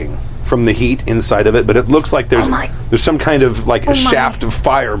cracking from the heat inside of it, but it looks like there's some kind of a shaft of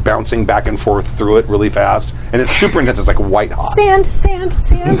fire bouncing back and forth through it really fast, and it's super intense. It's like white hot. Sand.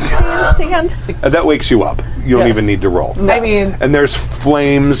 That wakes you up. You don't even need to roll. I mean, And there's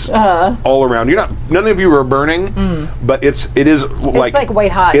flames all around. None of you are burning, but it is like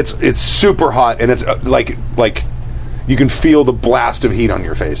white hot. It's super hot, and it's like you can feel the blast of heat on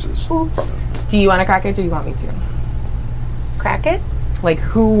your faces. do you want to crack it or do you want me to? Crack it? Like,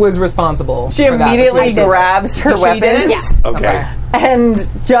 who was responsible? She for that immediately between- grabs her She did? weapons Okay. and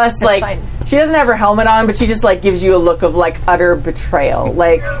just fine. she doesn't have her helmet on, but she just gives you a look of utter betrayal.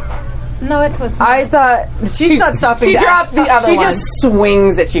 No, it was... I thought she's not stopping. she to dropped ask- the other She one. just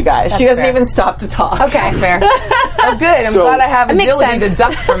swings at you guys. She doesn't fair. even stop to talk. Okay. Fair. Oh, good. I'm So- glad I have It makes agility to sense.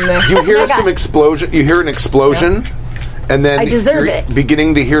 duck from this. You hear some explosion. You hear an explosion, and then I deserve you're it.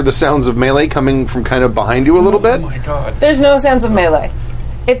 beginning to hear the sounds of melee coming from kind of behind you a little bit. Oh my god. There's no sense of melee.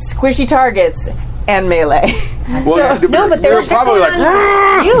 It's squishy targets and melee. Well, No, but you're there's shit probably going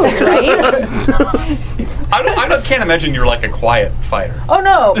on you, right? I can't imagine you're like a quiet fighter. Oh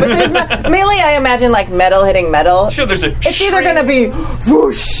no, but there's not melee. I imagine metal hitting metal. Sure, there's a. It's either going to be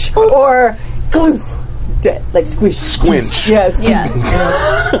whoosh or dead, like squish, Squinch. Yes, Yeah.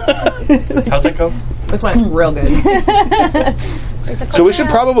 How's that go? This went real good. So we should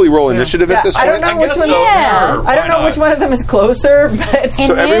probably roll initiative at this I point. don't know I which guess one. so. Yeah. Sure, I don't why know which not? one of them is closer, but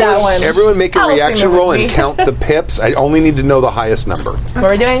So that one. everyone make a I'll reaction assume it roll was and me. count the pips. I only need to know the highest number. What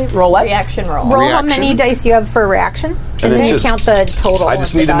are we doing? Roll what? Reaction roll. Roll how Reaction. many dice you have for reaction, and then then you just- count the total. I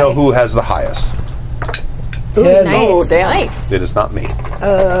just of need the to know die. who has the highest. Ooh, Good. nice. Oh damn! Nice. It is not me.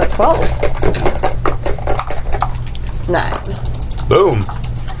 12. 9. Boom.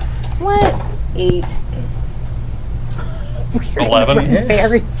 What? 8. 11.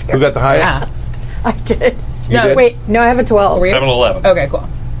 Very, Who got the highest? I did. You No, did? wait. No, I have a 12. We- I have an 11. Okay, cool.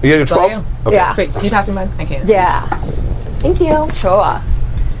 You got a Is that 12? you? Okay. Yeah. Sweet. Can you pass me mine? I can't. Yeah. Thank you. Sure.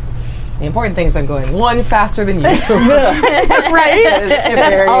 The important thing is I'm going one faster than you. Right?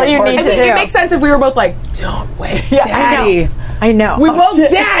 That's all you need I to think do. it makes sense if we were both like, don't wait, Daddy. I know. We won't,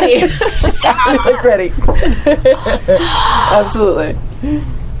 Daddy. Like ready. Absolutely.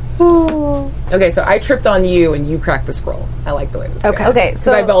 Okay, so I tripped on you and you cracked the scroll. I like the way this goes. Okay, 'Cause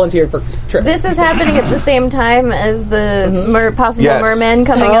I so volunteered for tripping. this is happening at the same time as the possible Yes. mermen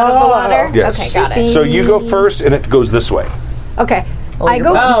coming out of the water? Yes. Okay, got it. So you go first, and it goes this way. Okay. I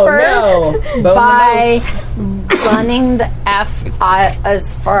go Oh, first no. Bone by running the F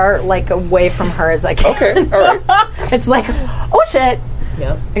as far away from her as I can. Okay, all right. It's like, oh shit.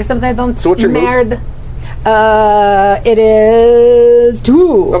 Yep. Except I don't. So what's your move? It is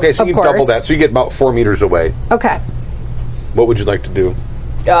 2. Okay, so of you course. double that, so you get about 4 meters away. Okay. What would you like to do?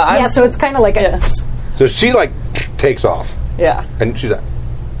 Yeah, so it's kind of like a. So she takes off, Yeah. and she's like,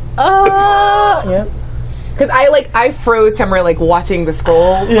 Yep. Because I froze Tamara watching the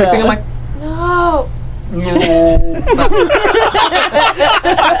scroll. Yeah. Thing. I'm like, no.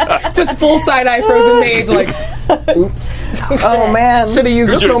 Just full side eye frozen mage. Oops. Oh man. Should have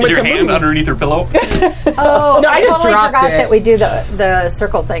used Is this moment your to hand move. underneath her pillow? Oh, No, I just totally dropped forgot it. that we do the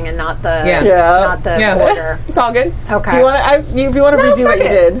circle thing and not the Yeah. not the Yeah. border. It's all good. Okay. Do you want to? If you want to No, redo what fuck you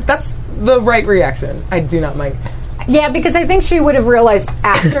it. did. That's the right reaction. I do not mind. Yeah, because I think she would have realized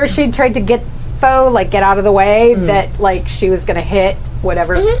after she tried to get info, like get out of the way, that like she was going to hit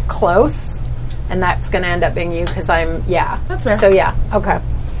whatever's close, and that's going to end up being you because I'm That's fair. So yeah, okay.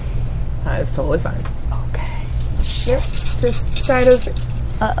 That's totally fine. Okay. Yep. Just side of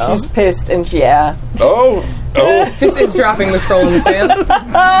She's pissed and Oh. just is dropping the scroll in the sand.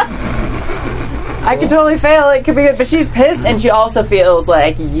 I could totally fail. It could be good, but she's pissed and she also feels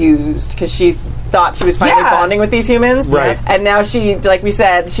like used because she thought she was finally bonding with these humans, Right. And now she, like we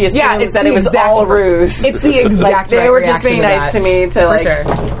said, she assumes it's that the it was exact all a ruse. It's the exact like, they were just being reaction nice that. to me to For like.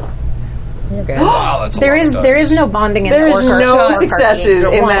 sure. You're good. Wow, that's a There lot is of there dice. is no bonding in There's the orc no orc successes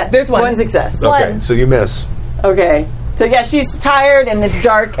party. in that. There's one. Success. Okay, so you miss. Okay. So yeah, she's tired and it's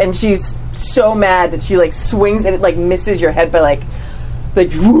dark and she's so mad that she like swings and it like misses your head by like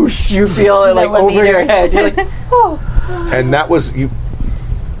whoosh, you feel it like over your head. You're like, oh. And that was you.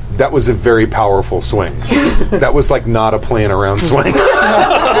 That was a very powerful swing. That was like not a playing around swing.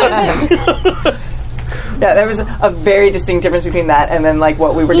 Yeah, there was a very distinct difference between that and then like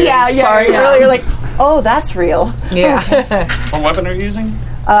what we were doing sparring yeah. earlier. Like, oh, that's real. Yeah. What weapon are you using?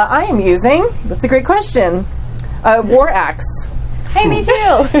 I am using. That's a great question. War axe. Hey, me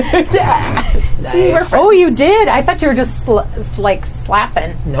too. See, we're Oh, you did? I thought you were just like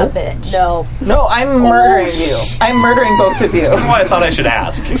slapping a bitch. No. No, I'm murdering you. I'm murdering both of you. That's why I thought I should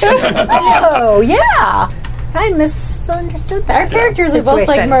ask. Oh, yeah. I misunderstood that. Our characters are both like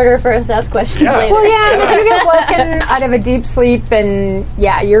situation. murder first, ask questions later. Well, yeah, and if you get woken out of a deep sleep and,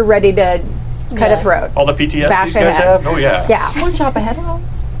 you're ready to cut a throat. All the PTSD Bash these guys ahead. have? Oh, yeah. Yeah. One chop ahead of them.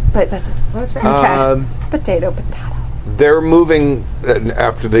 But that's fair. Okay. Potato. They're moving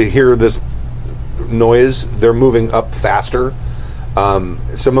after they hear this noise. They're moving up faster.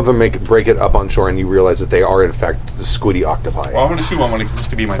 Some of them break it up on shore, and you realize that they are in fact the squiddy octopi. Well, I'm going to shoot one when it gets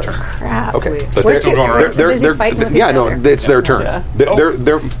to be my turn. Crap. Okay, Sweet. but We're they're too- going around. we're too busy fighting with yeah, each no, other. it's their turn. Yeah.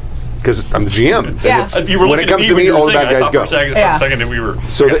 They're because I'm the GM. Yeah. You were When looking it comes at to me me, when you all were the bad saying it. I guys thought go. for a second that we were...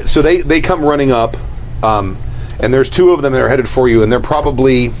 So they come running up, and there's two of them that are headed for you, and they're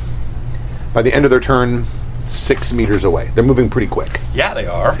probably by the end of their turn 6 meters away. They're moving pretty quick. Yeah, they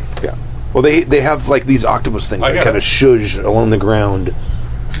are. Yeah. Well, they have like these octopus things I that got kind it. of shush along the ground.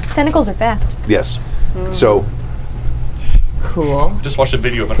 Tentacles are fast. Yes. So Cool. Just watched a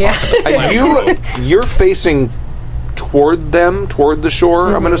video of an octopus. you're facing toward them, toward the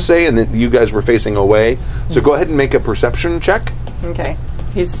shore. I'm going to say, and then you guys were facing away. So go ahead and make a perception check. Okay.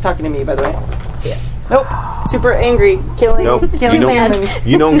 He's talking to me, by the way. Yeah. Nope. Super angry. Killing humans.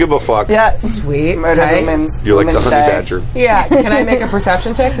 You don't give a fuck. Yeah. Sweet. Murder Okay. humans. You're like the Humans honey die. badger. Yeah. Can I make a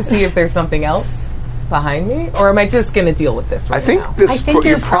perception check to see if there's something else behind me, or am I just going to deal with this right I think now? this. I think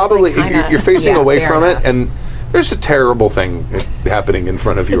you're you're probably probably kinda- you're facing yeah, away fair from enough. it, and there's a terrible thing happening in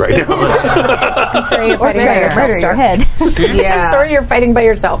front of you right now. I'm sorry you're Or fighting by murder yourself, your Star. head. Yeah. I'm sorry you're fighting by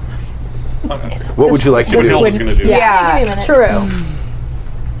yourself. What would you like See to what Hill do? is going to do. Yeah, Give me a minute. true.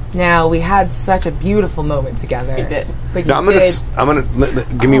 Now we had such a beautiful moment together. We did. But Now, you did. I'm gonna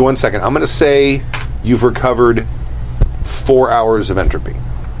give me 1 second. I'm gonna say you've recovered 4 hours of entropy,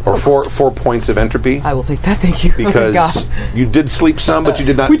 or four points of entropy, I will take that. Thank you. because oh my God. you did sleep some, but you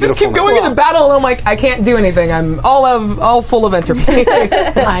did not. We get just a full keep going night's into battle, and I'm like, I can't do anything. I'm all full of entropy.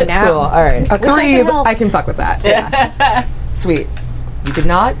 I know. Cool. All right. A 3 is help. I can fuck with that. Yeah. Sweet. You did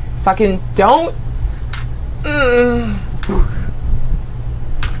not fucking don't.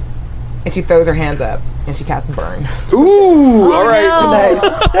 And she throws her hands up and she casts burn. Ooh, all right.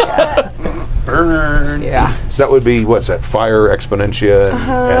 Nice. Burn. Yeah. So that would be what's that? Fire, exponentia,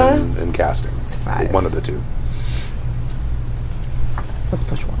 and casting. It's 5. One of the two. Let's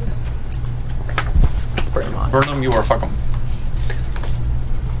push 1. Let's burn them on. Burn them, you or fuck them.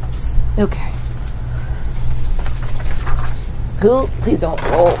 Okay. Ooh, please don't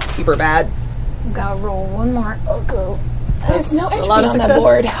roll super bad. Gotta roll one more. Okay. There's no A lot on the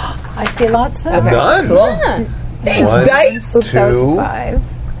board. I see lots of. Done. Cool. Thanks, One, dice. Oops, that was two. 5.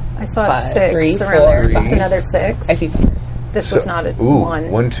 I saw 5, 6 3, around 4. there. That's another 6. I see. This was not a Ooh,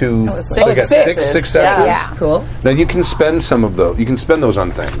 1. 1, 2. That was So you got six. 6 successes. Yeah. Cool. Now you can spend some of those. You can spend those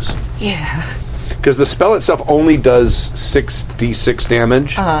on things. Yeah. Because the spell itself only does 6d6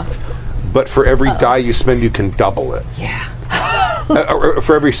 damage. But for every die you spend, you can double it. Yeah. Or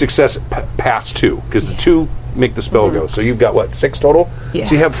for every success past 2, because the 2 make the spell go. So you've got what, 6 total? Yeah.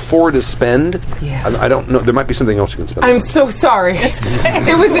 So you have 4 to spend. Yeah. I don't know. There might be something else you can spend. I'm so sorry. It's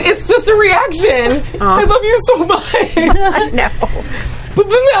just a reaction. I love you so much. No. But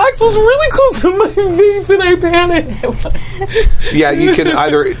then the axe was really close to my face and I panicked. Yeah, you can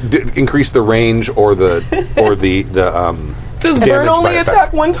either increase the range or the Does damage burn only by effect.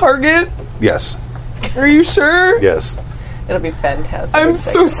 attack one target? Yes. Are you sure? Yes. It'll be fantastic. I'm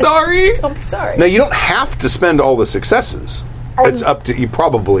so sorry. Don't be sorry. Now you don't have to spend all the successes. It's up to you.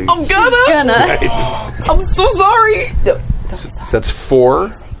 Probably. I'm gonna. Right. I'm so sorry. No, don't be sorry. So that's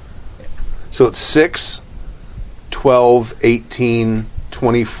 4. So it's 6, 12, 18,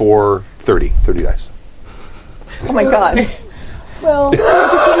 24, 30. 30 dice. Oh my god. Well, I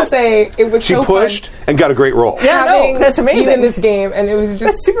just want to say it was She so pushed fun and got a great roll. Yeah, having no, that's you amazing. in this game, and it was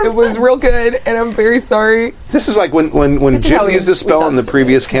just super it was real good, and I'm very sorry. This is like when is Jim how we- used this we spell thought in the this was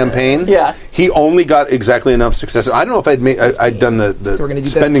previous campaign. Yeah. He only got exactly enough successes. I don't know if I'd done the we're gonna do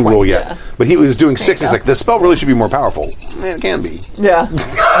this spending rule twice. yet, but he was doing 6. He's like, this spell really should be more powerful. Man, it can be. Yeah.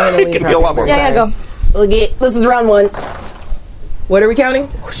 It can be a lot more. Yeah, go. Okay, this is round 1. What are we counting?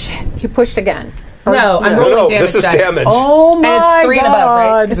 Oh shit! You pushed again. No, I'm No, rolling damage. this is dice. damage. Oh my And it's 3 and above, right?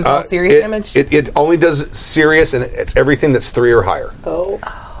 god! This is all serious damage. It only does serious, and it's everything that's 3 or higher. Oh.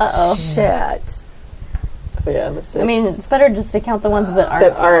 Shit. Yeah, the 6. I mean, it's better just to count the ones that aren't.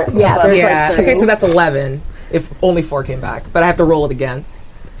 that aren't. Yeah, there's Yeah. like 2. Okay, so that's 11. If only 4 came back, but I have to roll it again.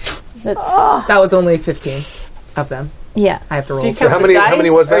 That was only 15 of them. Yeah. I have to roll. Do you So count how the many- dice, how many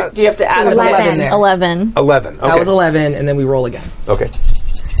was or that? Do you have to add 11. 11 there? 11. 11. Okay. That was 11, and then we roll again. Okay.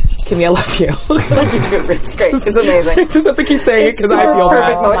 Kimmy, I love you. It's great. It's amazing. Just have to keep saying it because I feel Perfect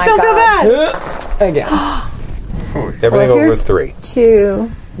bad. moment. my Don't feel God. bad. Again. Everything over here's- 3. 2,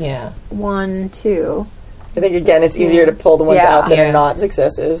 Yeah. 1, 2, I think again, it's easier to pull the ones Yeah. out that Yeah. are not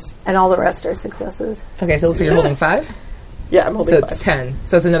successes. and all the rest are successes. Okay, so it looks like you're holding 5. Yeah, I'm So holding it's 5. 10.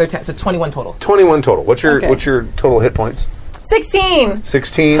 So it's another 10. So 21 total. 21 total. What's your Okay. What's your total hit points? 16.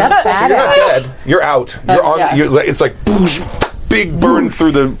 16. That's So you're not dead. You're out. You're on. yeah. It's like big burn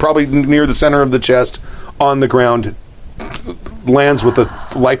through the probably near the center of the chest on the ground. Lands with a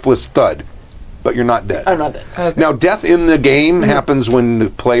lifeless thud, but you're not dead. I'm not dead. Now, death in the game happens when the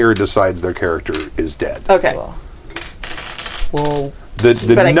player decides their character is dead. Okay. Well, The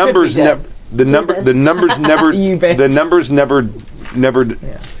But I could numbers be dead. never. The numbers never. You bitch. The numbers never.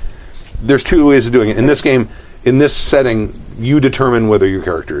 There's 2 ways of doing it in this game. In this setting, you determine whether your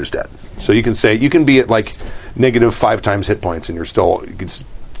character is dead. So you can say you can be at like -5 times hit points, and you can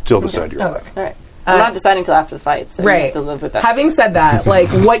still decide you're alive. All right. I'm not deciding till after the fight, so you right. have to live with that. Having said that, like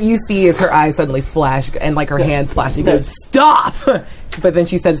what you see is her eyes suddenly flash and like her hands flash. She goes, "Stop!" But then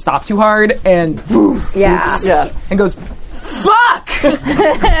she said, "Stop too hard," and woof, Yeah. Yeah. and goes, "Fuck!"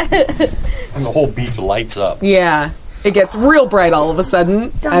 And the whole beach lights up. Yeah, it gets real bright all of a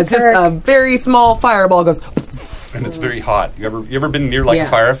sudden as just Dunkirk. a very small fireball goes. And it's very hot. You ever been near like Yeah. a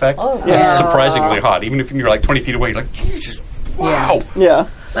fire effect? Oh, It's yeah. surprisingly hot. Even if you're like 20 feet away, you're like, Jesus, wow. Yeah.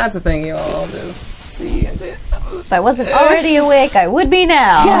 That's the thing you all just see. And If I wasn't already awake, I would be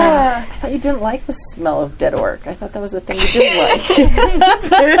now. Yeah. I thought you didn't like the smell of dead orc. I thought that was the thing you didn't like.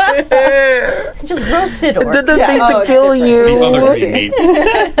 Just roasted orc. Yeah. Oh, it's different. Other green meat.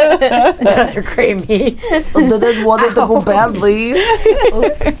 They're great meat. Didn't want it to go badly.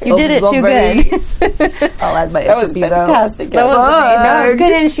 You did it too good. I'll add my That was FP though. fantastic. That was guys. amazing. No, it's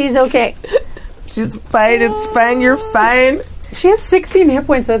good, and she's okay. She's fine. It's fine. You're fine. She has 16 hit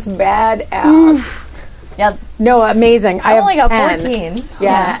points. That's bad. Yeah, No, amazing. I I have only got 10. 14.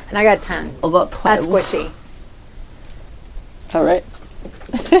 Yeah, and I got 10. I got 12. That's squishy. All right.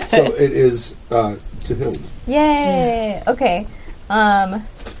 So it is to Hild. Yay. Okay.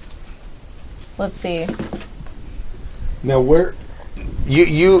 Let's see. Now, where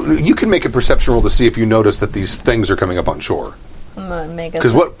you can make a perception roll to see if you notice that these things are coming up on shore. I'm gonna make a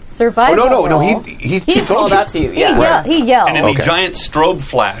 'Cause what- survival Oh no! roll. He He told called you. out to you. He, Yeah. he yelled. And in Okay. the giant strobe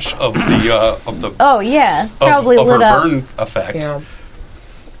flash of the Oh yeah, probably of lit her up. burn effect, yeah.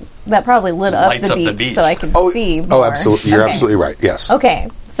 That probably lit up Lights the up the beach, beach. so I can see. Oh, More. absolutely! You're Okay. absolutely right. Yes. Okay,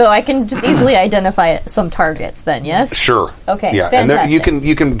 so I can just easily identify some targets. Then, yes. Sure. Okay, Yeah, and there, you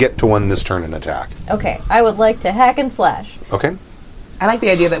fantastic. can get to one this turn and attack. Okay, I would like to hack and slash. Okay. I like the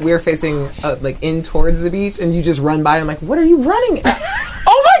idea that we're facing like in towards the beach, and you just run by. And I'm like, what are you running at?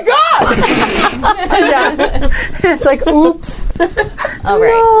 Oh my god! It's like, oops. All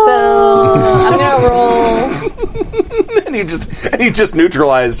right, so I'm gonna roll. and you just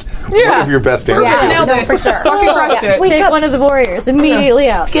neutralized one Yeah. of your best Yeah, arrows. nailed it for sure. Fucking crushed it. Take one of the warriors immediately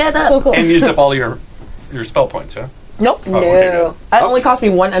out. Get up. Cool, cool. and used up all your spell points, huh? Nope. Oh, okay, good. No. That only cost me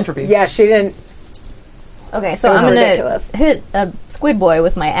 1 entropy. Yeah, she didn't. Okay, so It was I'm gonna ridiculous. hit a squid boy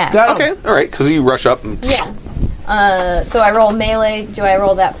with my axe. Go. Okay. All right. Because you rush up and Yeah. So I roll melee. Do I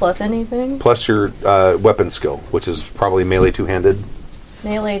roll that plus anything? plus your weapon skill, which is probably melee two-handed.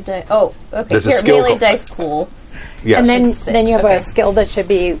 Melee dice. Oh, okay. There's a Here, skill melee called- dice pool. Yes. And then, Sick. then you have Okay. a skill that should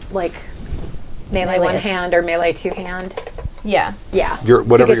be like melee Melee. one hand or melee two hand. Yeah. Yeah. your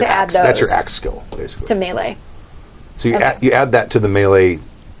whatever so you get your to add axe. That's your those axe skill, basically. to melee. So you, Okay. you add that to the melee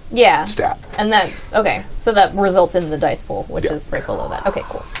Yeah. stat. And that, okay. So that results in the dice pool, which Yeah. is right below that. Okay,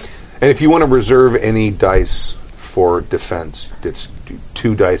 cool. And if you want to reserve any dice for defense, it's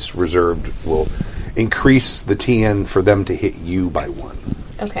 2 dice reserved will increase the TN for them to hit you by 1.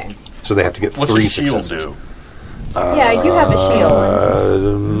 Okay. So they have to get What's 3 a shield successes. do? Yeah, I do have a shield.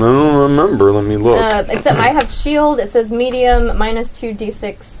 I don't remember. Let me look. Except I have shield. It says medium, minus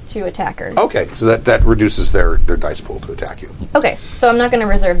 2d6 to attackers. Okay, so that reduces their dice pool to attack you. Okay, so I'm not going to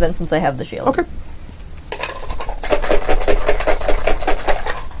reserve then since I have the shield. Okay.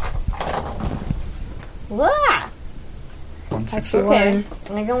 Ah! One I see success. Okay.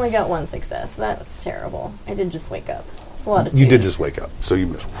 one. I only got 1 success. That's terrible. I did just wake up. It's a lot of You did twos. just wake up, so you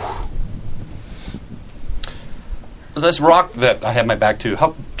missed. This rock that I have my back to,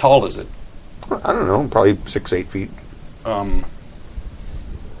 how tall is it? I don't know, probably 6-8 feet.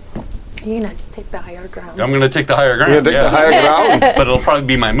 You're going to take the higher ground. I'm going to take the higher ground. You're gonna take the higher ground? But it'll probably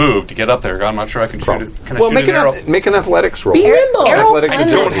be my move to get up there. I'm not sure I can shoot it. Can I Well, shoot make an arrow? make an athletics roll. Be nimble. An athletic I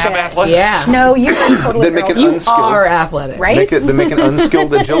agility. don't have athletics. Yeah. No, you are totally Then make an girl. unskilled. Are athletic. Right? Then make an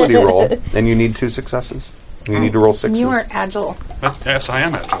unskilled agility roll, and you need 2 successes. You need to roll 6s. You are agile. Yes, I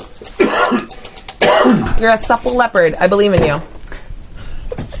am agile. You're a supple leopard. I believe in you.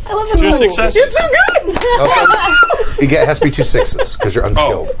 I love the 2 move. successes. It has to be 2 6s because you're Oh,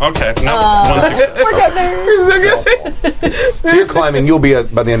 unskilled. okay. No, 1 success. So you're climbing. You'll be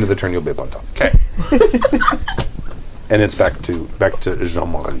by the end of the turn. You'll be up on top. Okay. And it's back to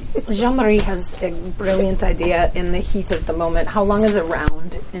Jean-Marie. Jean-Marie has a brilliant idea in the heat of the moment. How long is a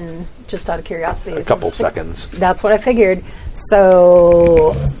round? In just out of curiosity, A couple seconds. That's what I figured.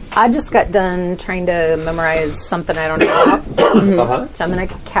 So I just got done trying to memorize something I don't know about. So I'm going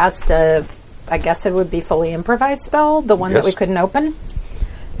to cast I guess it would be fully improvised spell, the one that we Yes. couldn't open.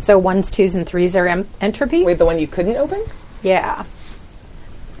 So 1s, 2s, and 3s are entropy. Wait, the one you couldn't open? Yeah.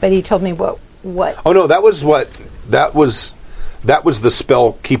 But he told me what. Oh no, that was the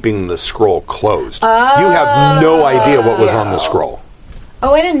spell keeping the scroll closed. You have no idea what was on the scroll.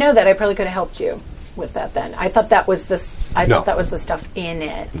 Oh, I didn't know that. I probably could have helped you with that then. I thought that was this. I No. thought that was the stuff in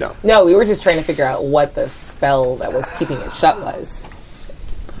it. No. No, we were just trying to figure out what the spell that was keeping it shut was.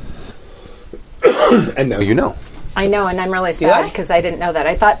 And now you know. I know, and I'm really I? sad because I didn't know that.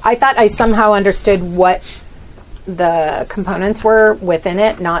 I thought I somehow understood what the components were within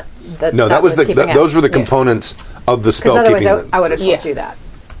it, not that. No, that was keeping it. those were the components of the spell Because otherwise, keeping. I would have told Yeah. you that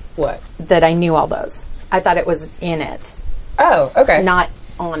What? I knew all those. I thought it was in it, Oh, okay. not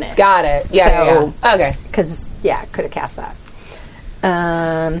on it. Got it. Yeah, So- yeah. Okay. Because I could have cast that.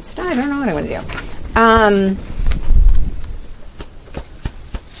 So I don't know what I'm going to do.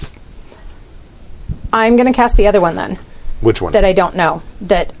 I'm going to cast the other one then. Which one? That I don't know.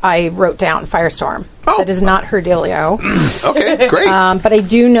 That I wrote down, Firestorm. Oh. That is not her dealio. Okay, great. But I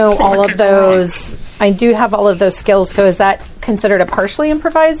do know all of those. I do have all of those skills. So is that considered a partially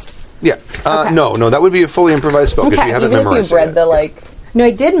improvised? Yeah. No, that would be a fully improvised spell because Okay. you haven't Even if memorized you've read it. the, like... No,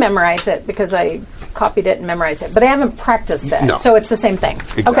 I did memorize it because I copied it and memorized it, but I haven't practiced it. No. So it's the same thing.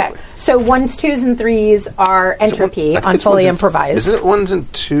 Exactly. Okay. So 1s, 2s, and 3s are entropy on It's fully 1s and- improvised. Isn't it 1s and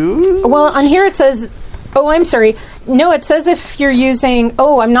 2s? Well, on here it says, oh, I'm sorry. No, it says if you're using,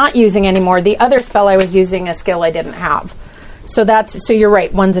 I'm not using anymore. The other spell I was using a skill I didn't have. So you're right,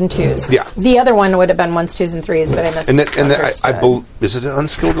 1s and 2s. Yeah. The other one would have been 1s, 2s, and 3s, but I missed. Is it an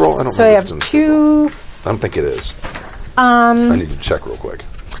unskilled roll? I don't So know I if have it's an unskilled roll. two. I don't think it is. I need to check real quick.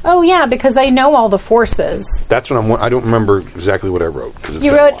 Oh yeah, because I know all the forces. That's what I don't remember exactly what I wrote. 'cause it's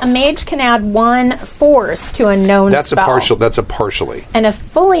You been a wrote while. a mage can add 1 force to a known That's spell. That's a partially. And a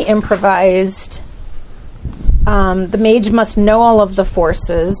fully improvised, the mage must know all of the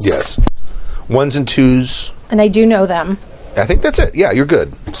forces. Yes. 1s and 2s. And I do know them. I think that's it. Yeah, you're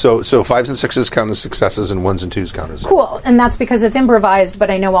good. So 5s and 6s count as successes, and 1s and 2s count as Cool. And that's because it's improvised, but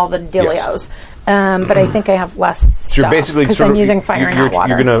I know all the dealios. But I think I have less stuff. So you're basically because sort I'm of using fire and hot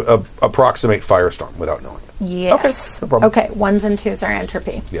water. You're going to approximate Firestorm without knowing it. Yes. no problem. Okay. 1s and 2s are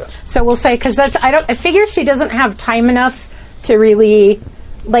entropy. Yes. So we'll say because I figure she doesn't have time enough to really,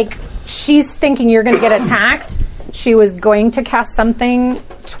 like, she's thinking you're going to get attacked. She was going to cast something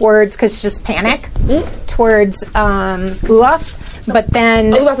towards, because just panic, towards Olaf, but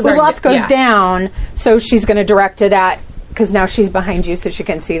then Olaf goes down, so she's going to direct it at, because now she's behind you, so she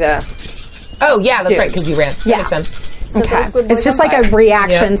can see the. Oh, yeah, that's Dude. right, because you ran. Yeah. Makes sense. Okay. those would It's just like work a on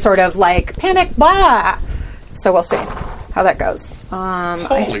reaction, Yeah. sort of like panic, blah. So we'll see how that goes.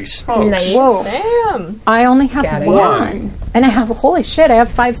 Holy smokes. Nice. Whoa. Damn. I only have Got it. one. And I have, holy shit, I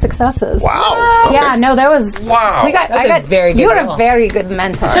have 5 successes. Wow. Okay. Yeah, no, that was. Wow. You're a very good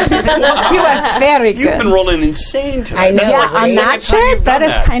mentor. You are very good. You've been rolling insane tonight. I know. That's Yeah, like the on second that time shit, you've that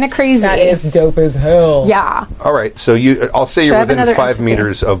done is kind of crazy. That is dope as hell. Yeah. All right, so I'll say So I you're have within another 5 entropy.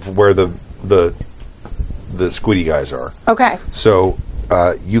 meters of where the squiddy guys are. Okay. So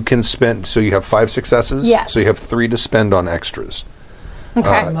you can spend. So you have 5 successes. Yes. So you have 3 to spend on extras.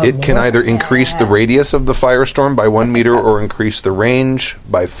 Okay. It can either increase the radius of the firestorm by 1 meter, or increase the range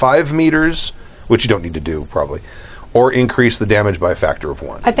by 5 meters, which you don't need to do probably, or increase the damage by a factor of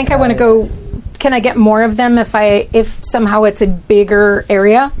 1. I think I want to go. Can I get more of them if somehow it's a bigger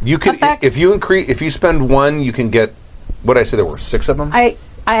area? You can effect? if you spend 1, you can get. What did I say? There were 6 of them. I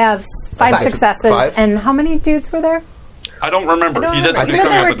have 5 Five. successes, 5? and how many dudes were there? I don't remember. He's at You he's said coming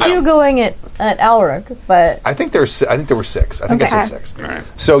there up were with 2 going at Alruk, but I think there were 6. I think I Okay. said 6.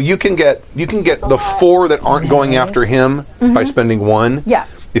 So you can get the 4 that aren't going after him by spending 1. Yeah.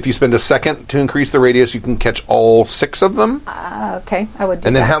 If you spend a second to increase the radius, you can catch all 6 of them. Okay, I would do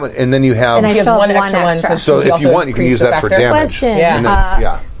And then that. how many? And then you have. And I She has still have one extra one, extra. so so she if you also want, you can use increased the that for factor. damage. Question. Yeah. And then,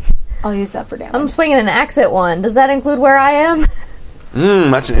 yeah. I'll use that for damage. I'm swinging an axe at one. Does that include where I am?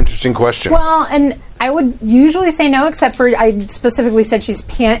 That's an interesting question. Well, and I would usually say no, except for I specifically said she's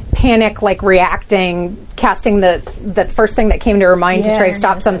panic, like reacting, casting the first thing that came to her mind to Yeah, try to you're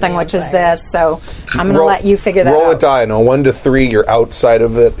stop gonna something, set me which on is fire. this. So I'm going to let you figure that roll out. a die, and on 1 to 3, you're outside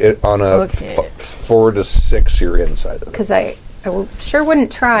of it. On a Okay. 4 to 6, you're inside of it. Because I sure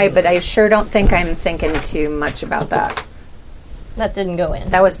wouldn't try, but I sure don't think I'm thinking too much about that. That didn't go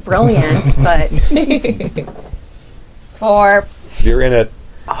in. That was brilliant, but 4. You're in it.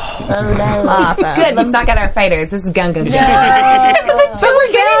 Awesome. Good, let's knock out our fighters. This is Gunga. So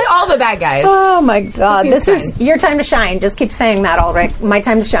we're getting all the bad guys. oh my god, This this seems is your time to shine. Just keep saying that, all right? My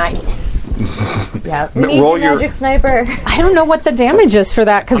time to shine. Yeah. We need roll your your- magic sniper. I don't know what the damage is for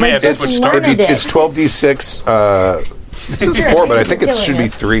that because I may I have to just switch start. learned it. It's 12d6. This is 4, but I think it should be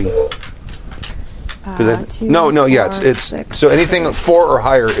 3. 'Cause it's so anything 4 or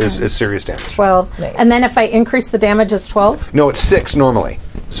higher is serious damage. 12. Nice. And then if I increase the damage, it's 12? No, it's 6 normally.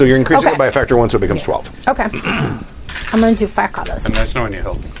 So you're increasing Okay. it by a factor of 1, so it becomes 12. Okay. I'm going to do 5 colors. And nice knowing you,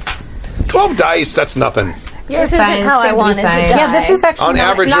 Hilton. 12 dice, that's nothing. This isn't fine, how it's I gonna be wanted to fine. die. Yeah, this is actually On not-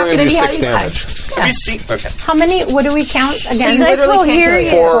 average, not you're going to gonna do be 6 how you damage. Have you seen? Okay. How many? What do we count again? She literally will can't hear kill you.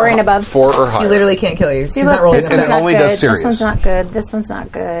 you. 4 and above. 4 or higher. She literally can't kill you. She's See, not look, rolling this And one's it not only good. does This serious. one's not good. This one's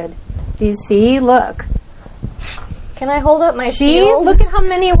not good. These, see, look. Can I hold up my See, shield? look at how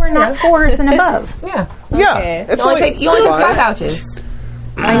many were not 4s and above. Yeah. Yeah. Okay. It's You only took 5 fine. pouches.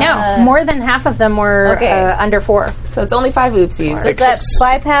 I know. More than half of them were Okay. under 4. So it's only 5 oopsies. Does that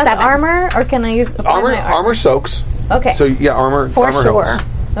bypass 7. armor, or can I use apply Armor, my armor soaks. Okay. So yeah, armor. For armor sure. helps.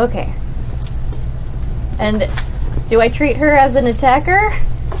 Okay. And do I treat her as an attacker?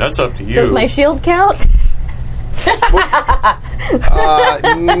 That's up to you. Does my shield count?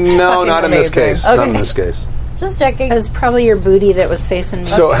 No, not in this amazing. case. Not in Okay. this case. Just checking. It was probably your booty that was facing me.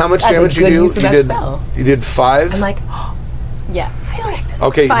 So how much That's a damage you good do? use of You that did. spell. You did 5. I'm like, Yeah. I like this.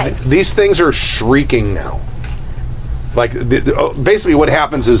 Okay, 5. these things are shrieking now. Like basically, what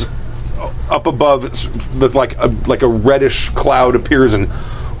happens is up above, there's like a reddish cloud appears and.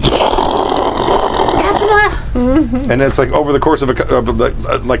 And it's like over the course of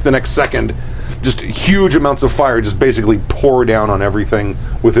like the next second, just huge amounts of fire just basically pour down on everything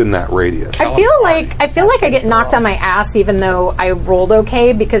within that radius. I feel like I get knocked on my ass even though I rolled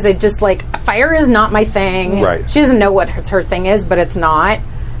okay because it just like fire is not my thing. Right. She doesn't know what her thing is, but it's not,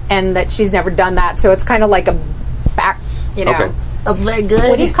 and that she's never done that. So it's kind of like a back, Okay. It's very good.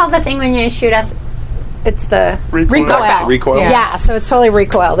 What do you call the thing when you shoot us? It's the Recoil. Recoil. Yeah, so it's totally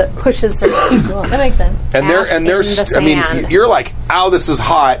recoil that pushes her. That makes sense. And Ass in the I mean, sand. you're like, ow, this is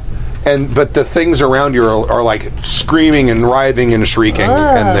hot. But the things around you are like screaming and writhing and shrieking,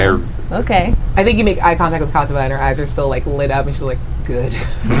 and they're Okay. I think you make eye contact with Kazuma and her eyes are still like lit up and she's like, good.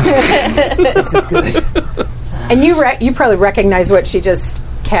 This is good. And you probably recognize what she just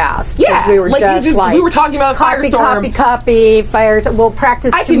cast. 'cause Yeah, we were like, just you like we were talking about Firestorm. Copy. Fire. We'll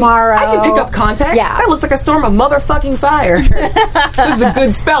practice tomorrow. I can pick up context. Yeah. That looks like a storm of motherfucking fire. This is a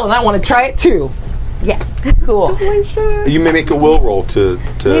good spell, and I want to try it too. Yeah. Cool. you may make a will roll to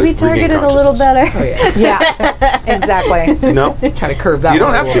Maybe regain target it a little consciousness. better. Oh yeah. Yeah. Exactly. No, Try to curve that. you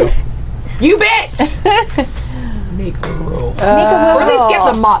don't one have a little. to. You bitch. Make a roll. Make a Or at least roll.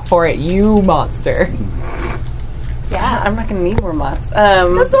 get the mott for it, you monster. Yeah, I'm not going to need more mods.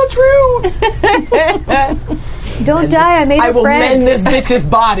 That's not true. Don't die. I made I a will friend. mend this bitch's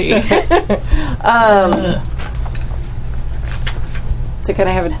body. So can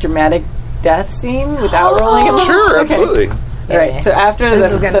I have a dramatic death scene without rolling him? Sure, Okay. absolutely. All right. So after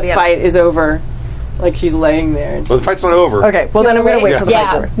This is gonna the be a- fight is over, like she's laying there. And Well, the fight's not over. okay. Well, then I'm going to wait till the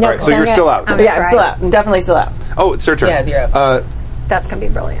fight's over. All right, so you're still out. Yeah, I'm still out. I'm definitely still out. Oh, it's their turn. Yeah, you're up. That's gonna be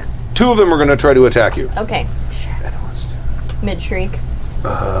brilliant. Two of them are going to try to attack you. Okay. Mid-shriek.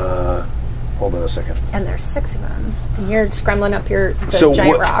 Hold on a second. And there's 6 of them. And you're scrambling up the So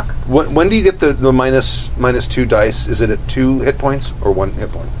giant rock. when do you get the minus 2 dice? Is it at 2 hit points or 1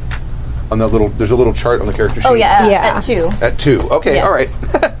 hit point? On the little, there's a little chart on the character sheet. Oh, yeah, Yeah. at 2. At 2. Okay, Yeah. all right.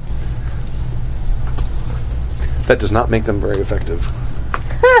 That does not make them very effective.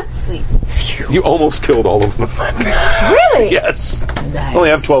 Sweet. You almost killed all of them. Really? Yes. Only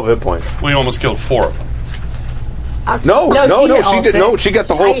have 12 hit points. We almost killed 4 of them. No, No, she hit she all did. No, 6. she got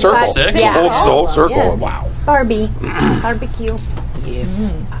the whole circle. Six? The whole, Yeah. the whole circle. Yeah. Wow. Barbie. Barbecue.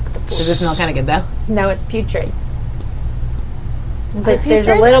 Does it smell kind of good though? No, it's putrid. But there's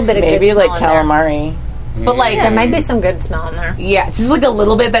a little bit of Maybe good like smell in there. calamari. But like, There might be some good smell in there. yeah, just like a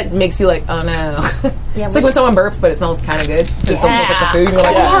little bit that makes you like, oh no. Yeah, It's like when someone burps, but it smells kind of good. It still smells like the food. You're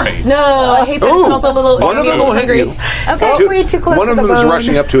like, Calamari. no, I hate that. It Ooh, smells a little. one of it makes them me will hit hungry. you. Okay. Way too close One to of the them is bone.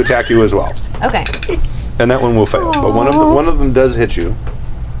 rushing up to attack you as well, Okay. and that one will fail. But one of them does hit you.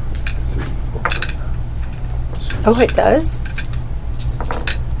 Oh, it does?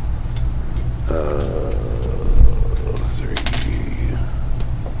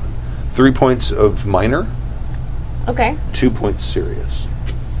 3 points of minor, Okay. 2 points serious,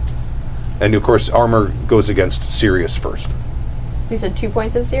 and of course armor goes against serious first. So you said 2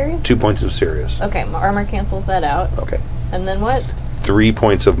 points of serious? 2 points of serious. Okay, my armor cancels that out. Okay. And then what? 3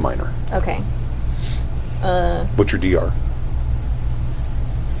 points of minor. Okay. What's your DR?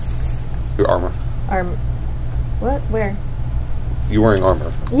 Your armor. What? Where? You're wearing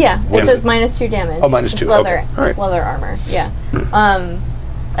armor. Yeah, What it is says it? minus 2 damage. Oh, minus It's 2, leather. okay. All right. It's leather armor. Yeah.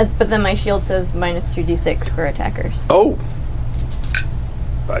 But then my shield says minus 2d6 for attackers. Oh.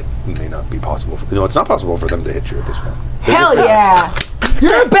 That may not be possible. It's not possible for them to hit you at this point. Hell yeah!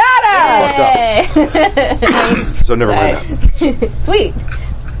 You're a badass! Hey! So never mind that. Sweet.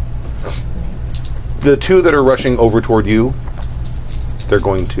 The two that are rushing over toward you, they're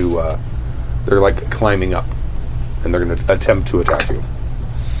going to, they're like climbing up, and they're going to attempt to attack you.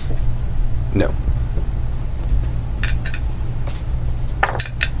 No.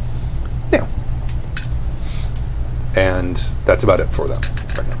 No. And that's about it for them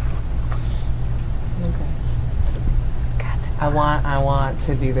right now. I want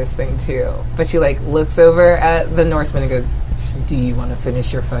to do this thing too. But she like looks over at the Norseman and goes, "Do you want to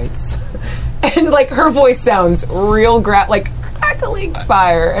finish your fights?" And like her voice sounds real like crackling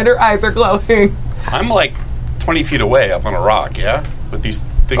fire, and her eyes are glowing. I'm like 20 feet away up on a rock, yeah? With these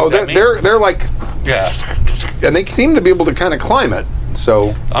things Oh, at me? they're like, Yeah. and they seem to be able to kind of climb it.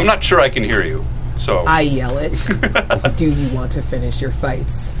 So I'm not sure I can hear you. So I yell it. Do you want to finish your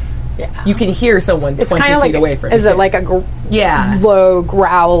fights? Yeah. You can hear someone It's 20 kind of feet like, away from is you. it like a Yeah. low,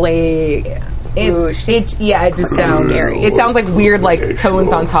 growly... It just sounds Scary. It sounds like weird, like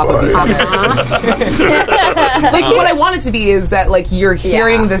tones on top of each other. Like what I want it to be is that like you're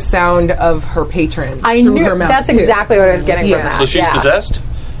hearing the sound of her patron I through knew her mouth. that's too. exactly what I was getting Yeah. from that. So she's yeah. possessed?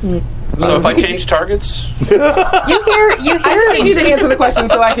 So if I change targets? You hear I just need you to answer the question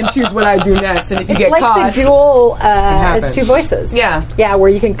so I can choose what I do next. And if you get like caught, the dual, happens. it's two voices. Yeah. Yeah, where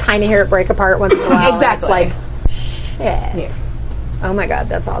you can kind of hear it break apart once in a while. Exactly. It's like, shit. Yeah. Oh my god,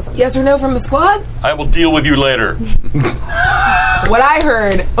 that's awesome. yes or no from the squad? I will deal with you later. What I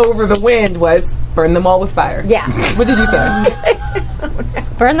heard over the wind was burn them all with fire. Yeah. What did you say?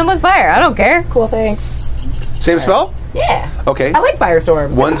 Burn them with fire. I don't care. Cool, thanks. same spell. Yeah. Okay. I like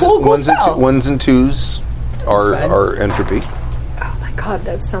Firestorm. Ones, It's a cool ones, and spell. ones and twos are fun. entropy. Oh my god,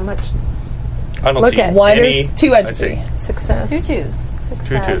 that's so much I don't Look see at- One any. is two I'd entropy. say success. 2 twos.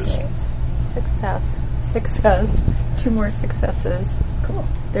 Success. Success. Success. 2 more successes. Cool.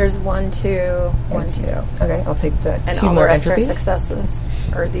 There's 1, 2, 1, 2. Okay, I'll take the And two all more the rest entropy. are successes.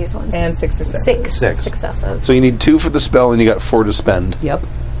 Or these ones. And 6 successes. 6 Six. successes. So you need 2 for the spell, and you got 4 to spend. Yep. You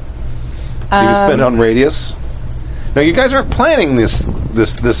can spend on radius. Now you guys aren't planning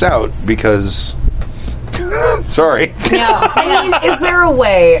this out because. Sorry. No. I mean, is there a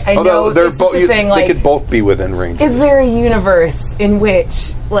way? I Although know they're it's just a thing. they Like, could both be within range. is there a universe in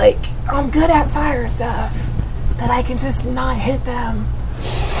which, like, I'm good at fire stuff, that I can just not hit them?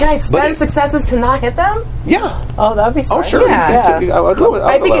 Can I spend successes to not hit them? Yeah. Oh, that'd be smart. Oh, sure. Yeah.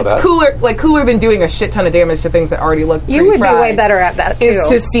 I I think it's cooler than doing a shit ton of damage to things that already look. You pretty would fried, be way better at that too. Is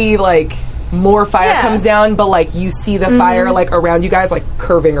to see like more fire Yeah. comes down, but like you see the fire like around you guys, like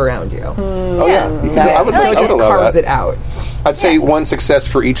curving around you. Oh yeah. You can, Yeah. I would, So I it would just allow carves that. it out. I'd say one success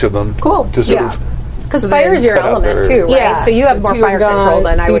for each of them. Cool. To sort Yeah. of Because So fire's then your cut out element their- too, right? Yeah. So you have more 2 fire gone, control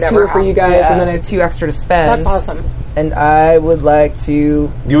than I would these ever 2 are for have. you guys, Yeah. and then I have 2 extra to spend. That's awesome. And I would like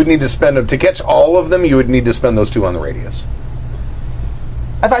to. You would need to spend to catch all of them. You would need to spend those 2 on the radius.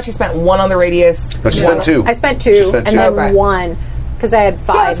 I thought she spent 1 on the radius. But she spent 2. I spent 2 She spent and 2. then Okay. 1 because I had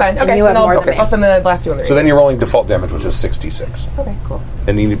 5. Yeah, that's fine. And Okay, you have then more I'll, than me. I'll spend the last 2 on the radius. So then you're rolling default damage, which is 66. Okay, cool.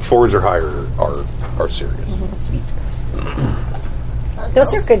 And you need 4s or higher are serious. Sweet.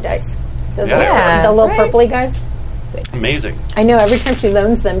 Those are good dice. Those Yeah. the little Right. purpley guys. Amazing. I know every time she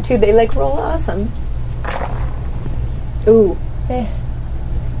loans them too, they like roll awesome. Ooh.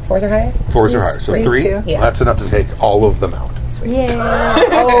 4s are higher? 4s are higher. So Raise 3. 2. Yeah. That's enough to take all of them out. Yeah.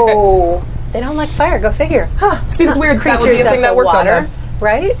 Oh. They don't like fire. Go figure. Seems weird. That would be Creatures a thing of that the worked on water. them.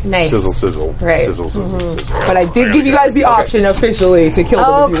 Right? Nice. Sizzle, sizzle. Right. Sizzle, sizzle, sizzle. But I did give you guys the option officially to kill them.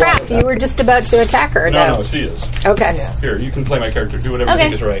 Oh if you crap! wanted You were just about to attack her. No, though. no, she is. Okay. Here, you can play my character. Do whatever Okay.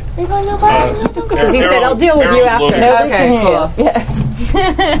 you think is right. Are you going nobody? Because he said, "I'll deal with you after." Okay, cool.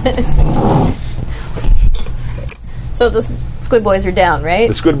 So the Squid Boys are down, right?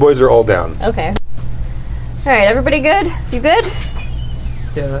 The Squid Boys are all down. Okay. All right, everybody good? You good?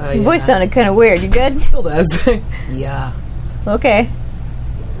 Duh, Your voice sounded kind of weird. You good? Still does. Yeah. Okay.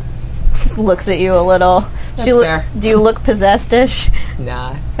 Just looks at you a little. That's She fair. Do you look possessed-ish?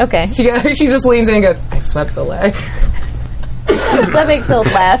 Nah. Okay. She just leans in and goes, I swept the leg. That makes Hild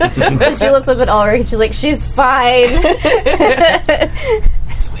laugh. And she looks up at Ulrich and she's like, she's fine.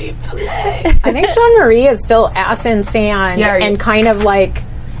 Sweep the leg. I think Jean Marie is still ass in sand Yeah, are you- and kind of like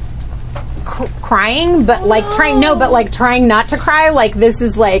crying, but like trying not to cry. Like this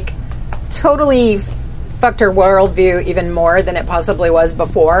is like totally fucked her worldview even more than it possibly was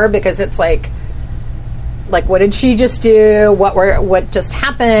before, because it's like what did she just do? What just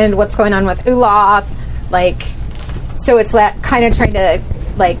happened? What's going on with Uloth? Like, so it's that kind of trying to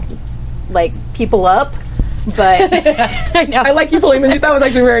like people up. But I know I like you pulling the. That was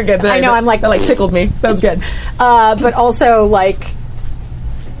actually very good. I know, I'm like- that tickled me. That was good. but also like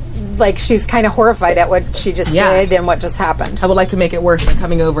she's kind of horrified at what she just did and what just happened. I would like to make it worse by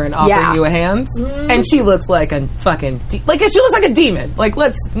coming over and offering Yeah. you a hand. And she looks like a fucking she looks like a demon. Like,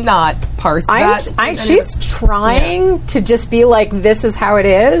 let's not parse that. She's trying to just be like, this is how it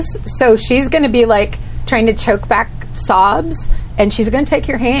is. So she's going to be like trying to choke back sobs, and she's going to take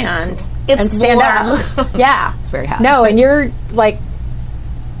your hand and stand up. Yeah, It's very happy. No, and you're like,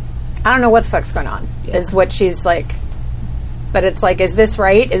 I don't know what the fuck's going on. Is what she's like. But it's like, is this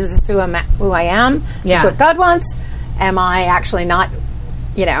right? Is this who I am? Is this what God wants? Am I actually not,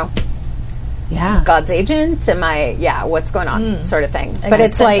 God's agent? Am I, what's going on? Sort of thing. But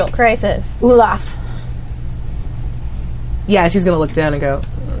it's Existential like, crisis. Olaf. Yeah, she's going to look down and go,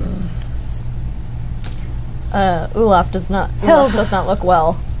 Olaf does not look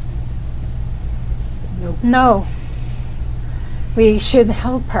well. No. We should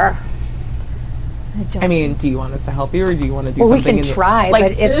help her. I mean, do you want us to help you, or do you want to do Well, we something? can try,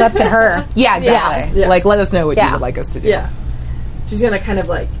 but it's up to her. Yeah, exactly. Yeah. Like, let us know what you Yeah. would like us to do. Yeah. She's gonna kind of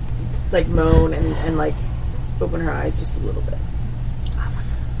like moan and like open her eyes just a little bit.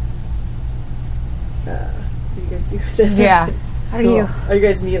 Do you guys do that? Yeah. How are you? Are you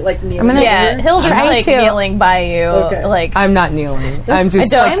guys kneeling? I'm gonna- Yeah, Hild's Try like to. kneeling by you. Okay. Like, I'm not kneeling. I'm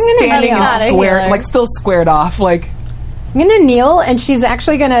just don't- like I'm gonna standing kneel. and square, like still squared off. Like, I'm going to kneel, and she's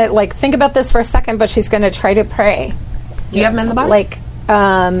actually going to, like, think about this for a second, but she's going to try to pray. do you have men in the body? Like,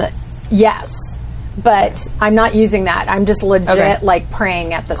 yes. But I'm not using that. I'm just legit, Okay. like,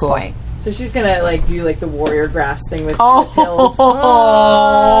 praying at this Cool. point. So she's gonna like do like the warrior grasp thing with Oh.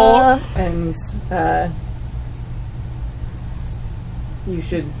 Hild, and you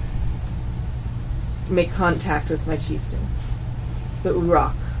should make contact with my chieftain. The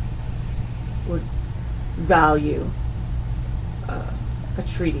Uruk would value a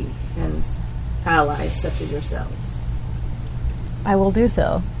treaty and allies such as yourselves. I will do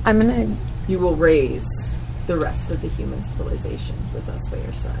so. I'm going to... You will raise the rest of the human civilizations with us by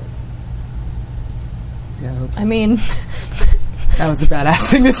your side. Dope. I mean, That was a badass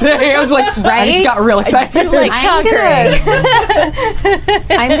thing to say. I was like, I just got real excited. like I'm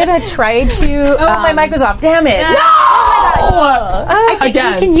gonna try to... my mic was off. Damn it.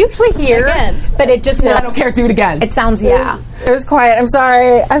 Again. You can usually hear, Again. but it just I don't care. Do it again. It sounds, yeah. It was quiet. I'm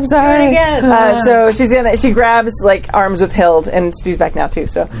sorry. again. So she grabs like arms with Hild, and Stu's back now too.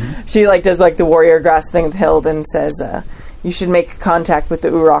 So she like does like the warrior grasp thing with Hild and says, "You should make contact with the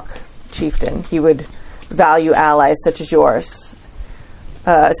Uruk chieftain. He would value allies such as yours,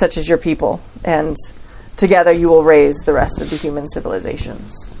 such as your people, and together you will raise the rest of the human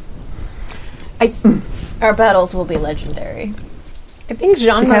civilizations." Our battles will be legendary. I think She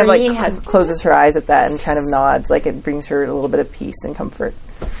kind of Jean-Marie like has. closes her eyes at that and kind of nods, like it brings her a little bit of peace and comfort.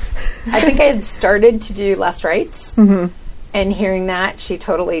 I think I had started to do last rites, and hearing that, she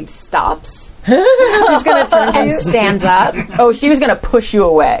totally stops. She's going to turn and stands up. Oh, she was going to push you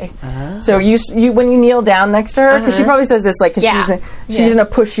away. So you when you kneel down next to her, because she probably says this like, because she's going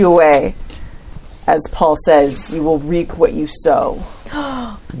to push you away. As Paul says, you will reap what you sow.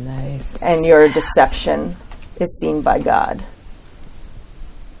 Nice. And your deception is seen by God.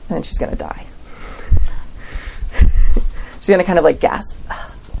 And then she's going to die. She's going to kind of like gasp.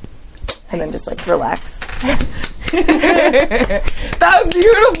 And then just like relax. That was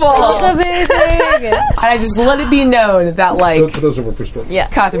beautiful. That's amazing. And I just let it be known that like For those over for story. Yeah.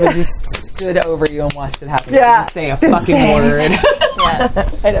 Kataba just stood over you and watched it happen. Yeah. Didn't say a fucking word. Yeah.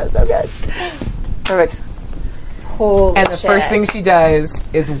 I know, so good. Perfect. Holy And the first thing she does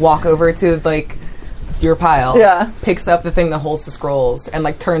is walk over to like your pile. Yeah. Picks up the thing that holds the scrolls and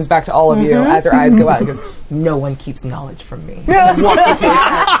like turns back to all of you as her eyes go out and goes, "No one keeps knowledge from me." And walks into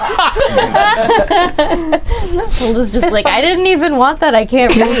Hilda's just like, I didn't even want that. I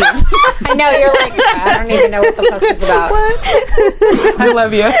can't read. I know, you're like, I don't even know what the fuss is about. I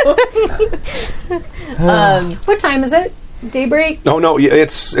love you. What time is it? Daybreak? Oh no, yeah,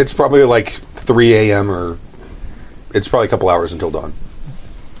 it's probably like 3 a.m. or it's probably a couple hours until dawn.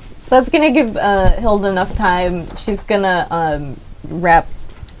 That's gonna give Hilda enough time. She's gonna wrap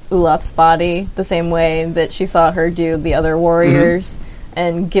Ulath's body the same way that she saw her do the other warriors,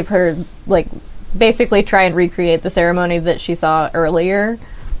 and give her like basically try and recreate the ceremony that she saw earlier,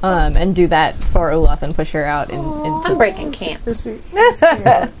 and do that for Ulath and push her out. I'm breaking camp.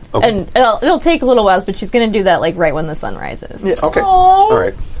 And it'll take a little while, but she's gonna do that like right when the sun rises. Yeah. Okay. All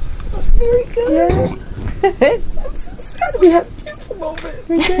right. That's very good. I'm so sad we had a beautiful moment.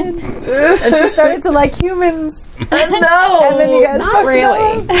 We did. And she started to like humans. No. And then you guys Not fucked really.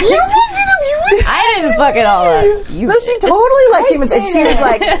 it up. I didn't fuck it all up. No, she totally liked humans. And she was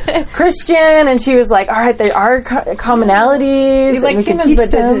like Christian, and she was like, all right, there are commonalities. You and like we can humans, teach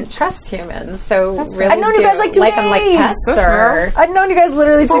but them. didn't trust humans. So really, I've known you guys like 2 like them like days. pets, That's or fair. I'd known you guys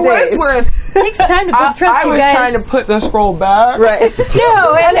literally 2 For what days. it's worth, It takes time to build trust, I you was guys. trying to put the scroll back. Right.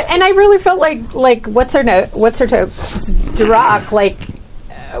 no, and I really felt like what's her Durak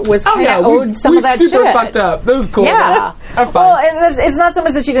was kind of owed some of that super shit. fucked up. That was cool. Yeah. Have fun. Well, and it's not so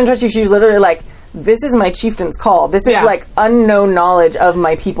much that she didn't trust you. She was literally like, this is my chieftain's call. This is Yeah. like unknown knowledge of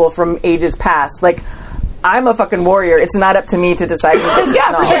my people from ages past. Like, I'm a fucking warrior. It's not up to me to decide who gets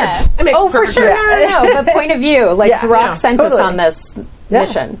this knowledge. Yeah. It makes Oh, for perfect sure. sense. No, the point of view. Like, Yeah. Durak Yeah, sent totally. us on this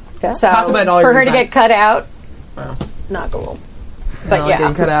mission. Yeah. So, Possibly had all for your her to design. get cut out, Wow. not cool. But But yeah.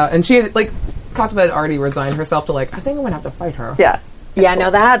 getting cut out, and she had like Kataba had already resigned herself to like, I think I'm gonna have to fight her. Yeah. Yeah,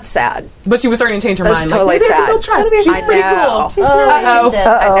 no, that's sad. But she was starting to change her That's mind. totally like, maybe I sad. can build trust. She's I pretty know. cool. She's Uh-oh. I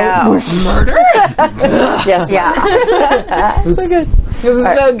know. Murder? Yes. Yeah. So good. This is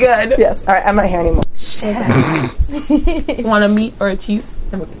so good. Yes. All right. I'm not here anymore. Want a meat or a cheese?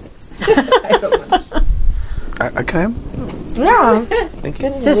 I'm okay, thanks. Can I have? Yeah.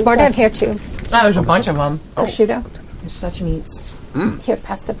 There's more down here, too. There's a bunch of them. Prosciutto. There's such meats. Here,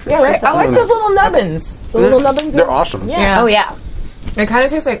 pass the prosciutto. Yeah, right. I like those little nubbins. The little nubbins. They're awesome. Yeah. Oh, yeah. It kind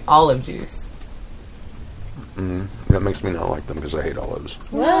of tastes like olive juice. That makes me not like them because I hate olives.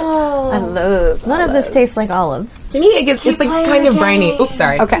 I love None of this tastes like olives. To me, it's like kind of briny. Oops,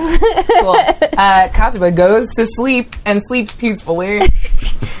 sorry. Okay. Cool. Katsuba goes to sleep and sleeps peacefully.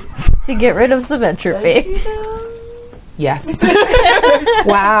 To get rid of some entropy. Yes.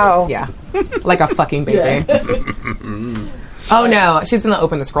 Wow. Yeah. Like a fucking baby. Oh no, she's gonna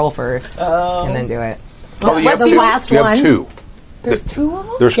open the scroll first and then do it. Oh, you have the two. last You have one? two. There's 2 of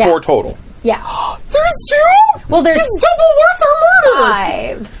them? There's Yeah. 4 total. Yeah. There's 2? Well, there's It's double worth her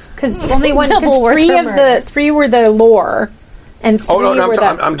murder! 5. Because only one, Double because worth 3 her of murder. the 3 were the lore, and 3 Oh no, were the...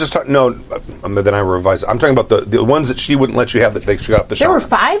 I'm just talking. No, then I revised. I'm talking about the ones that she wouldn't let you have that they got up the There were shaman.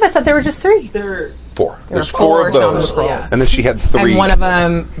 5? I thought there were just 3. 4. There's 4 4 of shaman those, scrolls. and then she had 3. And one of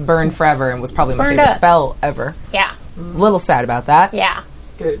them burned forever and was probably my Burned favorite up. spell ever. Yeah. A little sad about that. Yeah.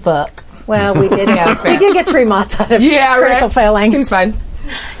 Fuck. Well, we did. that's we fair. did get 3 mods out of Yeah, critical right. failing. Seems fine.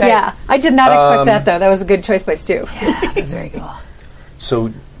 Yeah, I did not expect that though. That was a good choice by Stu. That's very cool.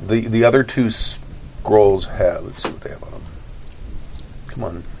 So the other 2 scrolls have. Let's see what they have on them. Come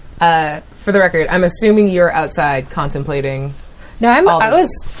on. For the record, I'm assuming you're outside contemplating. No, All I this.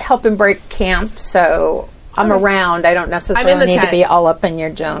 was helping break camp, so I'm around. I don't necessarily I'm in the need to tent. be all up in your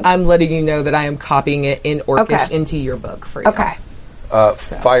junk. I'm letting you know that I am copying it in Orcish Okay. into your book for you. Okay.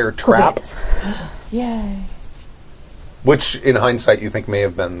 Fire trap. Yay. Which, in hindsight, you think may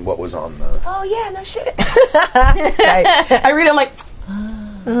have been what was on the... Oh, yeah, no shit. I read it, I'm like,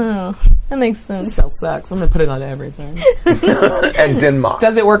 Oh, that makes sense. this spell sucks. I'm going to put it on everything. And Dinmok.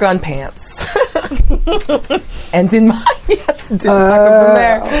 Does it work on pants? And Dinmok. Yes, Dinmok from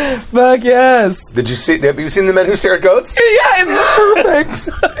there. Fuck yes. Have you seen The Men Who Stare at Goats? Yeah, it's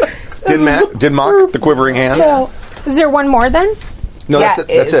perfect. Dinmok, the quivering hand. Is there one more then? No, that's it.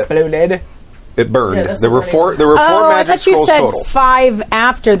 That's it. Exploded. It burned. Yeah, that's there the were four. There were four I magic thought you scrolls said total. 5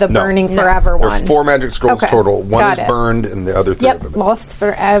 after the No. burning No. forever There one. were 4 magic scrolls Okay. total. One Got is it. burned, and the other 3 have Yep, been. lost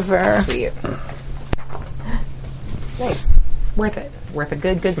forever. Sweet. Nice. Worth it. Worth a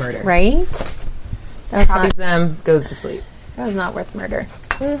good murder. Right? That's Copies not, them, goes to sleep. that was not worth murder.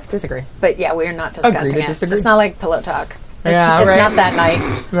 Disagree. But yeah, we're not Agree discussing to it. disagree. It's not like pillow talk. It's, Yeah, it's right. not that night.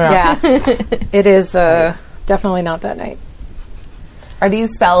 Yeah. Yeah. It is definitely not that night. Are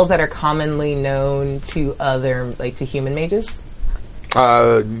these spells that are commonly known to other, like to human mages?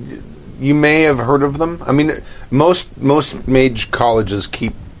 You may have heard of them. I mean, most mage colleges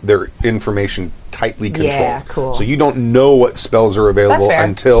keep their information tightly controlled. Yeah, cool. So you don't know what spells are available That's fair.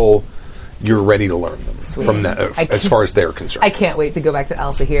 until you're ready to learn them. Sweet. From that, as far as they're concerned. I can't wait to go back to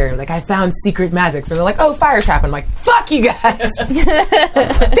Elsa here and like, I found secret magics. And they're like, oh, fire trap. I'm like, fuck you guys.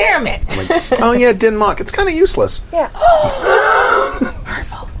 Damn it. I'm like, oh yeah, Dinmok. It's kind of useless. Yeah.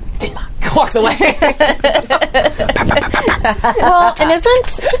 Hurtful. Dinmok. Walks away. Well, and where's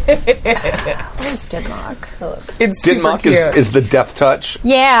Dinmok? It's Dinmok is the death touch.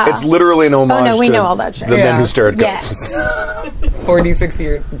 Yeah. It's literally an homage no, we to know all that shit. The Yeah. Men Who Stare at Yes. Goats. 46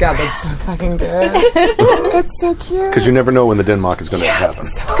 years. God, that's so fucking good. That's so cute. Because you never know when the Dinmok is going to happen.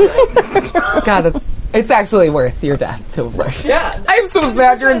 God, it's actually worth your death to write. Yeah. I'm so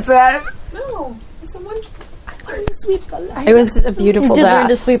sad you're dead. No. Someone. I learned to sweep the leg. It was a beautiful You did learn to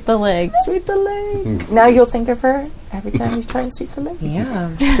death. sweep the leg. Sweep the leg. Now you'll think of her every time you try and sweep the leg. Yeah.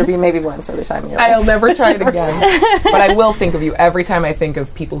 It'll be maybe once other time in your I'll life. never try it again. But I will think of you every time I think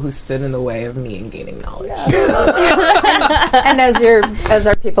of people who stood in the way of me and gaining knowledge. And as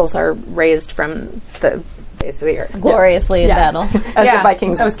our peoples are raised from the face of the earth. Gloriously in battle. As the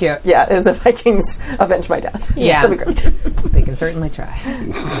Vikings. That was cute. Yeah, as the Vikings avenge my death. Yeah. That'd be great. They can certainly try.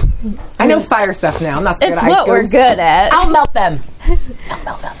 I know fire stuff now. I'm not scared It's of ice what we're ghosts. good at. I'll melt them.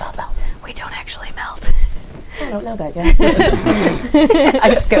 Melt. We don't actually melt. I don't know that yet.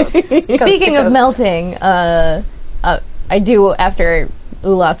 Ice ghosts. Speaking of melting, I do, after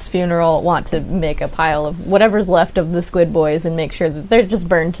Uloth's funeral, want to make a pile of whatever's left of the squid boys and make sure that they're just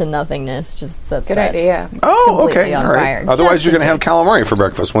burned to nothingness. Just set Good that idea. Oh, completely okay. on All right. fire. Otherwise, Just you're going to in have calamari for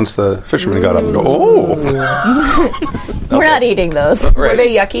breakfast once the fishermen got up and go, oh. We're not eating those. Were Right.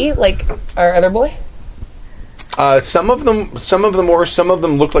 they yucky like our other boy? Some of them were. Some of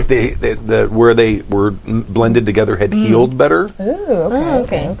them looked like where they were blended together had healed better. Ooh,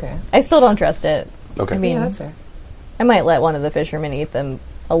 Okay. I still don't trust it. Okay. I mean, Yeah, that's fair. I might let one of the fishermen eat them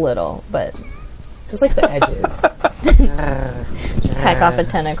a little, but Just like the edges. just hack off a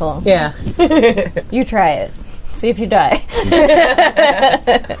tentacle. Yeah. You try it. See if you die.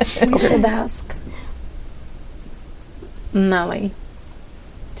 We should ask Nelly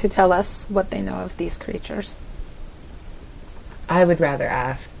to tell us what they know of these creatures. I would rather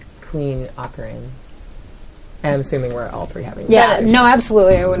ask Queen Ocarin. I'm assuming we're all three having Yeah, conversation. no,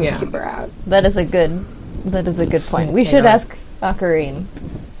 absolutely. I wouldn't Yeah. keep her out. That is a good point. We I should know. ask Ocarine.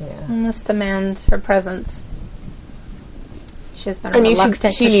 Yeah. I must demand her presence. She's been I mean,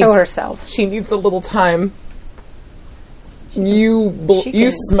 reluctant she to show needs- herself. She needs a little time. You she you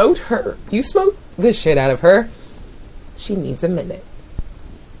can- smote her. You smote the shit out of her. She needs a minute.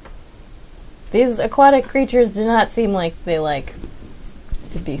 These aquatic creatures do not seem like they like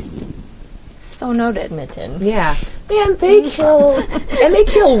to be So noted. smitten. Yeah, man, they kill and they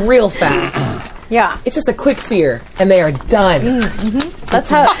kill real fast. Yeah. It's just a quick sear, and they are done. That's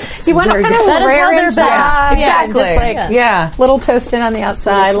how. You want to very kind good. of That is rare how they're inside. best. Yeah, Exactly. just like Yeah, little toasted on the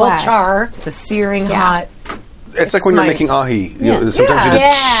outside, little flash. char. Just a searing Yeah. hot. It's like when you're Smite. making ahi. You know, Yeah. sometimes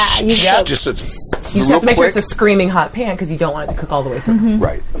Yeah, you you just, just- just You just real have to make sure quick. it's a screaming hot pan because you don't want it to cook all the way through.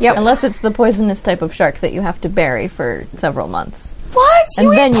 Right. Yep. Unless it's the poisonous type of shark that you have to bury for several months. What? And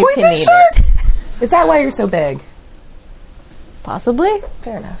then you can eat it. Is that why you're so big? Possibly.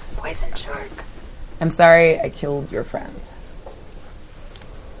 Fair enough. Poison shark. I'm sorry I killed your friend.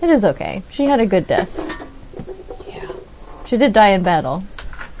 It is okay. She had a good death. Yeah. She did die in battle.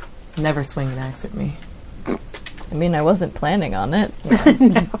 Never swing an axe at me. I mean, I wasn't planning on it.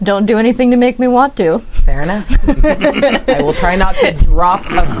 Don't do anything to make me want to. Fair enough. I will try not to drop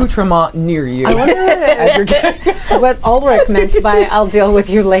accoutrement near you. I wonder what Ulrich meant by "I'll deal with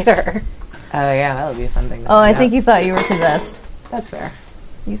you later." Oh yeah, that would be a fun thing. To Oh, I find think out. you thought you were possessed. That's fair.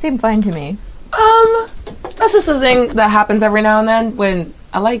 You seem fine to me. That's just a thing that happens every now and then when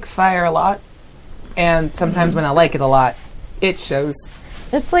I like fire a lot, and sometimes when I like it a lot, it shows.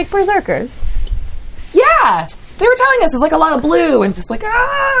 It's like berserkers. Yeah, they were telling us it's like a lot of blue and just like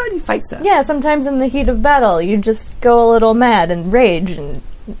and you fight stuff. Yeah, sometimes in the heat of battle, you just go a little mad and rage and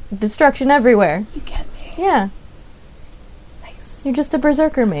destruction everywhere. You get me. Yeah. Nice. You're just a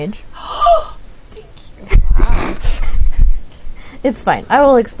berserker mage. Thank you. It's fine. I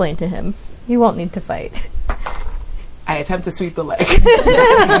will explain to him. You won't need to fight. I attempt to sweep the leg. Sweep the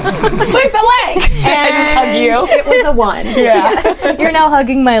leg! And I just hug you. It was a 1. Yeah. You're now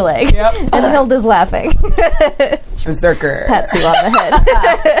hugging my leg. Yep. And Hilda's laughing. Berserker. Pats you on the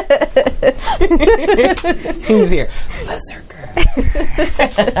head. Who's here? Berserker.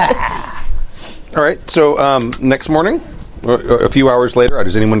 All right. So next morning, or a few hours later,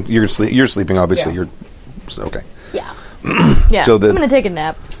 does anyone? You're sleeping, obviously. Yeah. Okay. Yeah, So I'm going to take a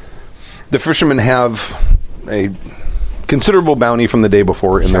nap. The fishermen have a considerable bounty from the day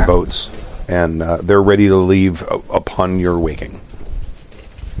before in their boats, and they're ready to leave upon your waking.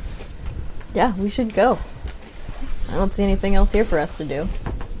 Yeah, we should go. I don't see anything else here for us to do.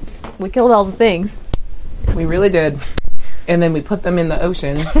 We killed all the things. We really did. And then we put them in the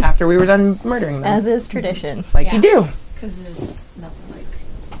ocean after we were done murdering them. As is tradition. Like you do. Because there's nothing like.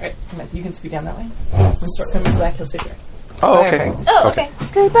 Alright, Matthew, you can speed down that way. When Stork comes back, he'll sit here. Oh, okay. Oh, okay.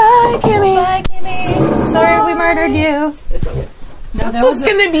 Goodbye, Kimmy. Bye, Kimmy. Sorry we murdered you. It's okay. This was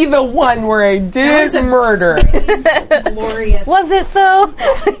going to be the one where I did murder. Glorious. Was it though?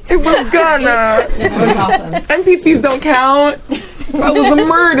 It was gonna. It was awesome. NPCs don't count. That was a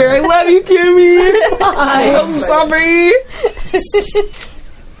murder. I love you, Kimmy. I'm sorry.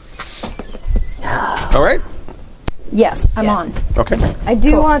 All right. Yes, I'm on. Okay. I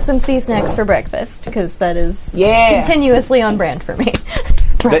do want some sea snacks for breakfast because that is continuously on brand for me.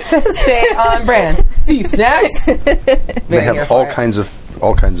 Stay on brand. Sea snacks. They have all kinds of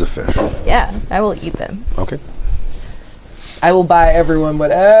fish. Yeah, I will eat them. Okay. I will buy everyone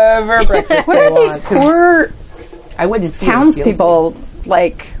whatever breakfast What they are want. these poor I wouldn't feel townspeople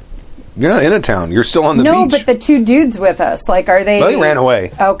like? You're not in a town. You're still on the No, beach. but the 2 dudes with us, like, are they? Well, they ran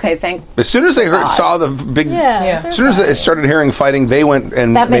away. Okay, thank. As soon as they saw the big, Yeah. as soon as they started hearing fighting, they went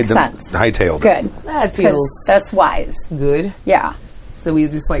and That made makes them sense. hightailed. Good. That 'Cause feels that's wise. good. Yeah, So we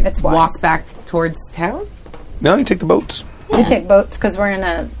just like It's wise. walk back towards town. No, you take the boats. we take boats because we're in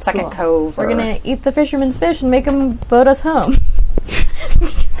a second cove. We're gonna eat the fisherman's fish and make them boat us home.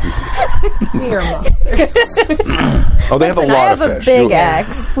 We are monsters. Oh, they have a I lot have of a fish. big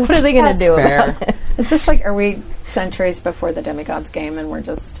axe. What are they gonna do fair. about it? Is this like? Are we centuries before the demigods game, and we're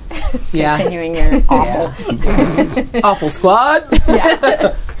just Yeah. continuing your awful? Awful squad.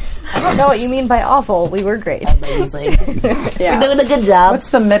 I don't know what you mean by awful. We were great. Yeah, Doing a good job. What's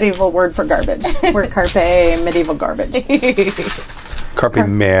the medieval word for garbage? We're carpe medieval garbage. Carpe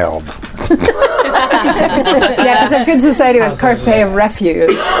mailed. Yeah, because our good society was carpe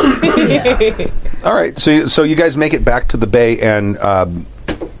refuse. All right, so you guys make it back to the bay, and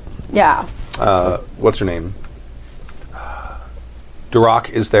Yeah. what's her name? Duroc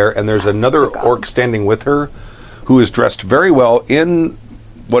is there, and there's another orc standing with her, who is dressed very well in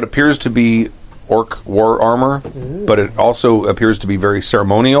what appears to be orc war armor, but it also appears to be very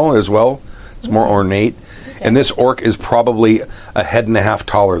ceremonial as well. It's more ornate. And this orc is probably a head and a half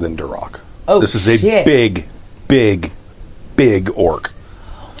taller than Duroc. Oh, this is a shit. big orc.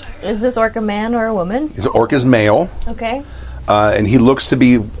 Is this orc a man or a woman? His orc is male, Okay. and he looks to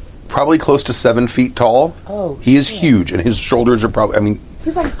be probably close to 7 feet tall. Oh, he is huge, and his shoulders are probably, I mean,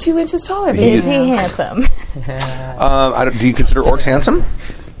 He's like 2 inches taller. Is he handsome? do you consider orcs handsome?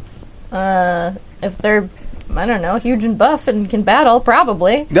 If they're, I don't know, huge and buff and can battle,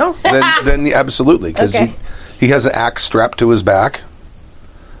 probably. No, then absolutely, because Okay. he has an axe strapped to his back,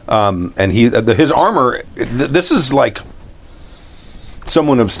 and his armor. This is like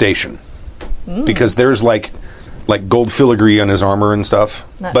someone of station, because there's like gold filigree on his armor and stuff.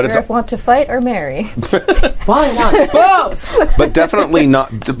 Not but sure if want to fight or marry. Why not both? but definitely not.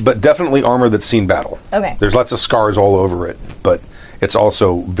 But definitely armor that's seen battle. Okay. There's lots of scars all over it, but it's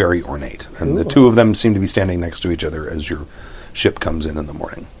also very ornate. And the two of them seem to be standing next to each other as your ship comes in the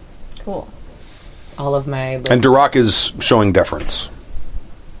morning. Cool. All of my And Duroc is showing deference.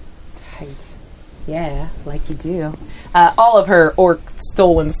 tight. Yeah, like you do. All of her orc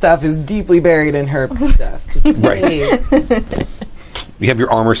stolen stuff is deeply buried in her stuff. Right. You have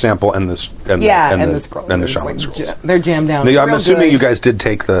your armor sample and the And the scrolls. and the They're shaman just, like, scrolls. they're jammed down. I'm real assuming good. you guys did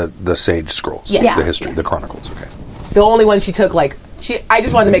take the sage scrolls, Yeah. the history, the chronicles. Okay. The only one she took like I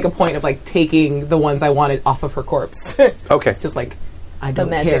just wanted to make a point of like taking the ones I wanted off of her corpse. Okay. Just like, I The don't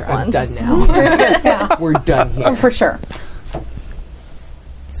magic care. I'm ones. done now. Yeah. We're done here. Oh, for sure.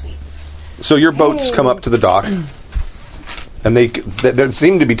 So your boats come up to the dock, and they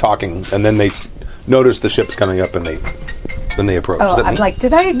seem to be talking, and then they notice the ship's coming up, and they approach. Is Oh, that I'm me? like,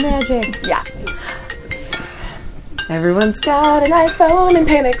 did I? Magic. Yeah. Everyone's got an iPhone and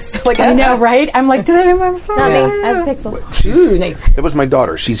panics. Like I know, right? I'm like, did I do my phone? Not me. I have a pixel. She's, Ooh, nice. That was my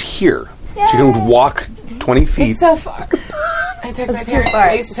daughter. She's here. She can walk 20 feet. It's so far. I text my It's too parents. far.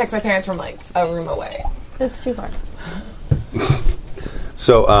 I used to text my parents from like a room away. It's too far.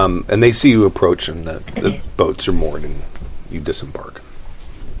 So, and they see you approach, and the boats are moored, and you disembark.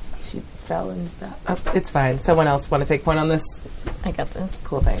 She fell in that. Oh, it's fine. Someone else want to take point on this? I got this.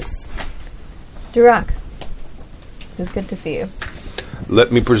 Cool, thanks. Durak. It was good to see you.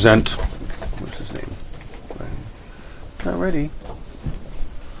 Let me present. What's his name? Not ready.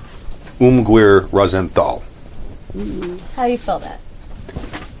 Umgwir Rosenthal. How do you spell that?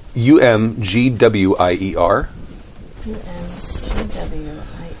 UMGWIER.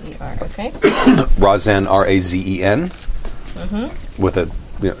 UMGWIER. Okay. Razen RAZEN. With a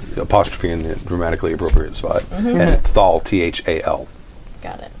apostrophe in the grammatically appropriate spot. And Thal THAL.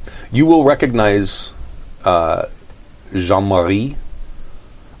 Got it. You will recognize Jean-Marie.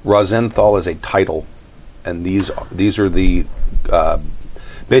 Rosenthal is a title, and these are the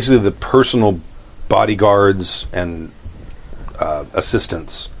basically the personal bodyguards and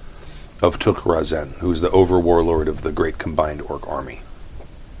assistants of Tuk Razen, who's the overwarlord of the Great Combined Orc Army.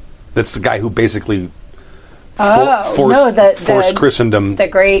 That's the guy who basically forced Christendom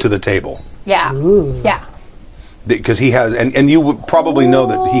to the table. Yeah. Ooh. Yeah. Because he has, and you would probably know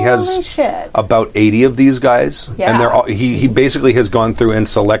that he has Holy shit. about 80 of these guys, Yeah. and they're all, he basically has gone through and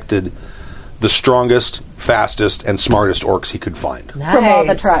selected the strongest, fastest, and smartest orcs he could find From all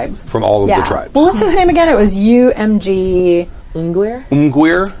the tribes. from all of the tribes. What was his name again? It was UMG. Ungwir?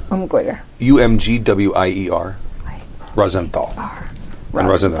 Umgwir, Umgwir. UMGWIER, Rosenthal. And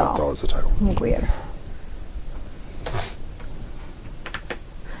Rosenthal is the title. Umgwir.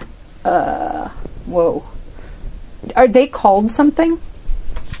 Whoa. Are they called something?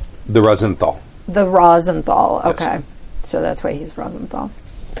 The Rosenthal. The Rosenthal. Okay. So that's why he's Rosenthal.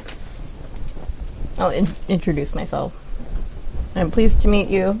 I'll introduce myself. I'm pleased to meet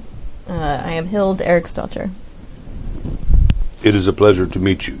you. I am Hild Eriksdotter. It is a pleasure to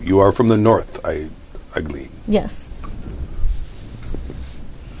meet you. You are from the north, I glean. Yes.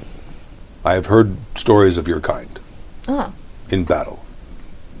 I have heard stories of your kind Ah, in battle.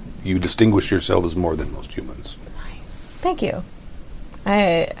 You distinguish yourselves more than most humans. thank you.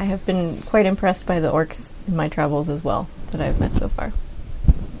 I have been quite impressed by the orcs in my travels as well that I've met so far.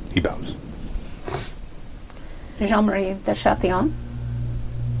 He bows. Jean-Marie de Chatillon.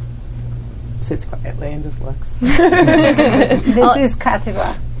 Sits quietly and just looks. This is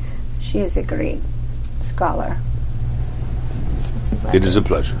Kativa. She is a great scholar. It is a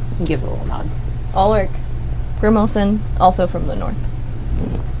pleasure. He gives a little nod. Ulrich Grimmelson, also from the north.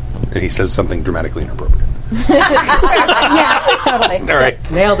 And he says something dramatically inappropriate. Yeah, totally. All right.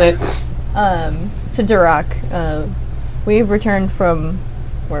 Nailed it. To Durak. We've returned from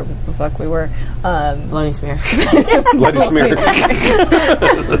where the fuck we were. Bloody smear. Bloody Smear.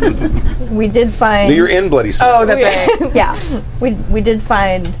 We did find... No, you're in Bloody Smear. Oh, that's right. Yeah. We did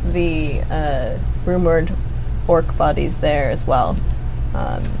find the rumored orc bodies there as well.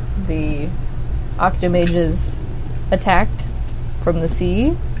 The Octomages attacked from the sea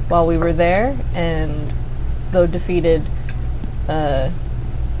while we were there, and though defeated,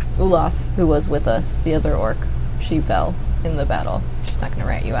 Olaf, who was with us, the other orc, she fell in the battle. She's not going to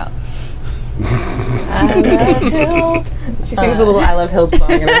rat you out. I love Hild. She sings a little I Love Hild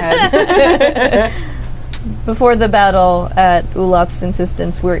song in her head. Before the battle, at Olaf's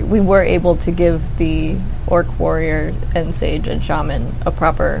insistence, we were able to give the orc warrior and sage and shaman a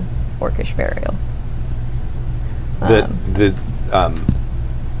proper orcish burial.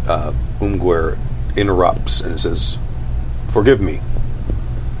 Umgwir interrupts and says, "Forgive me.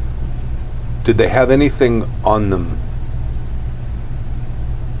 Did they have anything on them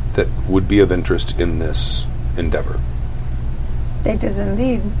that would be of interest in this endeavor?" They did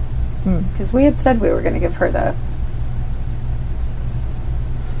indeed. Because we had said we were going to give her the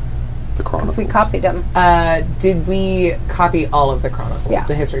Chronicles. Because we copied them. Did we copy all of the Chronicles? Yeah.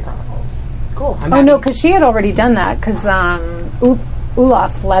 The History Chronicles. Cool. I'm Oh, happy. no, because she had already done that, because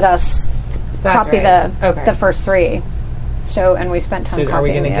Olaf let us That's copy right. the first three. So, and we spent time So are we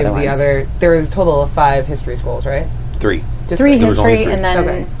copying going to the give other the ones. other... There was a total of 5 history scrolls, right? 3. Just Three There was only history, 3. and then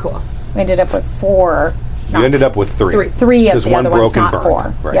Okay, cool. we ended up with 4 You ended up with 3. 3 of There's the one other ones, broken not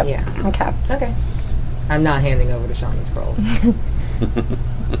burn. 4. Right. Yep. Yeah. Okay. Okay. I'm not handing over the shaman scrolls.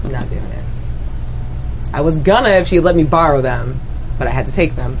 I'm not doing it. I was gonna if she'd let me borrow them, but I had to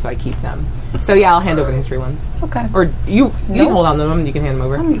take them, so I keep them. So yeah, I'll hand over the history ones. Okay. Or you can hold on to them. You can hand them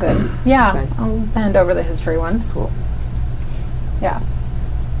over. I'm good. Yeah, That's fine. I'll hand over the history ones. Cool. Yeah.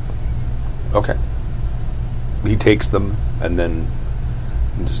 Okay. He takes them and then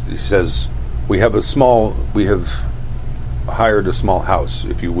he says, we have hired a small house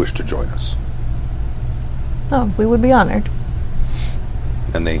if you wish to join us. Oh, we would be honored.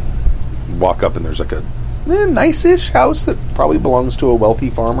 And they walk up and there's like a nice-ish house that probably belongs to a wealthy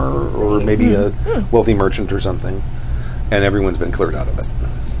farmer or maybe a wealthy merchant or something. And everyone's been cleared out of it.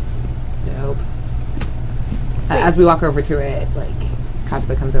 Nope. As we walk over to it, like,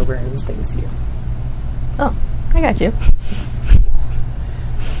 Katsuba comes over and thanks you. Oh, I got you.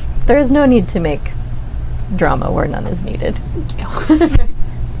 There is no need to make drama where none is needed.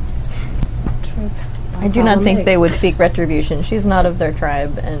 Truth. I do not think they would seek retribution. She's not of their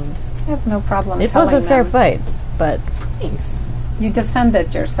tribe, and I have no problem it telling was a fair them. fight, but Thanks. You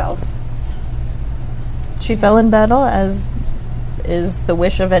defended yourself. she fell in battle, as is the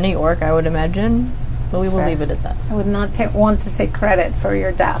wish of any orc, I would imagine. But we That's will fair. leave it at that. I would not want to take credit for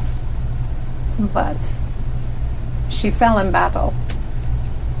your death, but she fell in battle.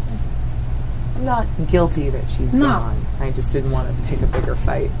 I'm not guilty that she's No. gone. I just didn't want to pick a bigger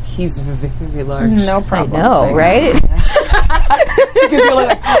fight. He's very large. No I problem. know, saying right? She could be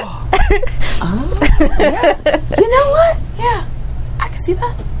like, yeah. You know what? Yeah. I can see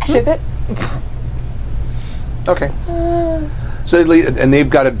that. I ship it. Okay. So they've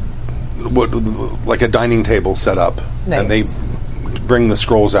got like a dining table set up, and they Nice. bring the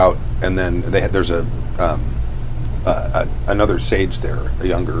scrolls out, and then there's another sage there, a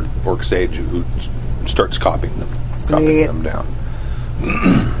younger orc sage who starts copying them down.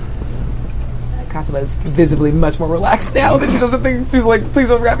 Katsuba is visibly much more relaxed now that she doesn't think. She's like, please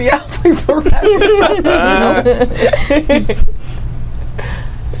don't wrap me out. Please don't wrap me out.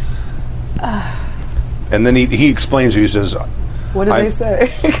 And then he explains. He says, What did they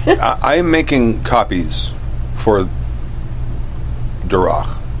say? I am making copies for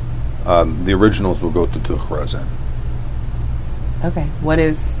Durach. The originals will go to Tukhrazen. Okay. What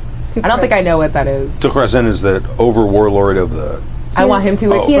is... I don't think I know what that is. Tukhrazen is the over-warlord of the... I want him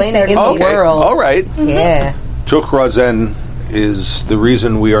to explain it in the Okay, world. all right. Yeah. Tukhrazen is the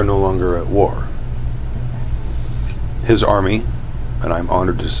reason we are no longer at war. His army, and I'm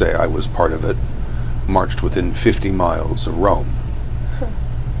honored to say I was part of it, marched within 50 miles of Rome,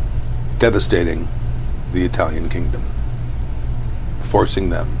 devastating the Italian kingdom, forcing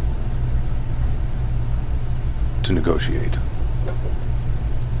them to negotiate.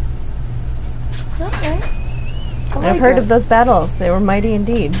 I've heard of those battles. They were mighty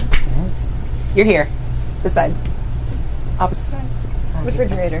indeed. You're here. This side. Opposite side.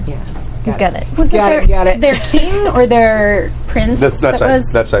 Refrigerator. Yeah. He's got it. Was Got it. their king or their prince? That side.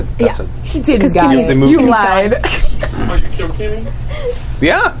 That side. He did Because got They it. moved You him. lied. Oh, you killed Kenny?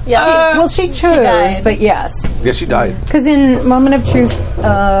 Yeah. Yeah. She chose, died. but yes. Yes, she died. Because in Moment of Truth,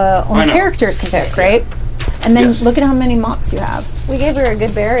 only know. characters can pick, right? And then Yes. look at how many mots you have. We gave her a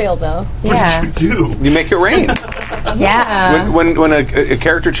good burial, though. Yeah. Do. You make it rain. Yeah. when a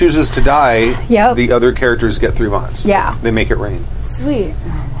character chooses to die, Yep. the other characters get 3 months. Yeah. They make it rain. Sweet.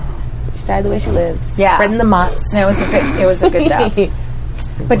 She died the way she lived. Yeah. Spreading the mots. It was a good death.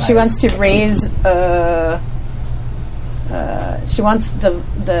 But she wants to raise she wants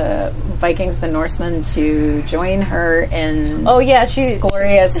the Vikings, the Norsemen, to join her in Oh, yeah, she...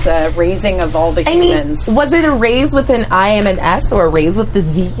 glorious raising of all the I mean, humans. was it a raise with an I and an S or a raise with the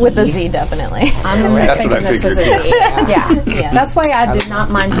Z? With a Z, definitely. I'm That's thinking what I this was a figured. Z. Yeah. Yeah. That's why I did not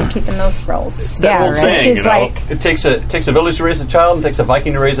mind you keeping those scrolls. Yeah, Old right. saying, She's you know, like- it takes a village to raise a child, and it takes a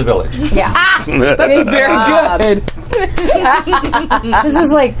Viking to raise a village. Yeah. That's very good. This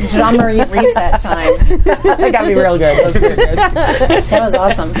is like Jean Marie reset time. That got me real good. That was real good. That was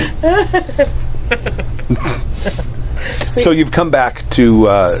awesome. So you've come back to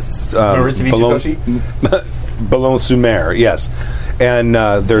Maritza Mitsukoshi? Boulogne-sur-Mer, yes, and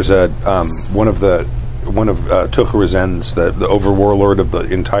there's a one of Tukhrazen's, the overwarlord of the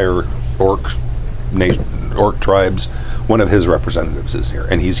entire orc tribes. One of his representatives is here,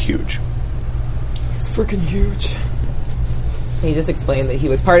 and he's huge. It's freaking huge. He just explained that he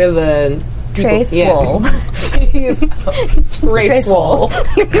was part of the Trey Swole. He is Trey Swole.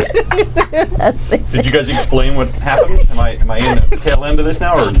 Did you guys explain what happened? Am I in the tail end of this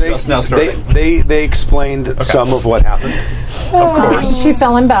now, or just now starting? They explained some of what happened. Of course. She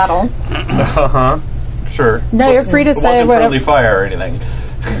fell in battle. Sure. No, you're free to It say wasn't whatever. friendly fire or anything.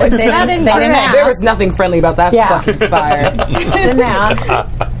 They didn't ask. There was nothing friendly about that fucking fire. Didn't ask. Not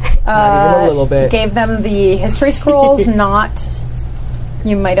even a little bit. Gave them the history scrolls, not.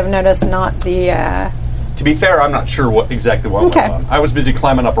 You might have noticed, not the. To be fair, I'm not sure exactly what Okay. went on. I was busy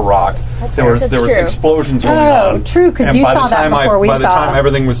climbing up a rock. There was That's there was true. explosions going Oh, on. true, 'cause And you by saw the that time before we By the saw. time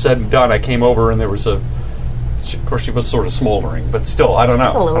everything was said and done, I came over and there was of course, she was sort of smoldering, but still, I don't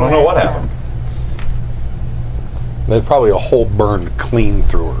know. I don't know what happened. There's probably a hole burned clean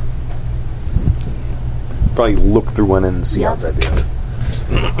through her. Probably look through one end and see outside the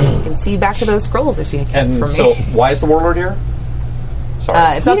other. You can see back to those scrolls that she had kept And from so, me. why is the warlord here?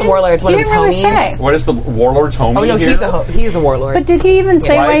 Sorry. It's not the warlord. It's one of his homies. What is the warlord's homie Oh no, here? he's a warlord. But did he even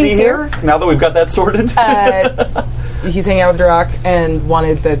say why why is he he's here? Now that we've got that sorted. He's hanging out with Durak and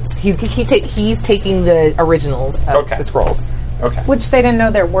wanted that he's taking the originals of the scrolls. Okay. Which they didn't know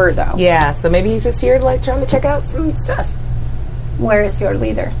there were, though. Yeah, so maybe he's just here like trying to check out some stuff. Where is your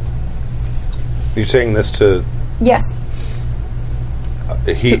leader? You're saying this to Yes.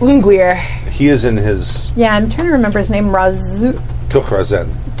 he? To Ungwir. He is in his Yeah, I'm trying to remember his name. Tukhrazen.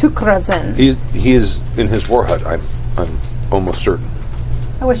 Tukhrazen. He is in his war hut. I'm almost certain.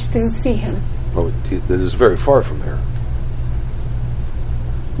 I wish to see him. Oh, that is very far from here.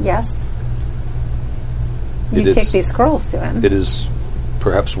 Yes. It You is- take these scrolls to him. It is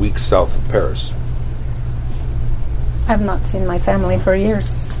perhaps weeks south of Paris. I've not seen my family for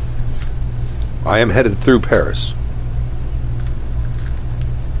years. I am headed through Paris.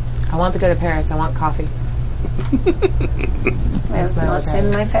 I want to go to Paris. I want coffee. I have not seen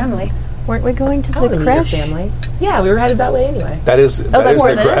my family. Weren't we going to I want the to meet your crash? family. Yeah, we were headed that way anyway. That is Oh, that that's is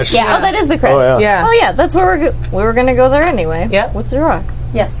where the it is? crash. Yeah. Oh, that is the crash. Oh, yeah. Yeah. Oh, yeah. That's where we were going to go there anyway. Yeah. With the rock.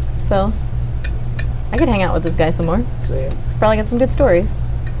 Yes. So I could hang out with this guy some more. Sweet. He's probably got some good stories.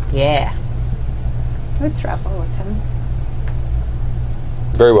 Yeah. We travel with him.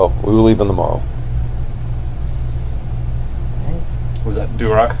 Very well. We will leave on the morrow. Was that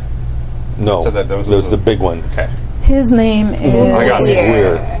Durak? No, So that was the big one. Okay. His name is I got it.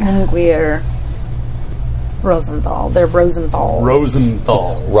 Weird. Ungwir Rosenthal. They're Rosenthal.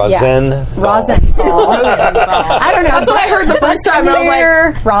 Rosenthal. Razen. Rosenthal. I don't know. That's what I heard the first time.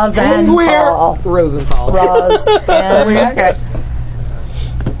 I was like, Rosenthal. Rosenthal. Rosenthal. Okay.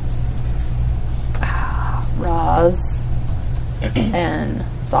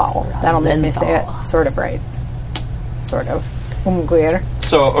 Rosenthal. That'll make me say it sort of right. Sort of. Ungwir.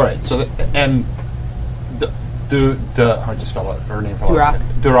 So, all right. So, and I just fell out. Her name fell out.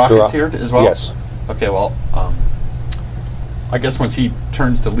 Durak Durak. is here as well. Yes. Okay. Well, I guess once he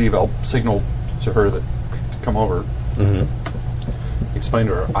turns to leave, I'll signal to her to come over. Mm-hmm. Explain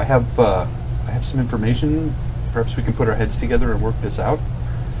to her. I have some information. Perhaps we can put our heads together and work this out.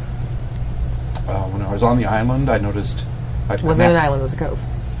 When I was on the island, I noticed. It wasn't an island, it was a cove.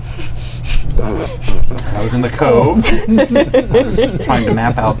 I was in the cove. I was trying to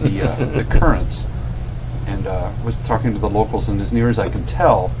map out the currents, and was talking to the locals. And as near as I can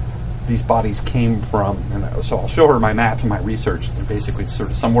tell, these bodies came from. And so I'll show her my maps and my research. And basically, it's sort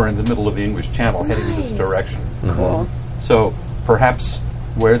of somewhere in the middle of the English Channel, heading in this direction. Cool. So perhaps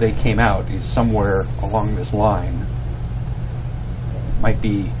where they came out is somewhere along this line. Might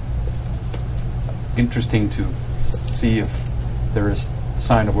be interesting to see if there is a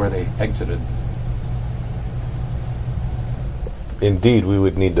sign of where they exited. Indeed, we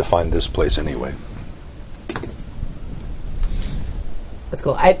would need to find this place anyway. That's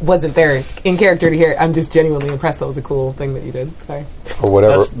cool. I wasn't there in character to hear it. I'm just genuinely impressed. That was a cool thing that you did. Sorry. For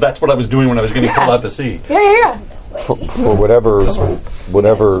whatever, That's what I was doing when I was getting pulled out to sea. Yeah. for whatever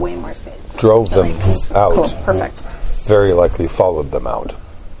Way more space. drove them out, Cool. Perfect. very likely followed them out.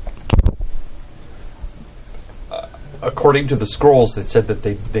 According to the scrolls, it said that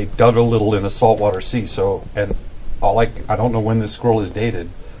they dug a little in a saltwater sea. So, and I don't know when this scroll is dated,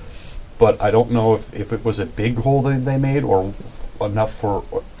 but I don't know if it was a big hole that they made or enough for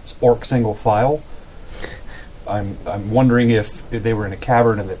orc single file. I'm wondering if they were in a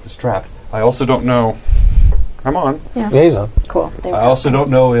cavern and it was trapped. I also don't know. Come on. Yeah, he's on. Cool. I also don't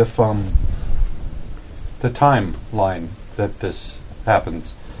know if the timeline that this happened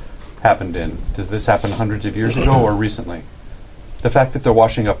in. Did this happen hundreds of years ago or recently? The fact that they're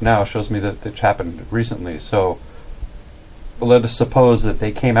washing up now shows me that it happened recently. So let us suppose that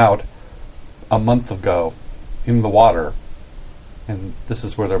they came out a month ago in the water, and this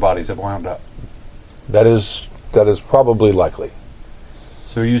is where their bodies have wound up. That is probably likely.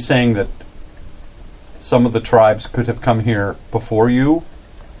 So are you saying that some of the tribes could have come here before you,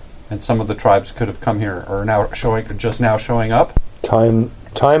 and some of the tribes could have come here or now showing up? Time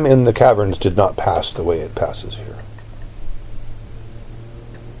Time in the caverns did not pass the way it passes here.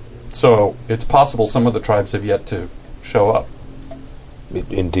 So it's possible some of the tribes have yet to show up.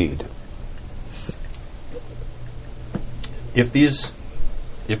 Indeed. If this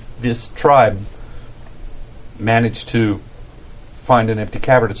tribe managed to find an empty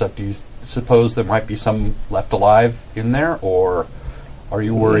cavern and stuff, do you suppose there might be some left alive in there, or are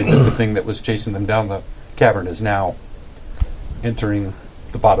you worried that the thing that was chasing them down the cavern is now entering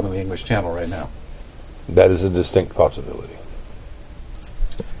the bottom of the English Channel right now? That is a distinct possibility.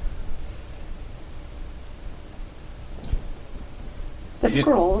 The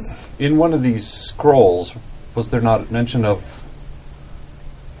scrolls. In one of these scrolls, was there not mention of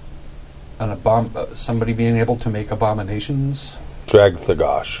somebody being able to make abominations?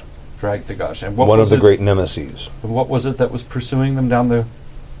 Drag-Thagosh. Drag-Thagosh. And what one was of the it, great nemesis. And what was it that was pursuing them down the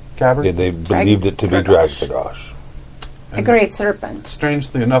cavern? Yeah, they believed it to be Drag-Thagosh. A great serpent.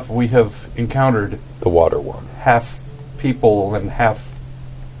 Strangely enough, we have encountered the water worm. Half people and half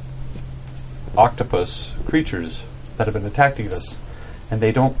octopus creatures that have been attacking us, and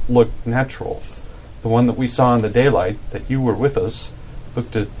they don't look natural. The one that we saw in the daylight, that you were with us,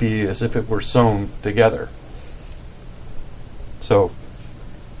 looked to be as if it were sewn together. So,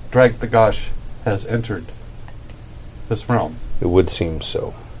 Drag-Thagosh has entered this realm. It would seem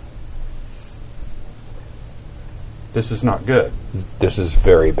so. This is not good. This is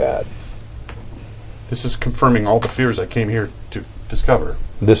very bad. This is confirming all the fears I came here to discover.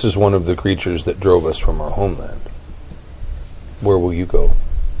 This is one of the creatures that drove us from our homeland. Where will you go?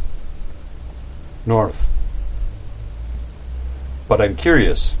 North. But I'm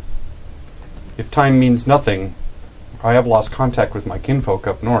curious. If time means nothing, I have lost contact with my kinfolk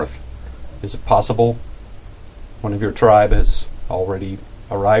up north. Is it possible one of your tribe has already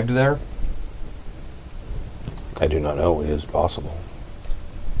arrived there? I do not know. It is possible.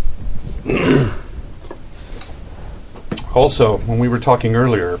 Also, when we were talking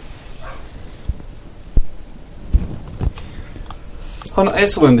earlier, on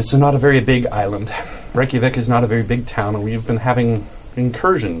Iceland, it's not a very big island. Reykjavik is not a very big town, and we've been having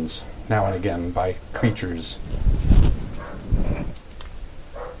incursions now and again by creatures.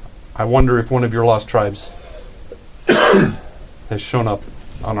 I wonder if one of your lost tribes has shown up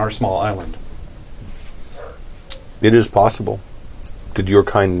on our small island. It is possible. Did your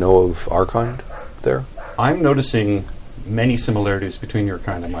kind know of our kind there? I'm noticing many similarities between your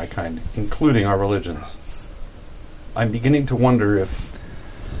kind and my kind, including our religions. I'm beginning to wonder if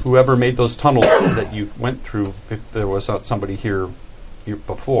whoever made those tunnels that you went through, if there was somebody here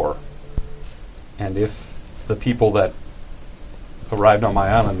before, and if the people that arrived on my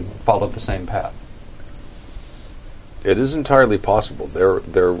island followed the same path. It is entirely possible. There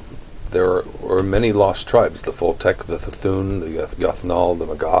are many lost tribes: the Foltec, the Ththun, the Yathnal, the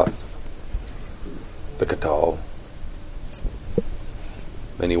Magath, the Katal.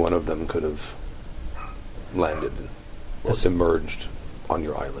 Any one of them could have landed or emerged on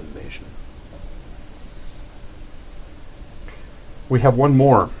your island nation. We have one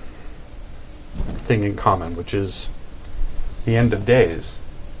more thing in common, which is the end of days,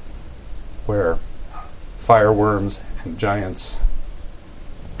 where fireworms and giants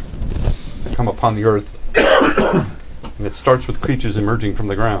come upon the earth, and it starts with creatures emerging from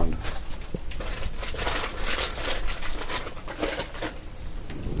the ground.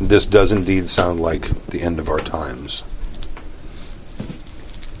 This does indeed sound like the end of our times.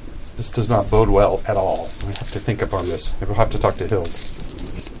 This does not bode well at all. We have to think upon this. We'll have to talk to Hild.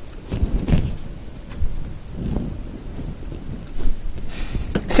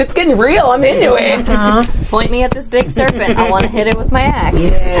 Shit's getting real. I'm into it. Point me at this big serpent. I want to hit it with my axe.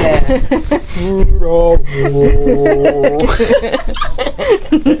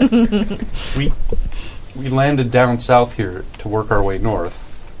 We landed down south here to work our way north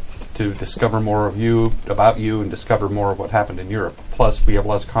to discover more about you and discover more of what happened in Europe. Plus, we have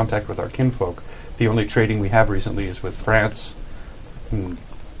lost contact with our kinfolk. The only trading we have recently is with France and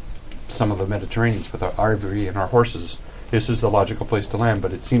some of the Mediterraneans with our ivory and our horses. This is the logical place to land,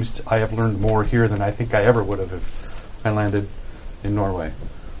 but it seems I have learned more here than I think I ever would have if I landed in Norway.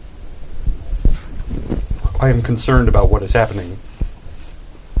 I am concerned about what is happening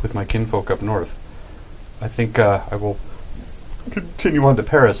with my kinfolk up north. I think I will continue on to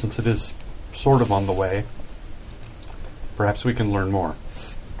Paris since it is sort of on the way. Perhaps we can learn more.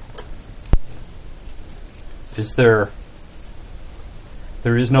 There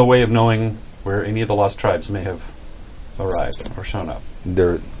is no way of knowing where any of the lost tribes may have arrived or shown up.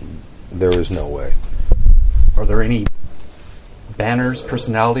 There is no way. Are there any banners,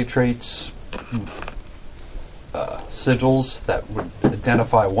 personality traits, sigils that would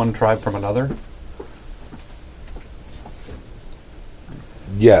identify one tribe from another?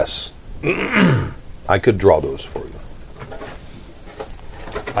 Yes. I could draw those for you.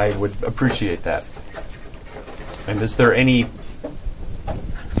 I would appreciate that. And is there any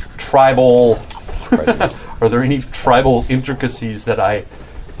tribal... Are there any tribal intricacies that I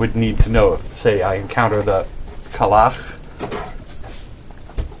would need to know? Say I encounter the Kalach.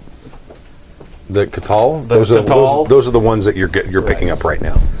 The Katal? The Katal? Those are the ones that you're picking up right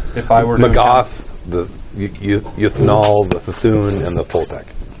now. If I were to Magath, the Yuthnal, the Thethun, and the Toltec.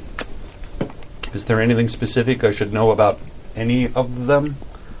 Is there anything specific I should know about any of them?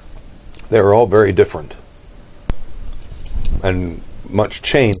 They're all very different. And much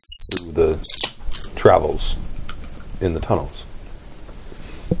changed through the travels in the tunnels.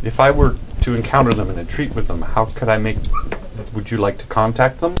 If I were to encounter them and entreat with them, how could I make... Would you like to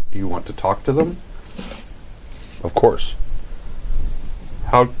contact them? Do you want to talk to them? Of course.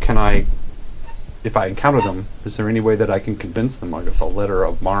 How can I... If I encounter them, is there any way that I can convince them? Like a letter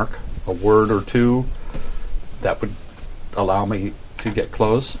of marque, a word or two, that would allow me to get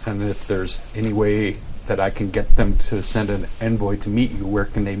close? And if there's any way that I can get them to send an envoy to meet you, where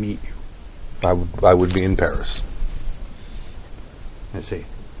can they meet you? I would be in Paris. I see.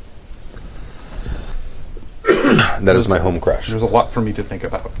 That is my home crash. There's a lot for me to think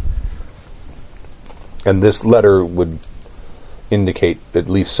about. And this letter would indicate at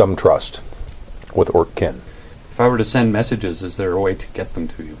least some trust with Orkkin. If I were to send messages, is there a way to get them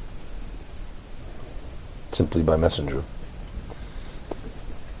to you? Simply by messenger.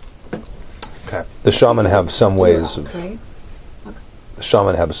 Okay. The shaman have some ways of... The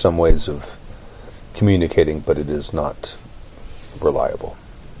shaman have some ways of communicating, but it is not reliable.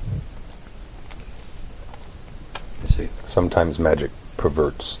 I see. Sometimes magic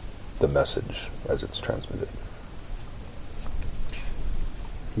perverts the message as it's transmitted.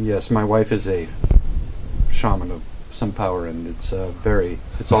 Yes, my wife is a shaman of some power, and it's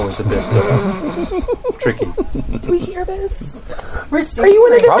always a bit tricky. Do we hear this? We're still Are you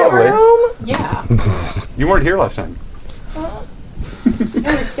in a different Probably. room? Yeah. You weren't here last time.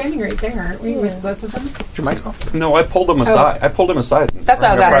 I was standing right there, aren't we, with both of them? Is your mic off? No, I pulled him aside. I pulled him aside. That's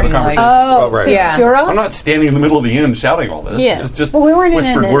what I was Private asking, like- conversation. Oh, right. Yeah. Dura? I'm not standing in the middle of the inn shouting all this. Yeah. This is just Well, we weren't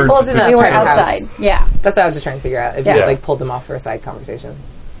whispered in an words. Well, it's in a We were tiny house. outside. Yeah. That's what I was just trying to figure out. If Yeah. you like pulled them off for a side conversation.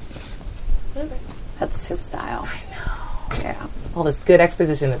 That's his style. I know. Yeah. All this good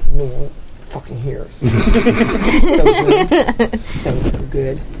exposition that no one fucking hears. So good. So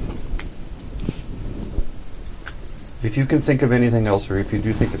good. If you can think of anything else, or if you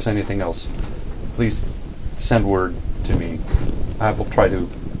do think of anything else, please send word to me. I will try to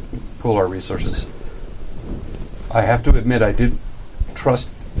pool our resources. I have to admit, I did trust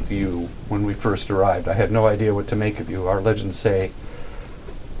you when we first arrived. I had no idea what to make of you. Our legends say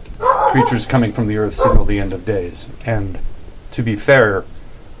creatures coming from the earth signal the end of days. And to be fair,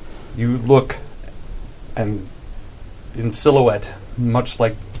 you look and in silhouette much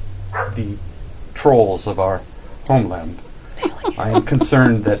like the trolls of our homeland. I was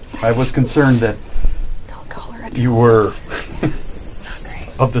concerned that you were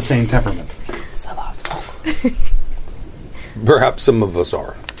of the same temperament. Perhaps some of us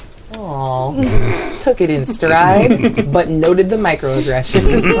are. Aw. Took it in stride, but noted the microaggression.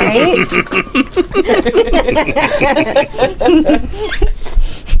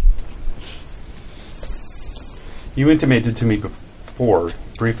 You intimated to me before,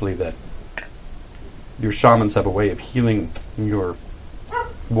 briefly, that your shamans have a way of healing your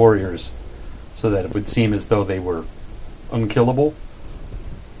warriors so that it would seem as though they were unkillable.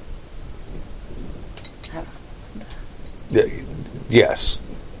 Yes.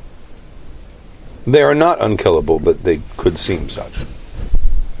 They are not unkillable, but they could seem such.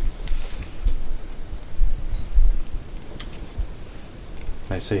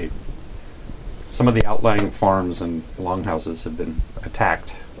 I see. Some of the outlying farms and longhouses have been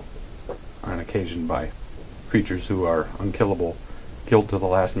attacked on occasion by creatures who are unkillable, killed to the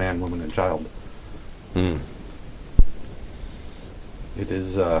last man, woman, and child. It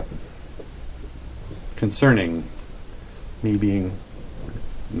is concerning. Me being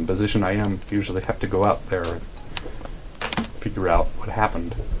in the position I am, usually have to go out there and figure out what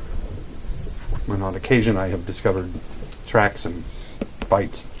happened. And on occasion I have discovered tracks and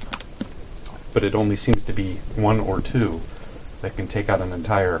fights, but it only seems to be one or two that can take out an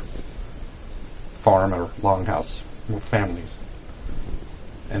entire farm or longhouse with families.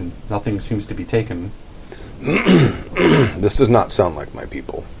 And nothing seems to be taken. This does not sound like my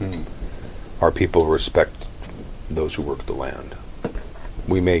people. Our people respect those who work the land.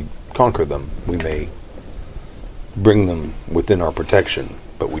 We may conquer them. We may bring them within our protection,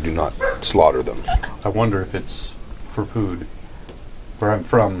 but we do not slaughter them. I wonder if it's for food. Where I'm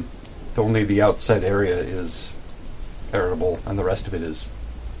from, only the outside area is arable, and the rest of it is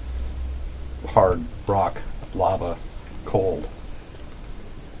hard rock, lava, cold.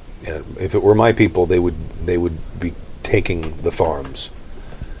 And if it were my people, they would be taking the farms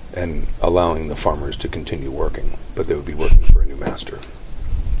and allowing the farmers to continue working, but they would be working for a new master.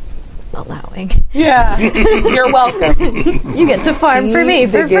 Allowing. Yeah, you're welcome. You get to farm for me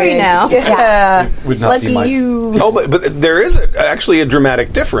for free now. Yeah, Would not be my... Oh, but there is actually a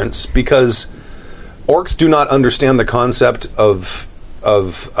dramatic difference, because orcs do not understand the concept of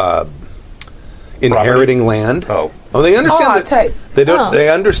inheriting land. Oh, they understand tight. They don't. They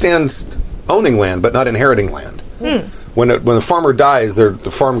understand owning land, but not inheriting land. When the farmer dies, the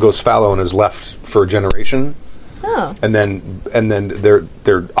farm goes fallow and is left for a generation. Oh. And then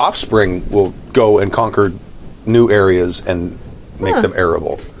their offspring will go and conquer new areas and make them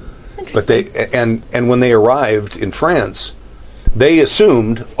arable. But and when they arrived in France, they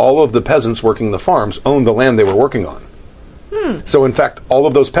assumed all of the peasants working the farms owned the land they were working on. So in fact, all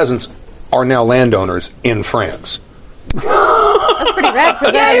of those peasants are now landowners in France. That's pretty rad for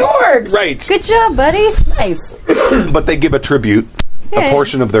them. Yeah, it works. Right. Good job, buddy. Nice. But they give a tribute, a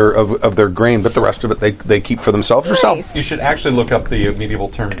portion of their grain, but the rest of it they keep for themselves or sell. You should actually look up the medieval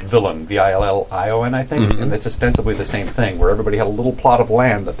term villion, V-I-L-L-I-O-N, I think, and it's ostensibly the same thing, where everybody had a little plot of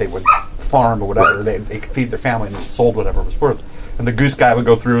land that they would farm or whatever. They could feed their family and sold whatever it was worth. And the goose guy would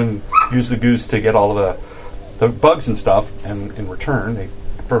go through and use the goose to get all of the bugs and stuff, and in return they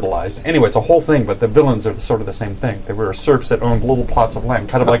fertilized. Anyway, it's a whole thing, but the villains are sort of the same thing. They were serfs that owned little plots of land,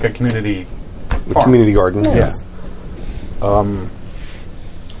 kind of like a community farm. Community garden. Nice. Yeah.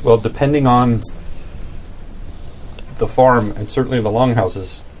 Well, depending on the farm, and certainly the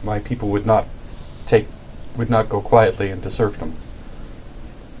longhouses, my people would not go quietly into serfdom.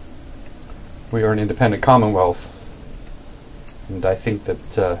 We are an independent commonwealth, and I think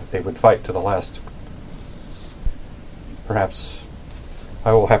that they would fight to the last. Perhaps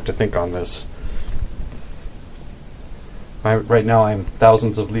I will have to think on this. Right now I'm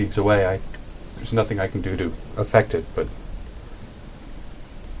thousands of leagues away. There's nothing I can do to affect it, but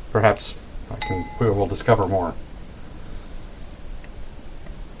perhaps we will discover more.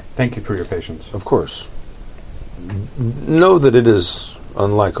 Thank you for your patience. Of course. Know that it is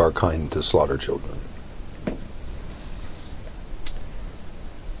unlike our kind to slaughter children.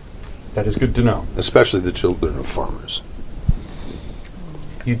 That is good to know. Especially the children of farmers.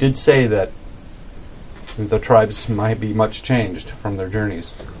 You did say that the tribes might be much changed from their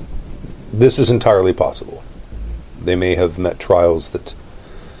journeys. This is entirely possible. They may have met trials that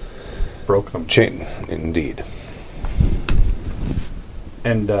broke them. Indeed.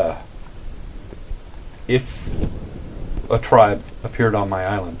 And if a tribe appeared on my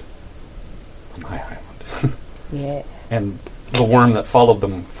island, Yeah. and the worm that followed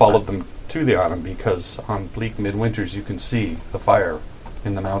them to the island, because on bleak midwinters you can see the fire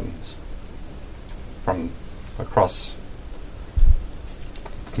in the mountains from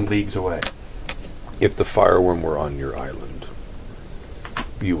leagues away. If the fireworm were on your island,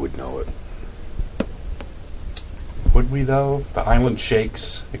 you would know it. Would we, though? The island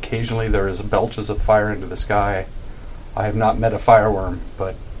shakes. Occasionally there is belches of fire into the sky. I have not met a fireworm,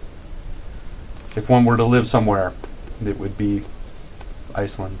 but if one were to live somewhere, it would be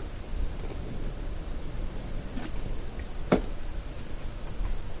Iceland.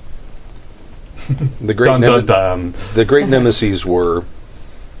 The great Nemesis were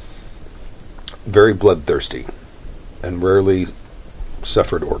very bloodthirsty and rarely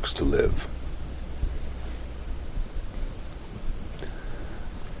suffered orcs to live.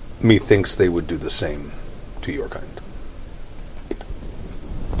 Methinks they would do the same to your kind.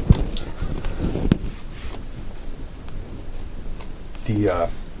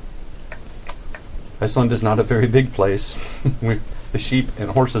 Iceland is not a very big place. The sheep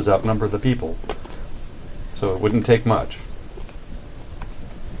and horses outnumber the people, so it wouldn't take much.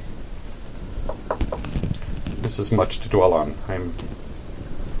 This is much to dwell on. I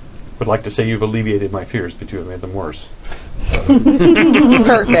would like to say you've alleviated my fears, but you have made them worse.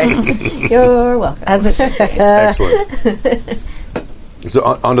 Perfect. You're welcome. As it should be. Excellent. So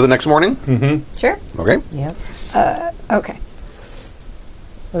on to the next morning? Mm-hmm. Sure. Okay. Yep. Okay.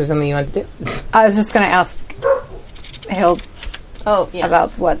 Was there something you wanted to do? I was just going to ask Hild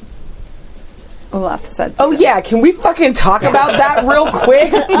about what Olaf said. Oh, yeah. Can we fucking talk about that real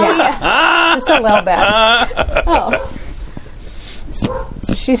quick? Yeah. Just a little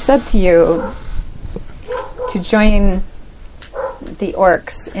bit. She said to you to join the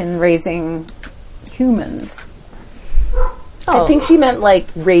orcs in raising humans. I think she meant like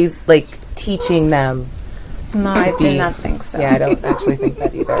teaching them. No, I do not think so. Yeah, I don't actually think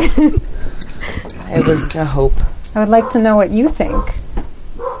that either. It was a hope. I would like to know what you think.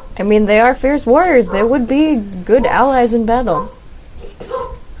 I mean, they are fierce warriors. They would be good allies in battle.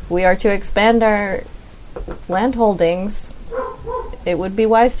 If we are to expand our land holdings, it would be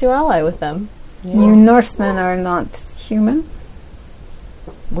wise to ally with them. You Norsemen are not human.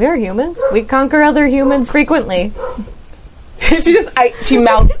 We are humans. We conquer other humans frequently. She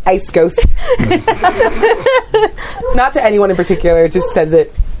mouths ice ghost. Not to anyone in particular, just says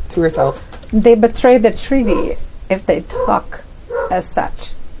it to herself. They betray the treaty if they talk as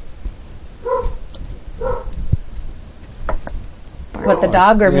such. What, the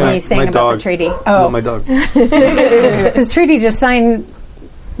dog or me saying my about dog. the treaty? No, Oh, my dog. his treaty just signed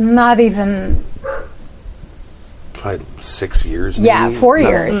not even, Probably 6 years. yeah, maybe? 4 No.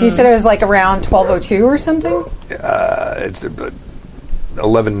 years. You said it was like around 1202 or something? It's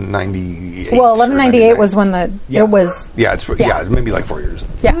 1198. Well, or 1198 was 99. when Yeah. it was, Yeah, it's maybe like 4 years.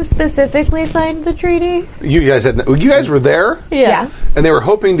 Yeah. Who specifically signed the treaty? You guys were there, Yeah. and they were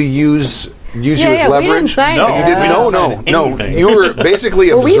hoping to use you as We didn't leverage. sign No. it. You didn't. didn't No, sign no. anything. You were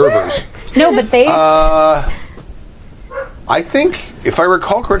basically observers. no, but they, I think, if I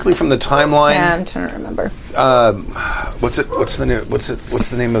recall correctly from the timeline, yeah, I'm trying to remember. what's the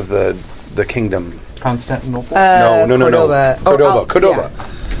name of the kingdom? Constantinople. No. Cordova. Cordova.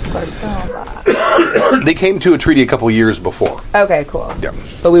 They came to a treaty a couple years before. Okay, cool. Yeah.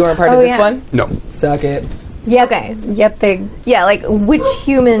 But we weren't part of this yeah. one? No. Suck it. Okay. Yet they, Yeah, like which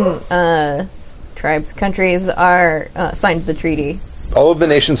human tribes, countries are signed the treaty? All of the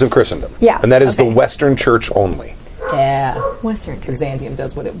nations of Christendom. Yeah, And that is the okay. Western Church only. Yeah. Western church. Byzantium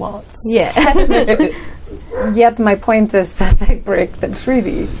does what it wants. Yeah. yet my point is that they break the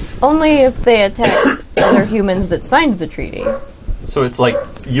treaty. Only if they attack other humans that signed the treaty. So it's like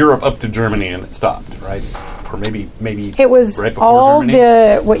Europe up to Germany and it stopped, right? Or maybe It was right before all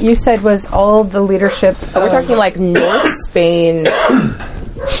Germany. what you said was all the leadership. We're talking like North Spain.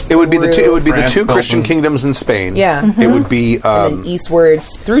 It would be the two. It would be the France, two Christian Belgium. kingdoms in Spain. Yeah. It would be. And then eastward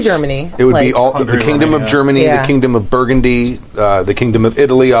through Germany. It would like, be all the Hungary, kingdom of Romania. Germany, Yeah. the kingdom of Burgundy, the kingdom of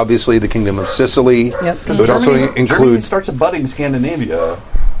Italy, obviously the kingdom of Sicily. Yep. It would also Germany include. starts a budding Scandinavia.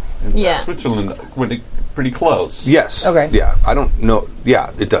 And Yeah. Switzerland went pretty close. Yes. Okay. Yeah. I don't know.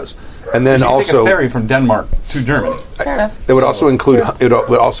 Yeah, it does. And then You can take a also ferry from Denmark to Germany. Fair enough. it would also include. It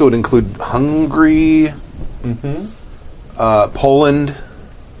would also include Hungary, Poland.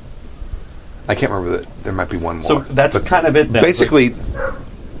 I can't remember that. There might be one more. So that's But kind of it then. basically.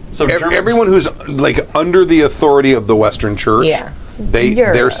 So Germany, Everyone who's like under the authority of the Western Church, Yeah.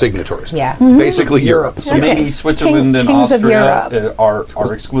 Europe. they're signatories. Yeah. Basically Europe. So maybe Switzerland and Kings of Austria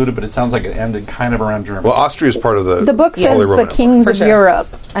are excluded, but it sounds like it ended kind of around Germany. Well, Austria is part of the. The book says Holy the Roman kings For of sure. Europe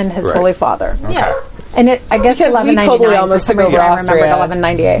and his Right. Holy Father. Yeah. And it, I guess Because we 1199. totally almost for some took over reason I remembered Austria.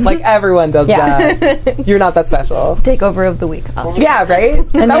 1198. Like everyone does Yeah. that. You're not that special. Takeover of the week. Austria. Yeah, right? And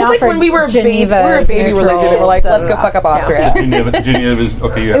that they was like when offered we were Geneva we're a as baby neutral, religion and we're like, let's go da-da-da. fuck up Austria. Geneva is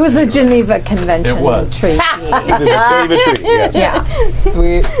okay. It was the Geneva Convention It was. treaty. Geneva Treaty, yes. Yeah.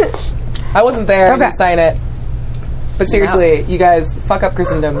 Sweet. I wasn't there. I Okay. didn't sign it. But seriously, you guys, fuck up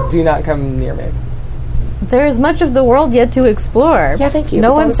Christendom. Do not come near me. There is much of the world yet to explore. Yeah, thank you. No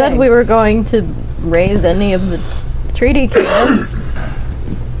That's all one I'm said saying. we were going to raise any of the treaty kingdoms.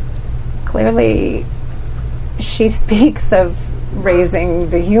 Clearly, she speaks of raising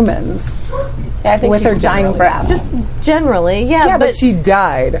the humans Yeah, I think with she her dying generally- breath. Just generally, yeah, Yeah, but she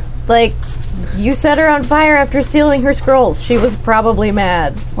died. like you set her on fire after stealing her scrolls. She was probably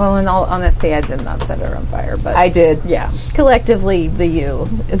mad. Well, in all honesty, I did not set her on fire, but I did. yeah. Collectively, the you.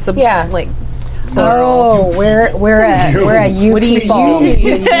 It's a Yeah. like Oh, we're a you What do you people. mean,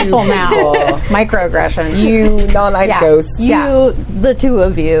 you people now. people? Microaggression. You non-ice Yeah. ghosts. you, the two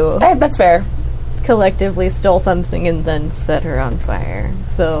of you, Hey, that's fair. collectively stole something and then set her on fire.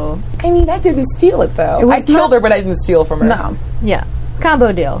 So I mean, I didn't steal it though. It was I killed not- her, but I didn't steal from her. No. yeah,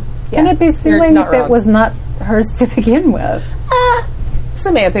 combo deal. Can it be You're stealing not if it wrong. was not hers to begin with?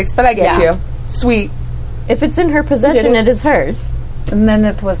 Semantics, but I get Yeah. you. Sweet. If it's in her possession, it. it is hers. And then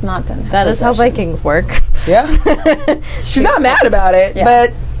it was not in her That is how possession. Vikings work. Yeah. She's not mad about it, Yeah.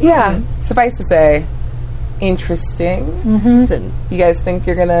 but yeah, suffice to say, interesting. Listen, You guys think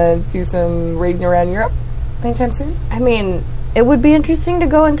you're gonna do some raiding around Europe anytime soon? I mean, it would be interesting to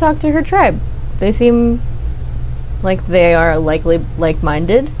go and talk to her tribe. They seem like they are likely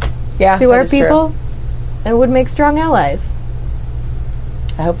like-minded Yeah, to that our is true. people and would make strong allies.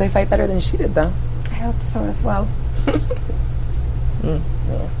 I hope they fight better than she did, though. I hope so as well.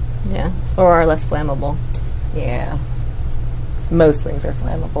 Yeah, or are less flammable. Yeah. Most things are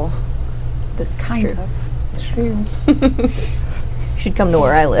flammable. This is Kind true. of. It's true. You should come to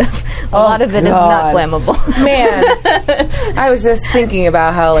where I live. A lot of it is not God. flammable. Man, I was just thinking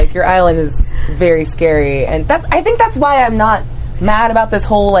about how like your island is very scary, and I think that's why I'm not mad about this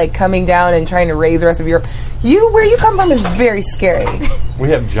whole like coming down and trying to raise the rest of Europe. Where you come from is very scary. We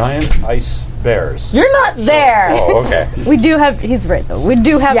have giant ice bears. You're not there. Oh, okay. We do have. He's right though. We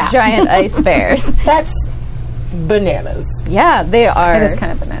do have giant ice bears. That's bananas. Yeah, they are. It is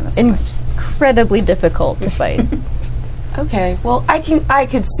kind of bananas. Incredibly difficult to fight. Okay, well, I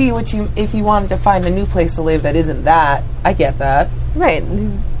could see if you wanted to find a new place to live that isn't that. I get that. Right.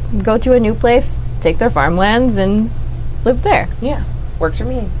 Go to a new place, take their farmlands, and live there. Yeah, works for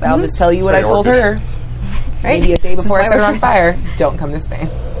me. I'll just tell you what I Very told her. Right? Maybe a day before I This is set why her on fire. Don't come to Spain.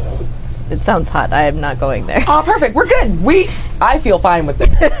 It sounds hot. I am not going there. Oh, perfect. We're good. I feel fine with this.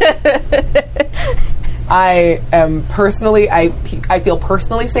 I am personally, I feel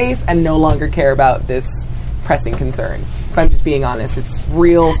personally safe and no longer care about this pressing concern. If I'm just being honest, it's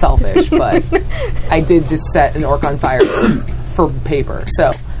real selfish, but I did just set an orc on fire for paper,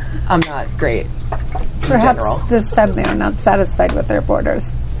 so I'm not great in general. Perhaps this time they are not satisfied with their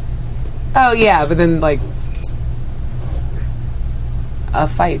borders. Oh yeah, but then like a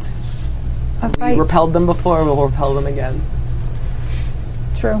fight. We repelled them before, we'll repel them again.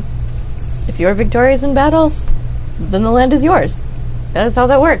 True. If you're victorious in battle, then the land is yours. That's how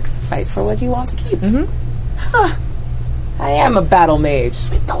that works. Fight for what you want to keep. Huh. I am a battle mage.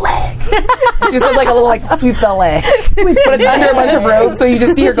 Sweep the leg. She says like a little like sweep the leg. But it's under a bunch of robes, so you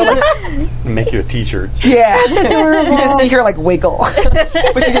just see her go like, Make you a t-shirt. yeah. You just see her like wiggle.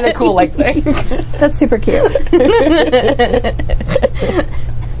 But she did a cool like thing. That's super cute.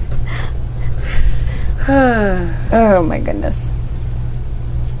 Oh my goodness.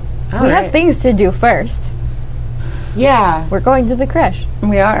 We have things to do first. Yeah. We're going to the creche.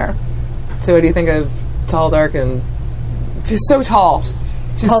 We are. So what do you think of Tall, Dark, and just so tall?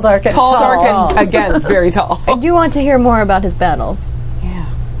 Just Tall, Dark, and tall, tall. Dark, and again very tall. I do want to hear more about his battles. Yeah.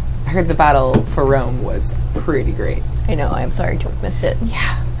 I heard the battle for Rome was pretty great. I know. I'm sorry to have missed it.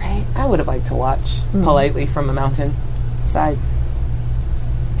 Yeah, right. I would have liked to watch politely from a mountain side.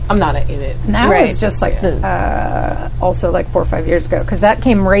 I'm not in it. And that Right. was just like also like 4 or 5 years ago because that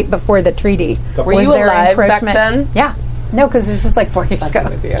came right before the treaty. Were Was you there alive back encroachment? then? Yeah. No, because it was just like 4 years ago.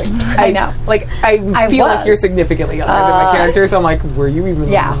 I know. Like, I feel like was. you're significantly younger than my character, so I'm like, were you even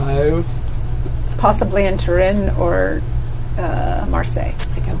Yeah. alive? Possibly in Turin or Marseille,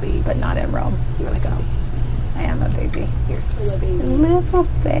 Like a baby. but not in Rome. So I am a baby. You're still a baby. Little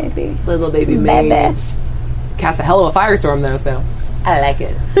baby. Little baby Baby. mage. Cast a hell of a firestorm, though, so I like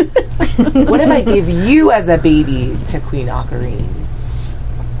it. What if I give you as a baby to Queen Ocarine?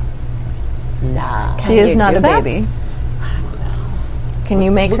 Nah. She is you not do a that? baby. Can you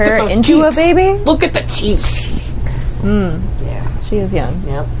make Look her at those into cheeks. a baby? Look at the cheeks. Yeah. She is young.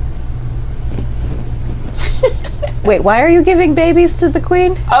 Yep. Wait, why are you giving babies to the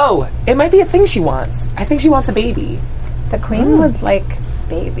queen? Oh, it might be a thing she wants. I think she wants a baby. The queen would like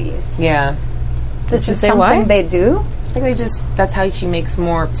babies. Yeah. This you is say something why? they do. I think that's how she makes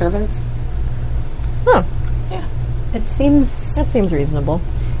more servants. Huh. It seems That seems reasonable.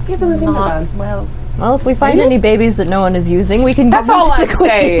 It doesn't seem not bad. well. Well, if we find any babies that no one is using, we can give That's them all to I'm the queen.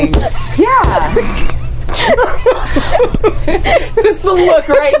 saying. Yeah. Just the look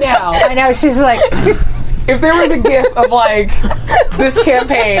right now. I know she's like If there was a gif of like this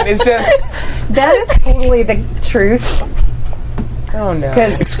campaign, it's just that is totally the truth. oh no.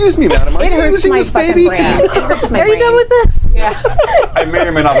 Because Excuse me, madam. Are it you hurts using my this fucking baby? brain. It hurts my Are you brain. done with this? Yeah. I may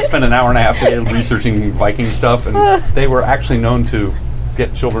or may not have spent an hour and a half today researching Viking stuff, and they were actually known to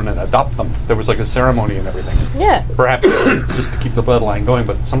get children and adopt them. There was like a ceremony and everything. Yeah. Perhaps just to keep the bloodline going,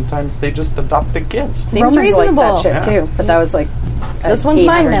 but sometimes they just adopted kids. Seems Romans reasonable. like that shit Yeah. too, but that was like This one's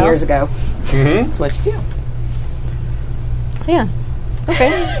mine 800 now. years ago. That's what you do. Yeah.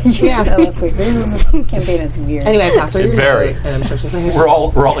 Okay. Yeah, last week. This campaign is weird. Anyway, Pastor, you're Very. married, and I'm sure she's like, We're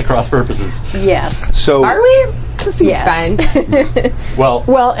all at cross purposes. Yes. So are we? This seems Yes. fine. Well,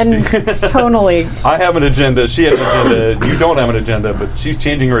 Well, and tonally, I have an agenda. She has an agenda. You don't have an agenda, but she's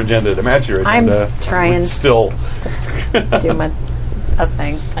changing her agenda to match your I'm agenda. trying Still, do my a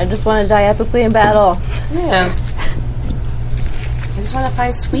thing. I just want to die epically in battle. Yeah. I just want to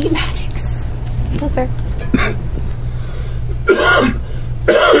find sweet magics. That's fair.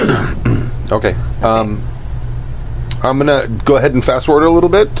 okay. I'm gonna go ahead and fast forward a little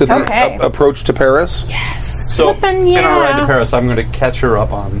bit to the Okay. approach to Paris. so Flippin' in our ride yeah. to Paris, I'm going to catch her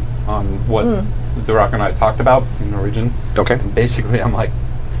up on what Durak and I talked about in Norwegian. Okay. And basically, I'm like,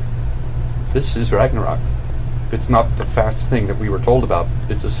 this is Ragnarok. it's not the fast thing that we were told about.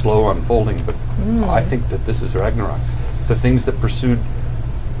 It's a slow unfolding, but I think that this is Ragnarok. The things that pursued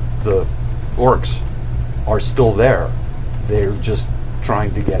the orcs are still there. They're just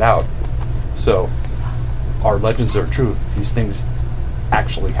trying to get out. So our legends are true. These things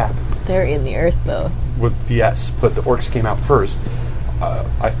actually happen. They're in the earth, though. Yes, but the orcs came out first.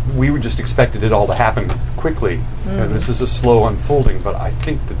 We were just expected it all to happen quickly, and this is a slow unfolding, but I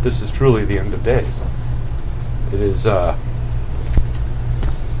think that this is truly the end of days. It is,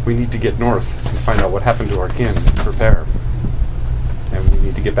 we need to get north and find out what happened to our kin and prepare. And we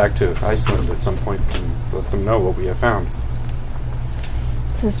need to get back to Iceland at some point and let them know what we have found.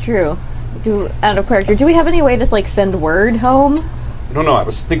 This is true. Out of character, do we have any way to send word home? I don't know. I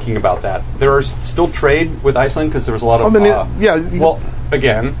was thinking about that. There is still trade with Iceland because there was a lot of.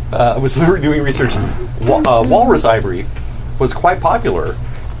 Again, I was doing research. Walrus ivory was quite popular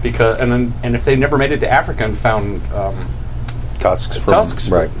because, and if they never made it to Africa and found tusks,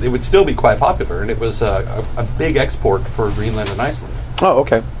 right, it would still be quite popular, and it was a big export for Greenland and Iceland. Oh,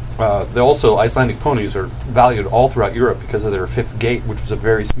 okay. Also, Icelandic ponies are valued all throughout Europe because of their fifth gait, which was a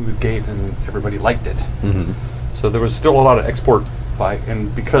very smooth gait, and everybody liked it. Mm-hmm. So there was still a lot of export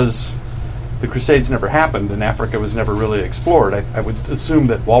and because the Crusades never happened and Africa was never really explored, I would assume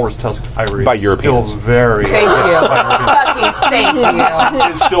that walrus tusk ivory by is Europeans. Still very Thank you.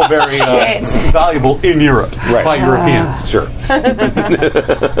 It's still very valuable in Europe by Europeans. Sure.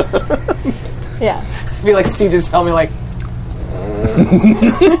 Yeah. I feel like Steve just felt me like.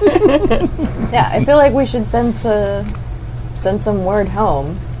 Yeah, I feel like we should send some word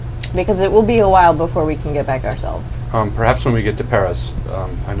home. Because it will be a while before we can get back ourselves. Perhaps when we get to Paris,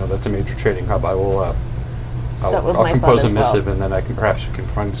 I know that's a major trading hub. I will. I'll compose a missive, and then perhaps you can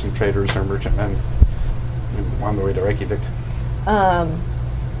find some traders or merchantmen on the way to Reykjavik.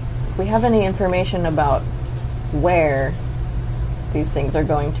 If we have any information about where these things are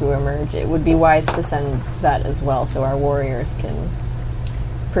going to emerge, it would be wise to send that as well, so our warriors can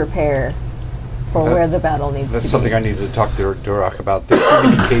prepare for where the battle needs to be. That's something I needed to talk to Durak about. They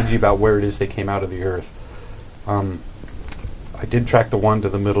seem to be cagey about where it is they came out of the earth. I did track the one to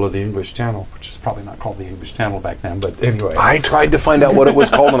the middle of the English Channel, which is probably not called the English Channel back then, but anyway. I tried to find out what it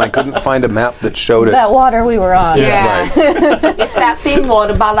was called, and I couldn't find a map that showed it. That water we were on. Yeah. Right. It's that thin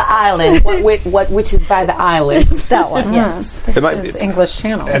water by the island. Which is by the island? That one, yes. This is English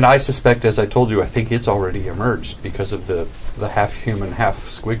Channel. And I suspect, as I told you, I think it's already emerged because of the half-human,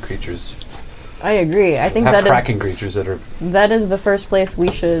 half-squid creatures. I agree. I think half-kraken creatures that are... That is the first place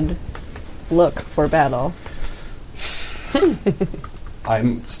we should look for battle.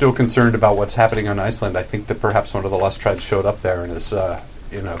 I'm still concerned about what's happening on Iceland. I think that perhaps one of the lost tribes showed up there and is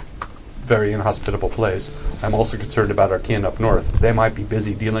in a very inhospitable place. I'm also concerned about our kin up north. They might be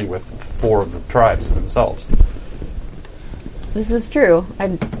busy dealing with 4 of the tribes themselves. This is true.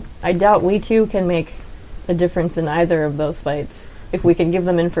 I doubt we too can make a difference in either of those fights. If we can give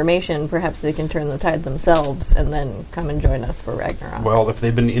them information, perhaps they can turn the tide themselves and then come and join us for Ragnarok. Well, if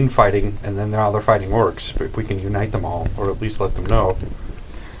they've been infighting and then now they're fighting orcs, if we can unite them all, or at least let them know.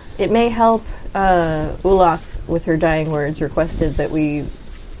 It may help. Olaf, with her dying words, requested that we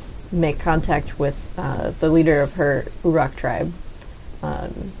make contact with the leader of her Uruk tribe.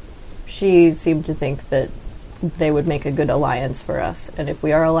 She seemed to think that they would make a good alliance for us, and if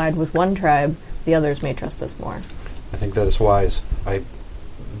we are allied with one tribe, the others may trust us more. I think that is wise.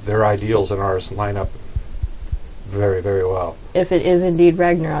 Their ideals and ours line up very, very well. If it is indeed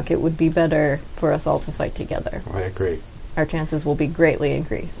Ragnarok, it would be better for us all to fight together. I agree. Our chances will be greatly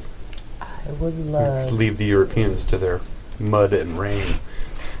increased. I would love... Leave the Europeans to their mud and rain.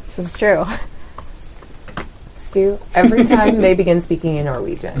 This is true. Stu, every time they begin speaking in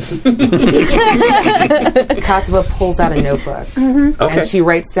Norwegian, Katsuba pulls out a notebook and she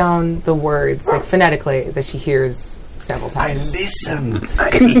writes down the words, phonetically, that she hears several times. I listen.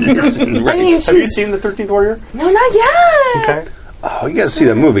 Right. Have you seen The 13th Warrior? No, not yet. Okay. Oh, you gotta see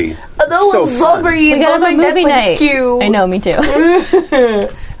that movie. So fun. We gotta have a movie night. Queue. I know, me too.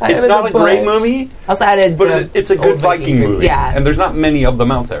 It's not a great movie, also added but it's a good Viking movie. Yeah. And there's not many of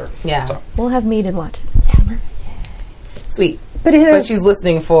them out there. Yeah. So. We'll have meat and watch it. Sweet. But she's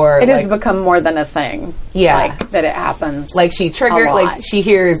listening for... It has become more than a thing. Yeah. That it happens. She triggered... she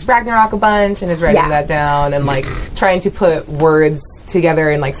hears Ragnarok a bunch and is writing that down and, trying to put words together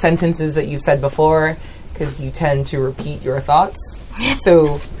in, sentences that you said before, because you tend to repeat your thoughts.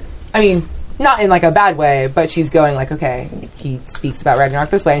 So, I mean... Not in a bad way, but she's going okay, he speaks about Ragnarok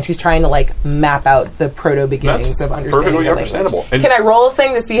this way, and she's trying to map out the proto beginnings of understanding. Perfectly understandable. Can I roll a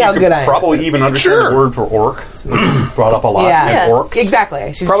thing to see how good I am? Probably even understand the word for orc, which you brought up a lot. Yeah, and orcs.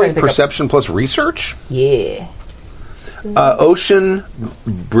 Exactly. She's probably perception plus research. Yeah. Ocean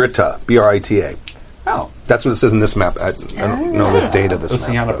Brita, Brita. Oh. That's what it says in this map. I don't know the date of this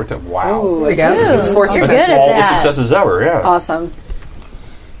Oceana map. Brita. Wow. Ooh, There we go. it's It's 4 You're successes. good at All the that. successes ever, yeah. Awesome.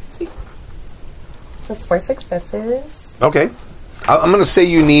 So 4 successes. Okay. I'm going to say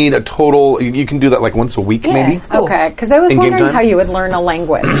you need a total. You can do that like once a week, maybe. Okay, because I was In-game wondering time? how you would learn a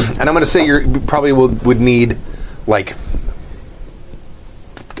language. And I'm going to say you probably would need like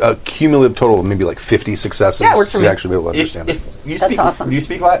a cumulative total of maybe like 50 successes Yeah, it works for to me. actually be able to understand it. If you That's speak, awesome. Do you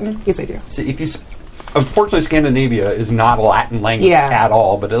speak Latin? Yes, I do. See, if you, unfortunately, Scandinavia is not a Latin language Yeah. at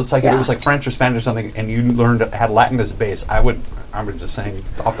all. But it's like if Yeah. it was like French or Spanish or something, and you had Latin as a base. I was just saying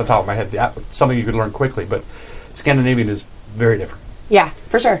off the top of my head, something you could learn quickly. But Scandinavian is very different. Yeah,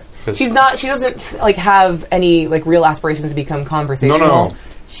 for sure. 'Cause- She doesn't like have any like real aspirations to become conversational. No.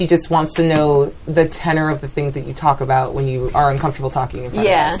 She just wants to know the tenor of the things that you talk about when you are uncomfortable talking in front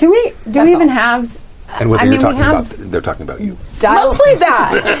Yeah. of us. Do we even have? And whether I you're mean, talking we have about, they're talking about you. Mostly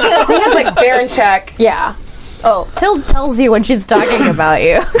that. We just like bear in check. Yeah, Oh, Hild tells you when she's talking about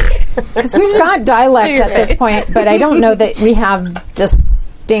you. because we've got dialects You're at this right. point, but I don't know that we have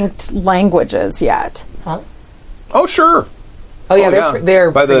distinct languages yet. Oh, sure. Oh yeah, Oh, they're yeah.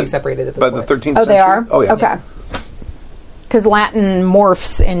 they're By pretty the- separated at this By point. the 13th Oh, century. they are. Oh, yeah. Okay. Because Latin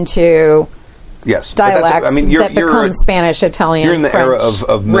morphs into Yes. But that's- dialects I mean, you're that become Spanish, Italian, you're in the French. era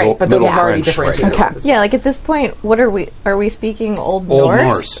of middle, Right, but those middle have already French. Right. differentiated. Okay. Yeah, like at this point, what are we? Are we speaking Old Old Norse?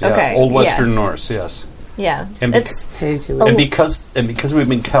 Norse, yeah. Okay. Old Western yeah. Norse, yes. Yeah. And It's Totally. And because we've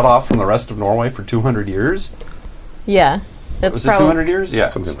been cut off from the rest of Norway for 200 years. yeah. It's Was it probably 200 years? Yeah,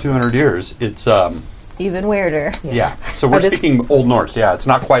 Something it's 200 years. It's even weirder. yeah. So we're By this- speaking Old Norse. Yeah, it's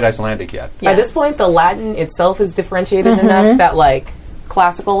not quite Icelandic yet. Yeah. By this point, the Latin itself is differentiated enough that like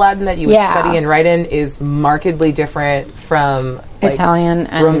classical Latin that you would Yeah. study and write in is markedly different from like, Italian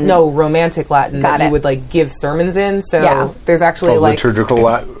and romantic Latin Got that you it. would like give sermons in. So Yeah. there's actually Called like liturgical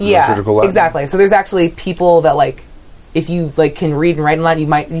Latin. yeah, Liturgical Latin. exactly. So there's actually people that like if you like can read and write in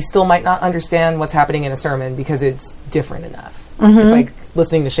Latin, you still might not understand what's happening in a sermon because it's different enough. It's like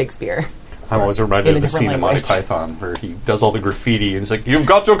listening to Shakespeare. I'm always reminded In a of the different scene in Monty language. Python where he does all the graffiti and he's like, "You've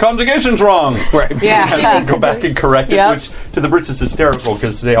got your conjugations wrong." Right. Yeah. He has to go back and correct it, Yep. which to the Brits is hysterical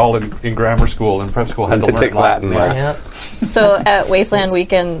because they all in grammar school and prep school had to Had to learn take Latin, Yeah. yeah. Yep. So at Wasteland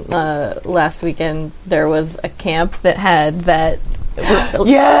Weekend last weekend, there was a camp that had that.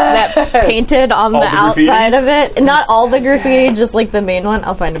 Yes! That painted on All the the graffiti? outside of it. Not all the graffiti, just like the main one.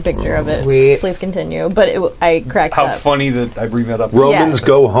 I'll find a picture of it. Sweet. Please continue. But I cracked How up. funny that I bring that up. Romans Yeah.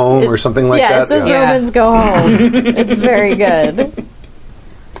 go home or something like yeah, that. it says Yeah. Romans go home. It's very good.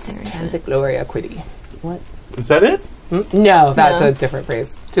 Transit Gloria Quiddy. What? Is that it? No, that's No. a different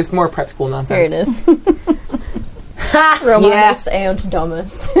phrase. Just more prep school Here nonsense. it is. Romanus eont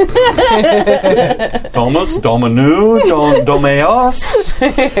domus. Domus, dominu, domeos.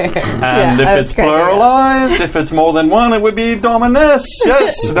 And if that's it's great. pluralized, if it's more than one, it would be dominus.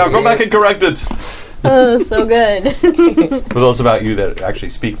 Yes. Now go back and correct it. Oh, so good. For those about you that actually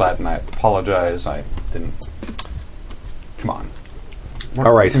speak Latin, I apologize. I didn't. Come on.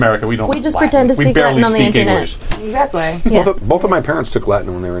 All right. It's America. We don't. We just Latin. pretend to We speak barely Latin on the speak internet. English. Exactly. Yeah. Both of my parents took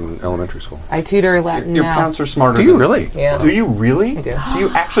Latin when they were in elementary school. I tutor Latin Your now. parents are smarter. Do you than- really? Yeah. Do you really? I do. So you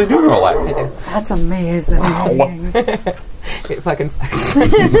actually do know Latin? I do. That's amazing. It fucking sucks.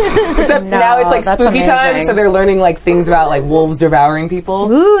 Except now it's like that's spooky time, amazing. so they're learning like things about like wolves devouring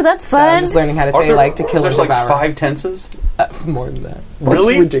people. Ooh, that's So I'm fun. just learning how to Are say there- like to kill or There's like devour. 5 tenses. More than that.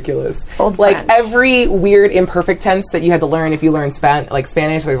 Really? It's ridiculous. Old Like French. every weird imperfect tense that you had to learn if you learned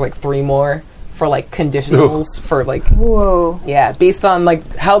Spanish, there's like 3 more for like conditionals for like Whoa. yeah, based on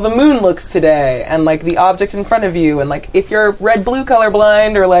like how the moon looks today and like the object in front of you and like if you're red blue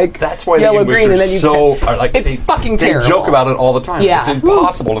colorblind or like That's why yellow the English green are and then you so are like it's they, fucking they terrible. joke about it all the time. Yeah. It's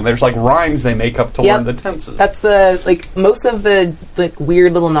impossible, and there's like rhymes they make up to Yep. learn the tenses. That's the like most of the like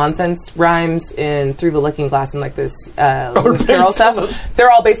weird little nonsense rhymes in Through the Looking Glass and like this Lewis Carroll based on those. stuff.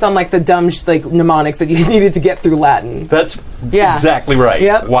 They're all based on like the dumb like mnemonics that you needed to get through Latin. That's Yeah. exactly right.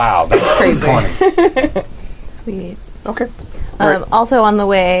 Yep. Wow, that's Crazy. funny. Sweet. Okay. Also on the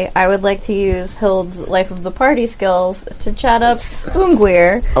way, I would like to use Hild's Life of the Party skills to chat up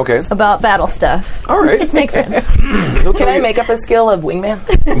Boomguir Okay. about battle stuff. All right. Just make friends. Can I make up a skill of wingman?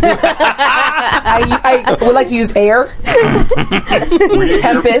 I would like to use air Were you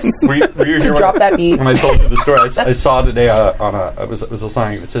Tempest were you here to when- drop that beat. When I told you the story, I saw today on it was a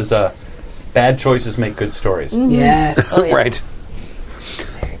sign that says, "Bad choices make good stories." Yes. Oh, yeah. Right.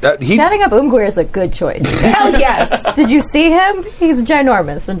 He Chatting up Boomguir is a good choice. Hell yes. Did you see him? He's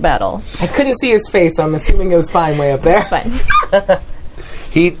ginormous in battles. I couldn't see his face, so I'm assuming it was fine way up there. Fine.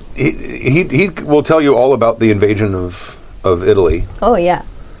 He will tell you all about the invasion of Italy, Oh yeah.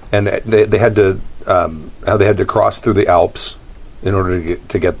 and they had to how they had to cross through the Alps in order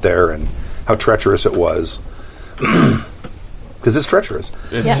to get there, and how treacherous it was. Because it's treacherous.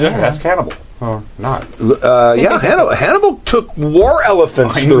 Ask Hannibal. Or not. Yeah, Hannibal took war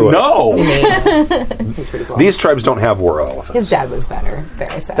elephants through it. No! He's pretty cool. These tribes don't have war elephants. His dad was better. Very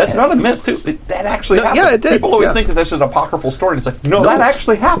sad. That's not a myth, too. That actually No, happened. yeah, it did. People always Yeah. think that this is an apocryphal story. And it's like, no, that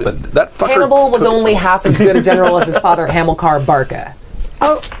actually happened. That fucker Hannibal was only half as good a general as his father, Hamilcar Barca.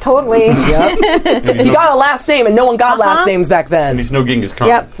 Oh, totally. Yep. He got a last name, and no one got last names back And then. he's no Genghis Khan.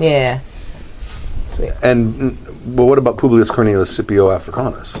 Yep. Yeah. And well, what about Publius Cornelius Scipio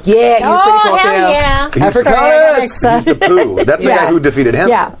Africanus? Yeah, he was pretty Oh, cool hell too. yeah. Africanus. He's the poo. That's the Yeah. guy who defeated him.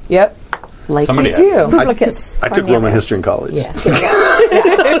 Yeah. Yep. Like Somebody you had- too. Publicus. I took Roman history in college. Yes.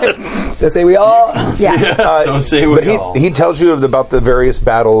 So say we all. Yeah. So say we But all. he tells you about the various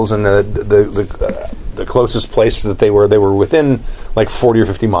battles and the closest places that they were. They were within like 40 or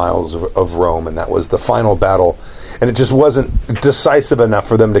 50 miles of Rome, and that was the final battle. And it just wasn't decisive enough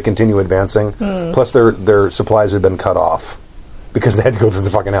for them to continue advancing. Plus, their supplies had been cut off because they had to go through the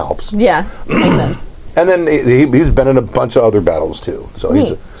fucking Alps. Yeah. Makes sense. And then he's been in a bunch of other battles too. So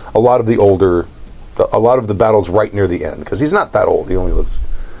he's Neat. a lot of the battles right near the end, because he's not that old. He's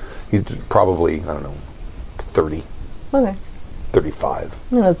probably, I don't know, 30, Okay. 35.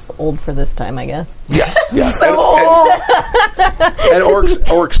 Well, that's old for this time, I guess. Yeah, yeah. And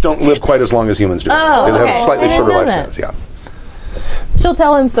orcs don't live quite as long as humans do. Oh, They okay. have slightly I didn't shorter know that. lifespans. Yeah. She'll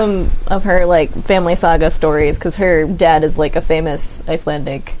tell him some of her like family saga stories because her dad is like a famous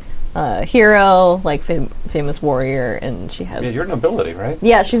Icelandic hero, like famous warrior, and she has. Yeah, you're nobility, right?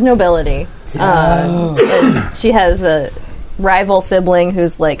 Yeah, she's nobility. And she has a rival sibling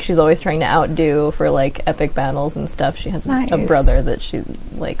who's like she's always trying to outdo for like epic battles and stuff. She has a Nice. brother that she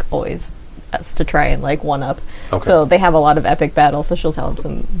like always has to try and like one up. Okay. So they have a lot of epic battles. So she'll tell him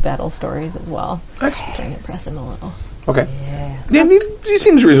some battle stories as well. Excellent. Try and impress him a little. Okay. Yeah, he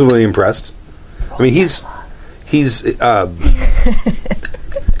seems reasonably impressed. I mean, he's he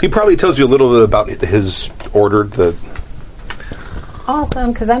probably tells you a little bit about his order.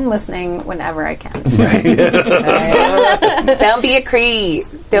 Awesome, because I'm listening whenever I can. Don't be a creep.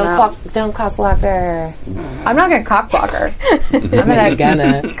 No. Don't cock blocker. I'm not going to cock blocker. I'm going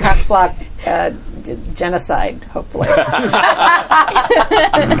Gonna. to cock block genocide, hopefully.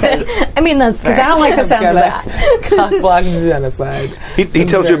 I mean, that's Because I don't like the sound of that. Cock block genocide. He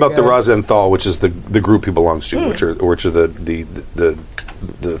tells you about the good. Razenthal, which is the group he belongs to, which are the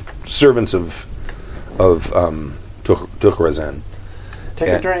servants of Tukhrazen. Take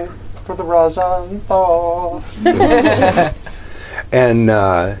Yeah. a drink for the Razenthal. And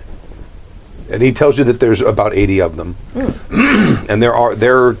he tells you that there's about 80 of them, and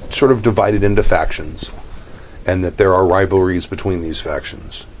they're sort of divided into factions, and that there are rivalries between these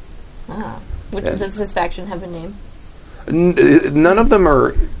factions. Does this faction have a name? None of them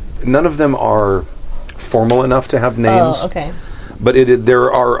are formal enough to have names. Oh, okay. But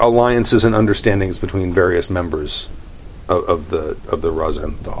there are alliances and understandings between various members of the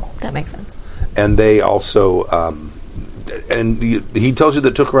Razenthal, That makes sense. and they also he tells you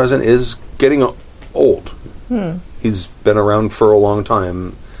that Tukhrazen is getting old. He's been around for a long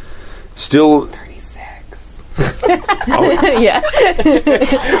time. Still, 36. Yeah.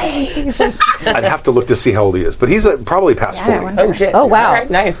 I'd have to look to see how old he is, but he's probably past 40. Oh shit. Oh, wow. All right,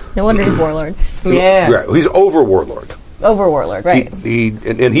 nice. No wonder he's warlord. Yeah. Right, he's over warlord. Over warlord, right? He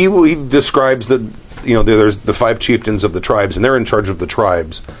describes that there's the 5 chieftains of the tribes, and they're in charge of the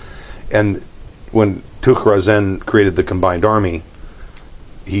tribes. And when Tukhrazen created the combined army,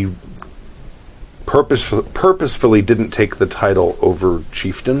 he purposefully didn't take the title over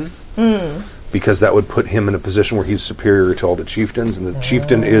chieftain, because that would put him in a position where he's superior to all the chieftains, and the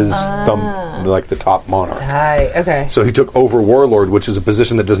chieftain is the top monarch. Hi. Okay. So he took over warlord, which is a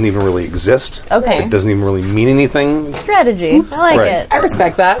position that doesn't even really exist. Okay. It doesn't even really mean anything. Strategy. I like Right. it. I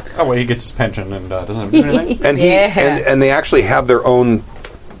respect that. That way he gets his pension and doesn't have to do anything. And and they actually have their own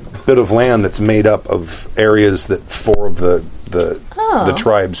bit of land that's made up of areas that 4 of the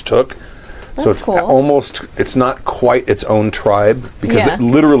tribes took. So That's it's cool. it's not quite its own tribe, because Yeah.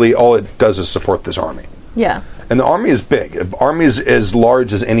 literally all it does is support this army. Yeah. And the army is big. The army is as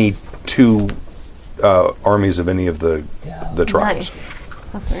large as any 2 armies of any of the tribes. Nice.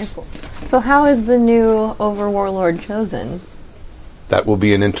 That's very cool. So how is the new over warlord chosen? That will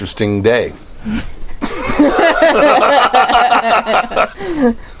be an interesting day.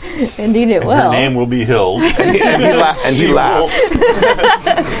 Indeed, it Her will. name will be Hild. And he laughs.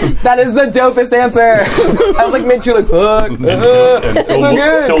 That is the dopest answer. I was like, made you look, fuck. And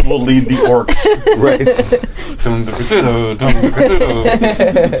Hild will lead the orcs. Right.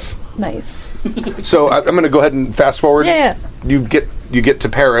 Nice. So I'm going to go ahead and fast forward. Yeah. You get to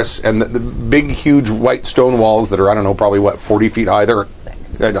Paris, and the big, huge white stone walls that are, I don't know, probably 40 feet high. They're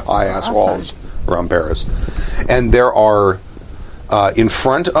high-ass walls around Paris. And there are, in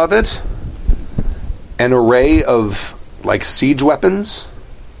front of it, an array of, like, siege weapons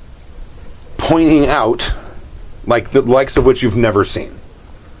pointing out, like the likes of which you've never seen.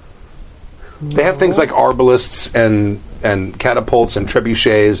 They have things like arbalists and catapults and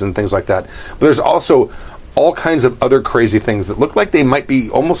trebuchets and things like that. But there's also all kinds of other crazy things that look like they might be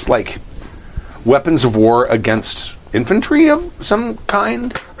almost like weapons of war against infantry of some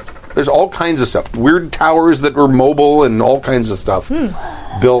kind. There's all kinds of stuff. Weird towers that were mobile and all kinds of stuff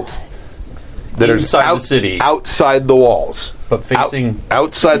built that Inside are the city. outside the walls. But facing...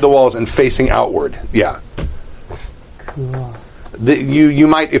 outside the walls and facing outward. Yeah. Cool. You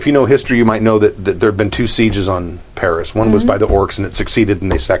might, if you know history, you might know that there have been 2 sieges on Paris. One was by the orcs, and it succeeded, and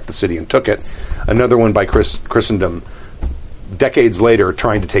they sacked the city and took it. Another one by Christendom, decades later,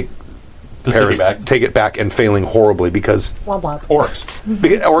 trying to take The Paris, city back. take it back, and failing horribly because Orcs.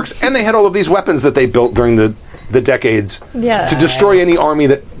 orcs, and they had all of these weapons that they built during the decades to destroy any army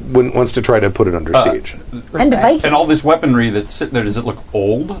that wants to try to put it under siege. And all this weaponry that's sitting there, does it look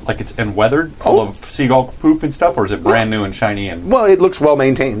old? Like it's and weathered, full of seagull poop and stuff? Or is it brand new and shiny? And Well, it looks well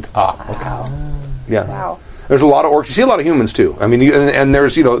maintained. okay. Yeah. Wow. There's a lot of orcs. You see a lot of humans too. I mean, and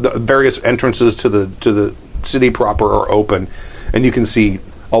there's the various entrances to the city proper are open, and you can see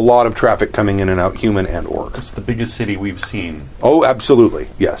a lot of traffic coming in and out, human and orc. It's the biggest city we've seen. Oh, absolutely,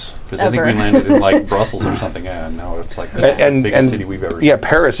 yes. Because I think we landed in like Brussels or something, and now it's like this is the biggest city we've ever seen. Yeah,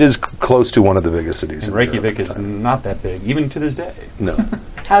 Paris is close to one of the biggest cities. And Reykjavik is not that big, even to this day. No.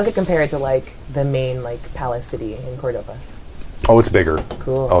 How's it compared to like the main like palace city in Cordoba? Oh, it's bigger.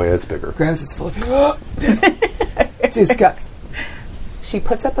 Cool. Oh, yeah, it's bigger. Grass is full of people. She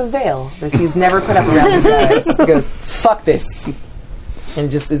puts up a veil that she's never put up around you guys. Goes, fuck this. And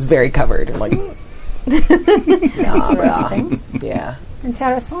just is very covered. And like, yeah.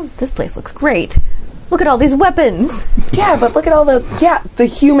 Interesting. This place looks great. Look at all these weapons. Yeah, but look at all the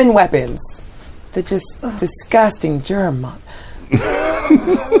human weapons. The just disgusting germ.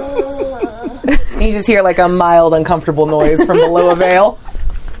 You just hear like a mild, uncomfortable noise from below a veil.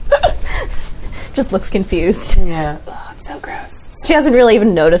 Just looks confused. Yeah. Oh, it's so gross. She hasn't really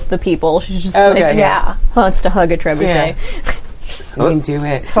even noticed the people. She's just wants to hug a trebuchet. Yeah. We can do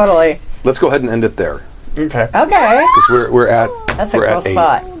it. Totally. Let's go ahead and end it there. Okay. Okay. Because we're at That's a we're cool at 8.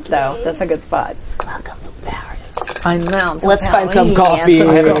 spot, though. That's a good spot. Welcome to Paris. I know. Let's find some coffee.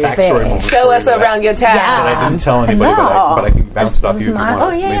 I have a backstory moment. Show us around your town. That I didn't tell anybody, but I can bounce it off you if you want.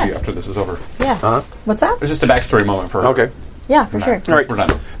 Oh, yeah. Maybe after this is over. Yeah. What's that? It's just a backstory moment for her. Okay. Yeah, for sure. All right. We're done.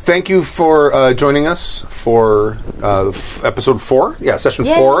 Thank you for joining us for episode 4. Yeah, session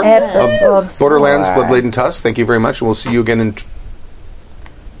 4 Episode of Borderlands 4. Bloodblade and Tusk. Thank you very much, and we'll see you again in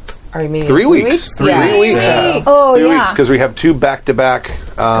Are you meaning 3 weeks. 3 Yeah. weeks. Oh, 3 yeah. weeks, because we have 2 back-to-back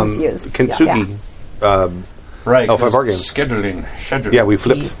Confused. Kintsugi. Right. L5R games. Scheduling. Yeah, we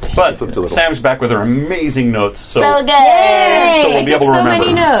flipped. But Flipped a little. Sam's back with her amazing notes. So good. So we'll be able to remember.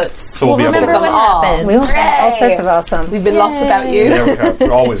 So many notes. So we'll be able to remember what all. happened. We'll have all sorts of awesome. We've been lost without you. Yeah, we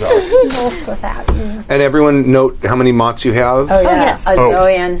always are. Lost without you. And everyone note how many mots you have. Oh, yeah. yes. A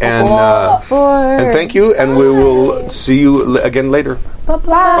zillion. And thank you, and we will see you again later.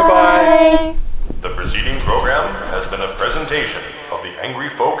 Bye-bye. The preceding program has been a presentation of the Angry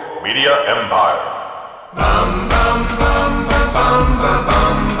Folk Media Empire.